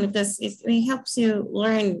kind of fun because it helps you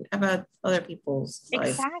learn about other people's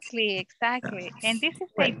life. Exactly. And this is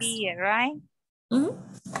the idea, right?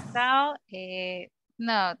 So,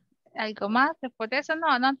 no, algo más después de eso,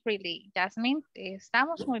 no, not really. Jasmine,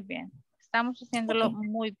 estamos muy bien. Estamos haciéndolo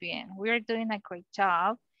muy bien. We are doing a great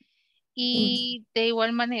job. Y de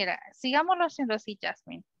igual manera, sigámoslo haciendo así,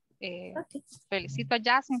 Jasmine. Felicito a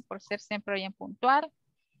Jasmine por ser siempre bien puntual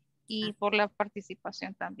y por la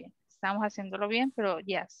participación también. Estamos haciéndolo bien, pero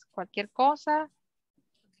yes, cualquier cosa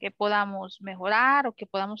que podamos mejorar o que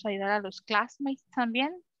podamos ayudar a los classmates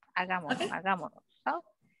también, hagámoslo. ¿No?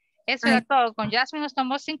 Eso era todo. Con Jasmine nos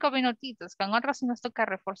tomó 5 minutitos. Con otros sí nos toca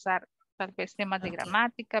reforzar tal vez temas de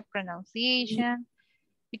gramática, pronunciation,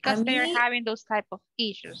 because they are having those type of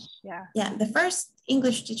issues. Yeah, the first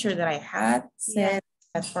English teacher that I had said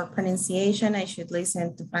that for pronunciation, I should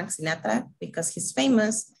listen to Frank Sinatra because he's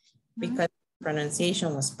famous because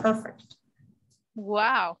pronunciation was perfect.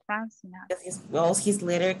 Wow, Frank Sinatra. Because all his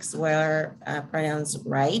lyrics were pronounced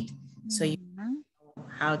right, so you know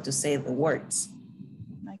how to say the words.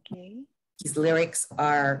 Okay. His lyrics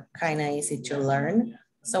are kind of easy to learn.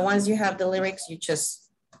 So once you have the lyrics, you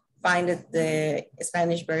just find the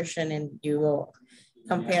Spanish version and you will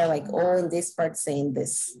compare like, oh, in this part saying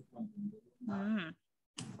this.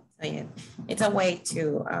 So yeah, it's a way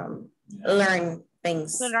to learn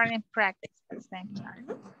things. To learn and practice at the same time.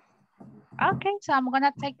 Okay, so I'm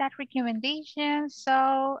gonna take that recommendation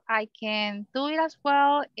so I can do it as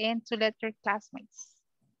well and to let your classmates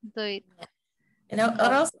do it. And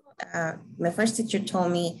also, my first teacher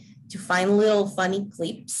told me to find little funny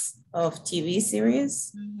clips of TV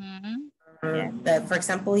series. Yeah. That, for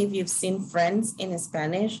example, if you've seen Friends in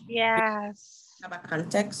Spanish, yes, have a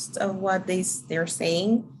context of what they're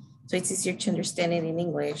saying, so it's easier to understand it in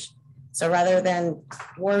English. So rather than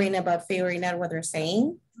worrying about figuring out what they're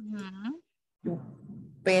saying, you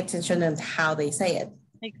pay attention on how they say it.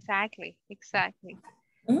 Exactly.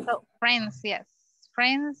 So Friends, yes,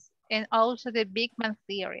 Friends, and also the Big Man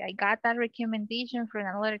Theory. I got that recommendation from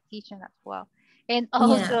another teacher as well, and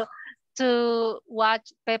also to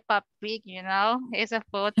watch Peppa Pig. You know, it's a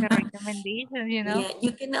photo recommendation. You know, Yeah,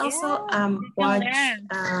 you can also you watch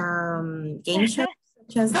game shows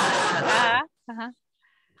such as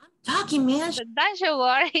talking, man. So don't you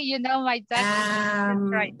worry, you know my dad is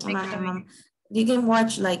right next to me. You can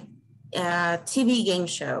watch like TV game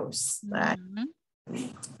shows, like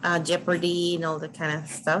Jeopardy and all that kind of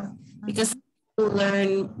stuff, because you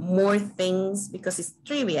learn more things because it's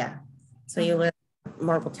trivia. So you learn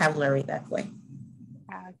more vocabulary that way.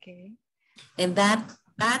 Okay. And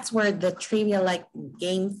that's where the trivia like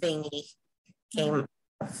game thingy came.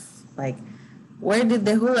 Like, where did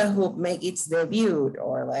the hula hoop make its debut?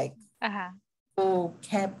 Or like, who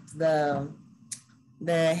kept the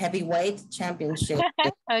heavyweight championship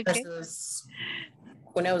versus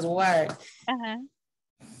who knows what?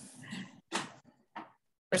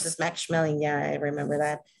 Versus Max Schmeling. Yeah, I remember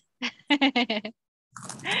that.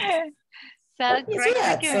 So great.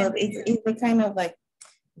 So it's the kind of like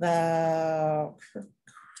the,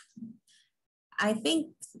 I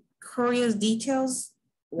think curious details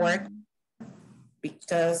work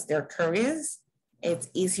because they're curious. It's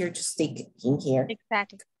easier to stick in here.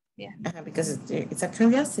 Exactly. Yeah. Because it's a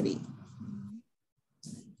curiosity.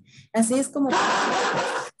 Así es como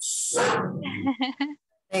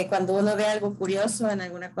cuando uno ve algo curioso en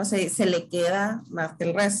alguna cosa se le queda más que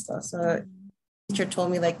el resto. So teacher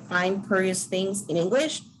told me like find curious things in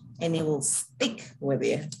English and it will stick with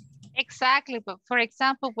you. Exactly. But for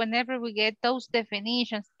example, whenever we get those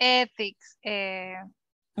definitions, ethics,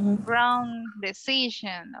 wrong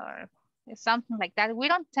decision or something like that, we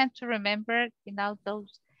don't tend to remember, you know,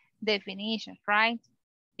 those definitions, right?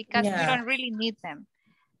 Because we don't really need them.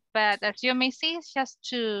 But as you may see, it's just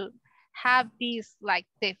to have these like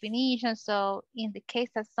definitions. So in the case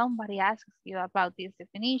that somebody asks you about this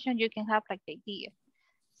definition, you can have like the idea.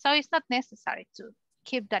 So it's not necessary to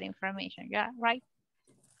keep that information, yeah, right?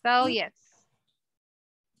 So yes,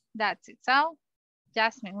 that's it. So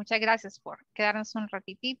Jasmine, muchas gracias por quedarnos un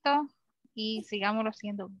ratitito y sigámoslo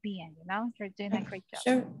haciendo bien, you know? You're doing a great job.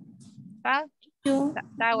 Sure. So,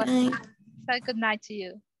 that was it. So good night to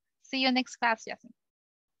you. See you next class, Jasmine.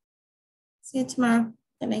 See you tomorrow.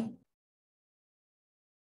 Good night.